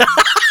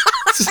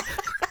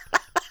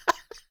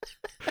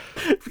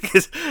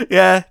 Because,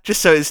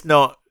 just so it's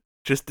not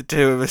just the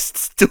 2 of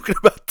us talking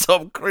about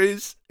Tom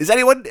Cruise. Is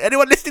anyone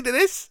listening to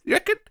this, you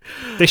reckon?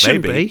 They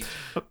shouldn't be.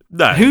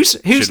 No.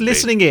 Who's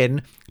listening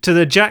in to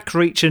the Jack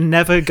Reacher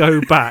Never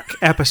Go Back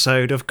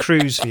episode of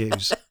Cruise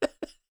Views?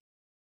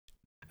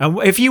 And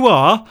if you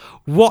are,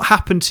 what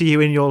happened to you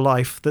in your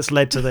life that's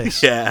led to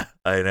this? Yeah,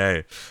 I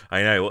know.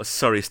 What a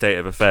sorry state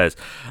of affairs.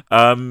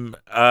 And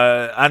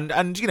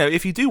you know,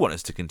 if you do want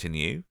us to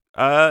continue,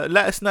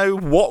 let us know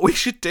what we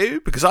should do,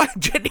 because I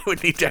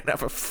genuinely don't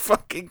have a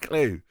fucking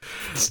clue.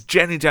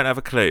 Genuinely don't have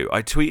a clue.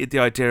 I tweeted the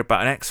idea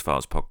about an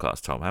X-Files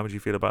podcast, Tom. How would you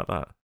feel about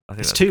that? I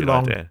think it's that's too a good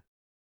long. Idea.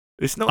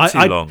 It's not too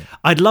long.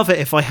 I'd love it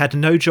if I had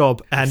no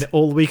job and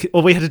all we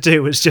had to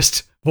do was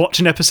just watch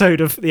an episode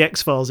of the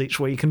X-Files each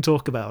week and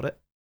talk about it.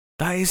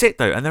 That is it,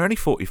 though, and they're only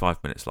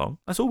 45 minutes long.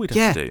 That's all we'd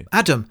have to do.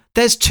 Adam,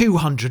 there's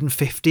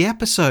 250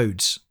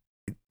 episodes.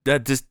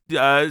 There's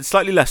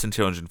slightly less than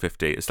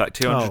 250. It's like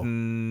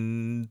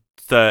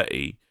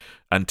 230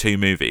 and 2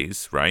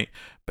 movies, right?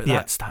 But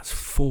that's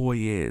 4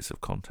 years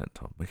of content,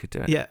 Tom. We could do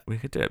it. Yeah. We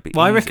could do it.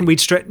 Well, I reckon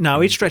we'd stretch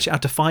it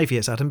out to 5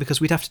 years, Adam,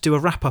 because we'd have to do a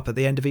wrap-up at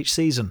the end of each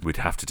season. We'd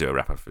have to do a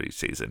wrap-up for each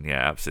season,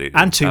 yeah, absolutely.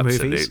 And 2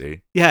 movies.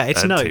 Yeah,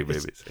 it's and 2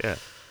 movies, yeah.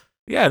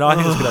 Yeah, no, I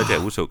think that's a good idea.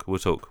 We'll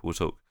talk.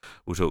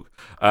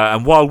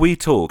 And while we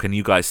talk and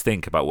you guys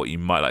think about what you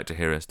might like to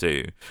hear us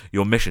do,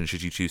 your mission,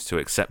 should you choose to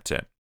accept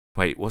it.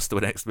 Wait, what's the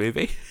next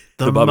movie?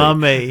 The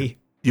Mummy.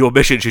 Your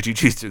mission, should you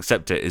choose to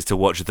accept it, is to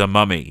watch The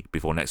Mummy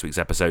before next week's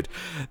episode.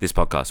 This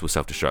podcast will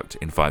self-destruct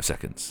in 5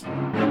 seconds.